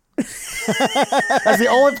American. That's the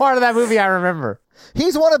only part of that movie I remember.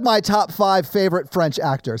 He's one of my top 5 favorite French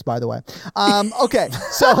actors, by the way. Okay,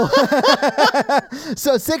 so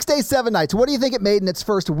so 6 Days, 7 Nights. What do you think it made in its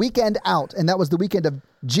first weekend out? And that was the weekend of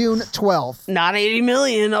June 12th. Not 80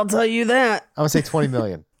 million, I'll tell you that. I'm going to say 20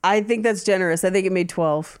 million. I think that's generous. I think it made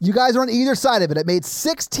 12. You guys are on either side of it. It made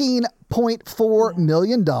 $16.4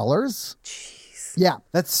 million. Jeez. Yeah.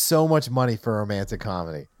 That's so much money for a romantic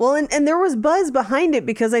comedy. Well, and there was buzz behind it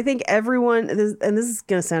because I think everyone, and this is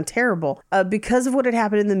going to sound terrible, because of what had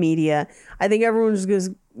happened in the media, I think everyone just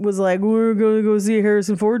was like, we're going to go see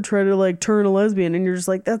Harrison Ford try to like turn a lesbian. And you're just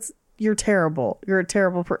like, you're terrible. You're a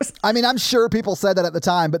terrible person. I mean, I'm sure people said that at the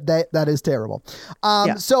time, but that is terrible.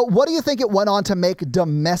 Yeah. So what do you think it went on to make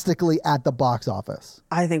domestically at the box office?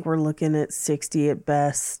 I think we're looking at 60 at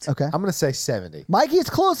best. Okay. I'm going to say 70. Mikey's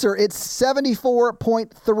closer. It's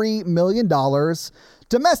 $74.3 million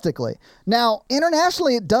domestically. Now,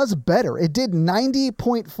 internationally, it does better. It did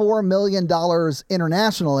 $90.4 million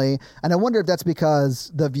internationally. And I wonder if that's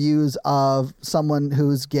because the views of someone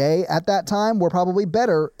who's gay at that time were probably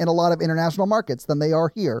better in a lot of international markets than they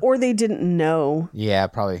are here. Or they didn't know, Yeah,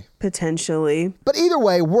 probably. potentially. But either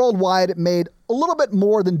way, worldwide, it made a little bit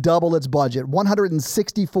more than double its budget,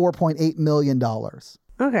 $164.8 million.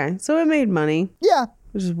 Okay, so it made money, Yeah.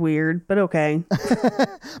 which is weird, but okay.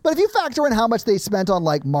 But if you factor in how much they spent on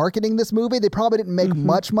like marketing this movie, they probably didn't make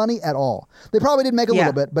much money at all. They probably did make a Yeah.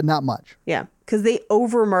 little bit, but not much. Yeah, because they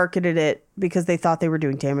over-marketed it because they thought they were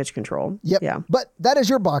doing damage control. Yep. Yeah. But that is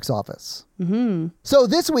your box office. Mm-hmm. So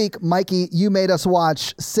this week, Mikey, you made us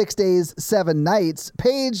watch 6 Days, 7 Nights.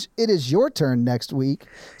 Paige, it is your turn next week.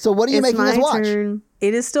 So what are you It's making us my watch? turn.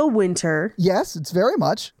 It is still winter. Yes, it's very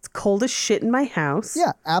much. It's cold as shit in my house.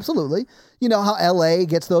 Yeah, absolutely. You know how LA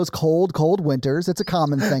gets those cold winters. It's a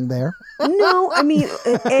common thing there. No, I mean,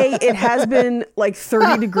 it has been like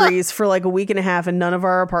 30 degrees for like a week and a half, and none of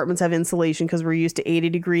our apartments have insulation because we're used to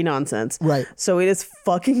 80-degree nonsense. Right. So it is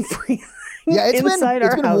fucking freezing. Yeah, it's inside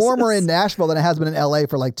our been houses. warmer in Nashville than it has been in LA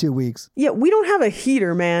for like 2 weeks. Yeah, we don't have a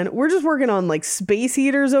heater, man. We're just working on like space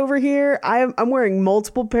heaters over here. I'm wearing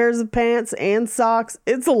multiple pairs of pants and socks.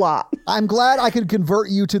 It's a lot. I'm glad I could convert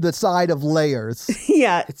you to the side of layers.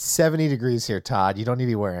 Yeah. It's 70 degrees here, Todd. You don't need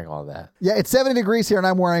to be wearing all that. Yeah, it's 70 degrees here and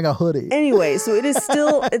I'm wearing a hoodie. Anyway, so it's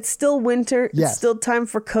still winter. Yes. It's still time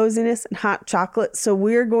for coziness and hot chocolate. So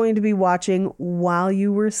we're going to be watching While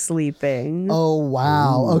You Were Sleeping. Oh,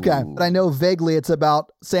 wow. Okay. But I know vaguely it's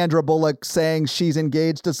about Sandra Bullock saying she's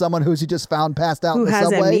engaged to someone who she just found passed out Who in the has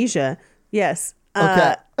subway. amnesia. Yes.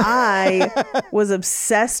 Okay. I was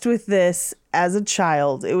obsessed with this as a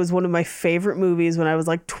child. It was one of my favorite movies when I was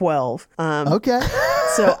like 12. Okay.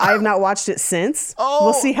 So I have not watched it since.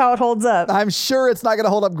 We'll see how it holds up. I'm sure it's not going to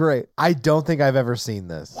hold up great. I don't think I've ever seen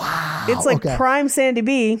this. It's like okay. prime Sandy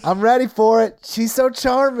B. I'm ready for it. She's so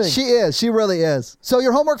charming. She is. She really is. So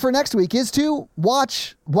your homework for next week is to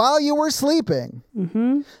watch While You Were Sleeping.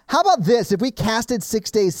 Mm-hmm. How about this? If we casted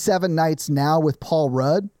 6 Days, 7 Nights now with Paul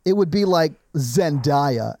Rudd, it would be like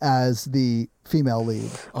Zendaya as the female lead.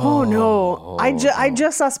 Oh no. I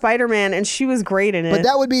just saw Spider-Man and she was great in it. But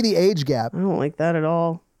that would be the age gap I don't like that at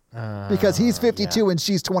all. because he's 52 and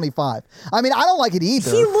she's 25. I mean, I don't like it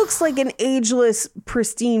either. He looks like an ageless,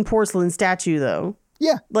 pristine porcelain statue, though.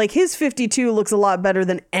 Yeah. Like, his 52 looks a lot better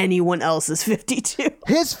than anyone else's 52.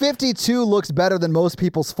 His 52 looks better than most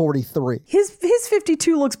people's 43. His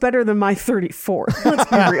 52 looks better than my 34. Let's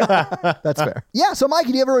be real. That's fair. Yeah, so Mikey,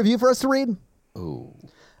 do you have a review for us to read? Ooh.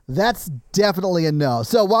 That's definitely a no.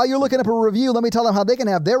 So while you're looking up a review, let me tell them how they can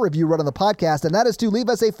have their review run on the podcast, and that is to leave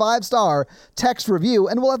us a 5-star text review,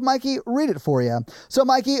 and we'll have Mikey read it for you. So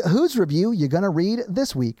Mikey, whose review you going to read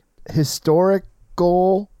this week?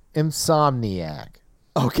 Historical Insomniac.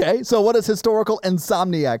 Okay, so what does Historical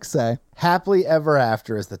Insomniac say? Happily Ever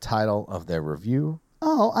After is the title of their review.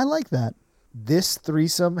 Oh, I like that. This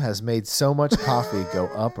threesome has made so much coffee go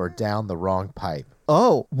up or down the wrong pipe.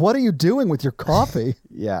 Oh, what are you doing with your coffee?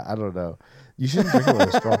 Yeah, I don't know. You shouldn't drink it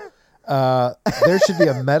with a straw. There should be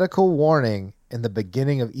a medical warning in the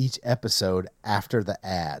beginning of each episode after the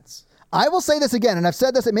ads. I will say this again, and I've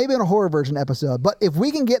said this maybe in a horror version episode, but if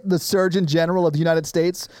we can get the Surgeon General of the United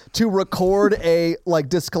States to record a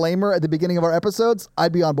disclaimer at the beginning of our episodes,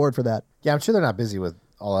 I'd be on board for that. Yeah, I'm sure they're not busy with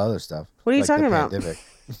all other stuff. What are you like talking the about? pandemic.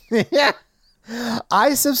 Yeah.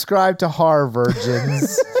 I subscribe to Horror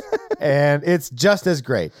Virgins, and it's just as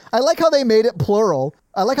great. I like how they made it plural.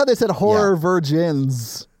 I like how they said horror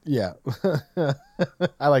virgins. Yeah.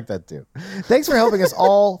 I like that too. Thanks for helping us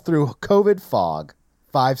all through COVID fog.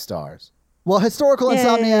 5 stars. Well, Historical Yay.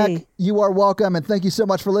 Insomniac, you are welcome, and thank you so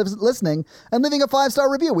much for listening and leaving a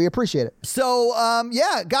 5-star review. We appreciate it. So,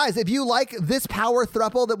 yeah, guys, if you like this power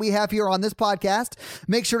throuple that we have here on this podcast,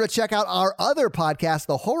 make sure to check out our other podcast,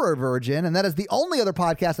 The Horror Virgin, and that is the only other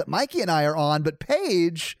podcast that Mikey and I are on, but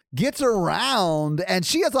Paige gets around, and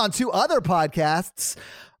she is on 2 other podcasts,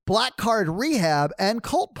 Black Card Rehab and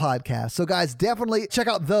Cult Podcast. So guys, definitely check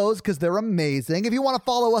out those because they're amazing. If you want to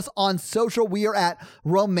follow us on social, we are at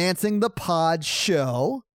Romancing the Pod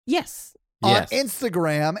Show Yes. on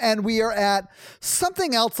Instagram, and we are at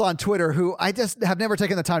something else on Twitter who I just have never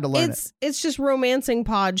taken the time to learn It's just Romancing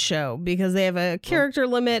Pod Show because they have a character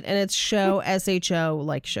limit and it's show SHO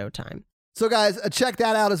like Showtime. So guys, check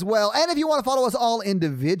that out as well. And if you want to follow us all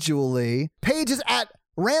individually, Paige is at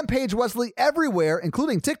Rampage Wesley everywhere,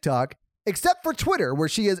 including TikTok, except for Twitter, where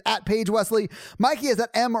she is at Paige Wesley. Mikey is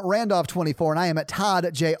at mrandolph24, and I am at Todd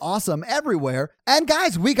J. Awesome everywhere. And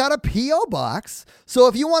guys, we got a P.O. box. So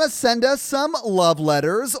if you want to send us some love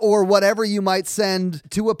letters or whatever you might send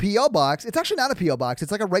to a P.O. box, it's actually not a P.O. box.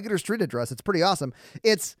 It's like a regular street address. It's pretty awesome.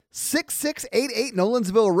 It's 6688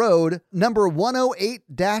 Nolensville Road, number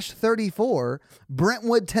 108-34,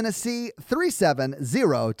 Brentwood, Tennessee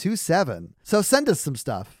 37027. So send us some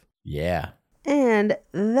stuff. Yeah. And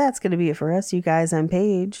that's going to be it for us, you guys. I'm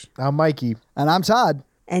Paige. I'm Mikey. And I'm Todd.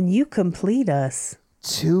 And you complete us.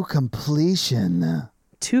 To completion.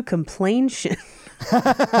 To completion.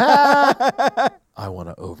 I want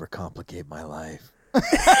to overcomplicate my life.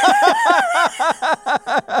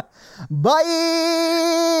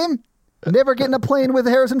 Bye. Never getting a plane with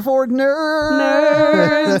Harrison Ford.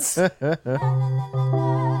 Nerds. Nerds.